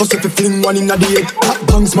 Shock us if you fling one in the head. Hot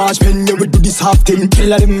bang smash pen, you will do this half thing.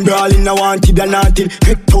 Kill them brawling, I wanted and nothing.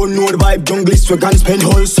 Head tone, know the vibe, jungle is swag and spend.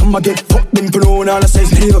 Whole summer get fucked them for no one, all I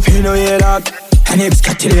says. Never feel no hear that. And if it's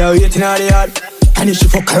got till you're waiting on the yard. And if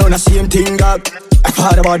she fuck around, the same thing that. I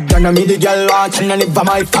thought about that, and me the girl want. And I never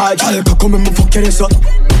my fault. Girl, come and fuck your ass up.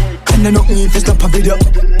 And I nothing if it's not a video.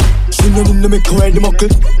 She no need to make her head the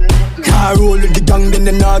muckle. Nah, roll with the gang, then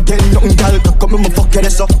they not get nothing. Girl, come and fuck your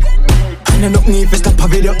ass up. And I nothing if it's not a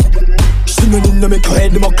video. She no need to make her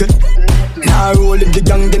head the muckle. Nah, roll with the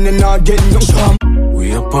gang, then they not get nothing.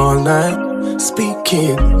 We up all night,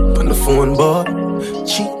 speaking on the phone, but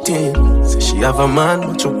cheating. Say she have a man,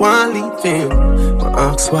 but you want leave him.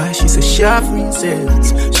 I ask why, she say she have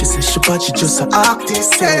reasons. She say she but she just a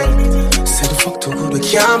artist. Say the fuck too good, we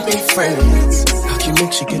can't be friends. How can you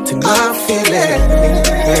make she get in my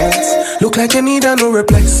feelings? Look like you need a new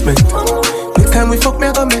replacement. Next time we fuck, me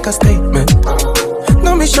I gonna make a statement.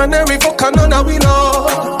 No missionary fuck, none of we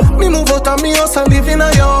know. Me move out of me house and live in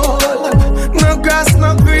a yard. No grass,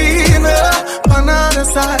 no green, on the other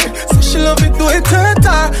side. Say she love it, do it her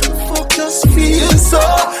time. Fuck just feel so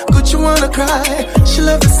good, you wanna cry. She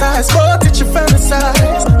love the size, but it's your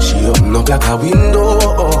fantasize. She open up like a window,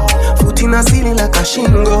 foot in a ceiling like a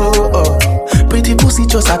shingle. Pretty pussy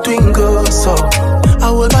just a twinkle, so her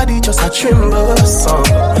whole body just a tremble, so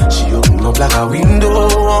she open up like a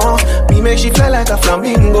window. Me make she fly like a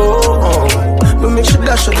flamingo. Me make she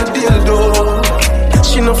dash out the dildo.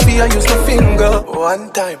 She no fear, use no finger. One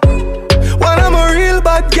time when I'm a real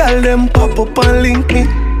bad girl, them pop up and link me.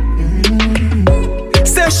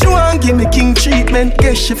 Say she want give me king treatment,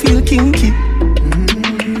 guess she feel kinky.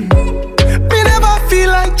 Me never feel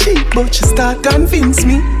like cheap, but she start convince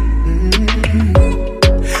me.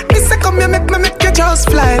 Me say come here, make you just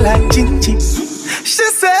fly like Gingy. She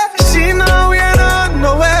say she know we ain't on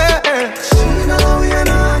nowhere.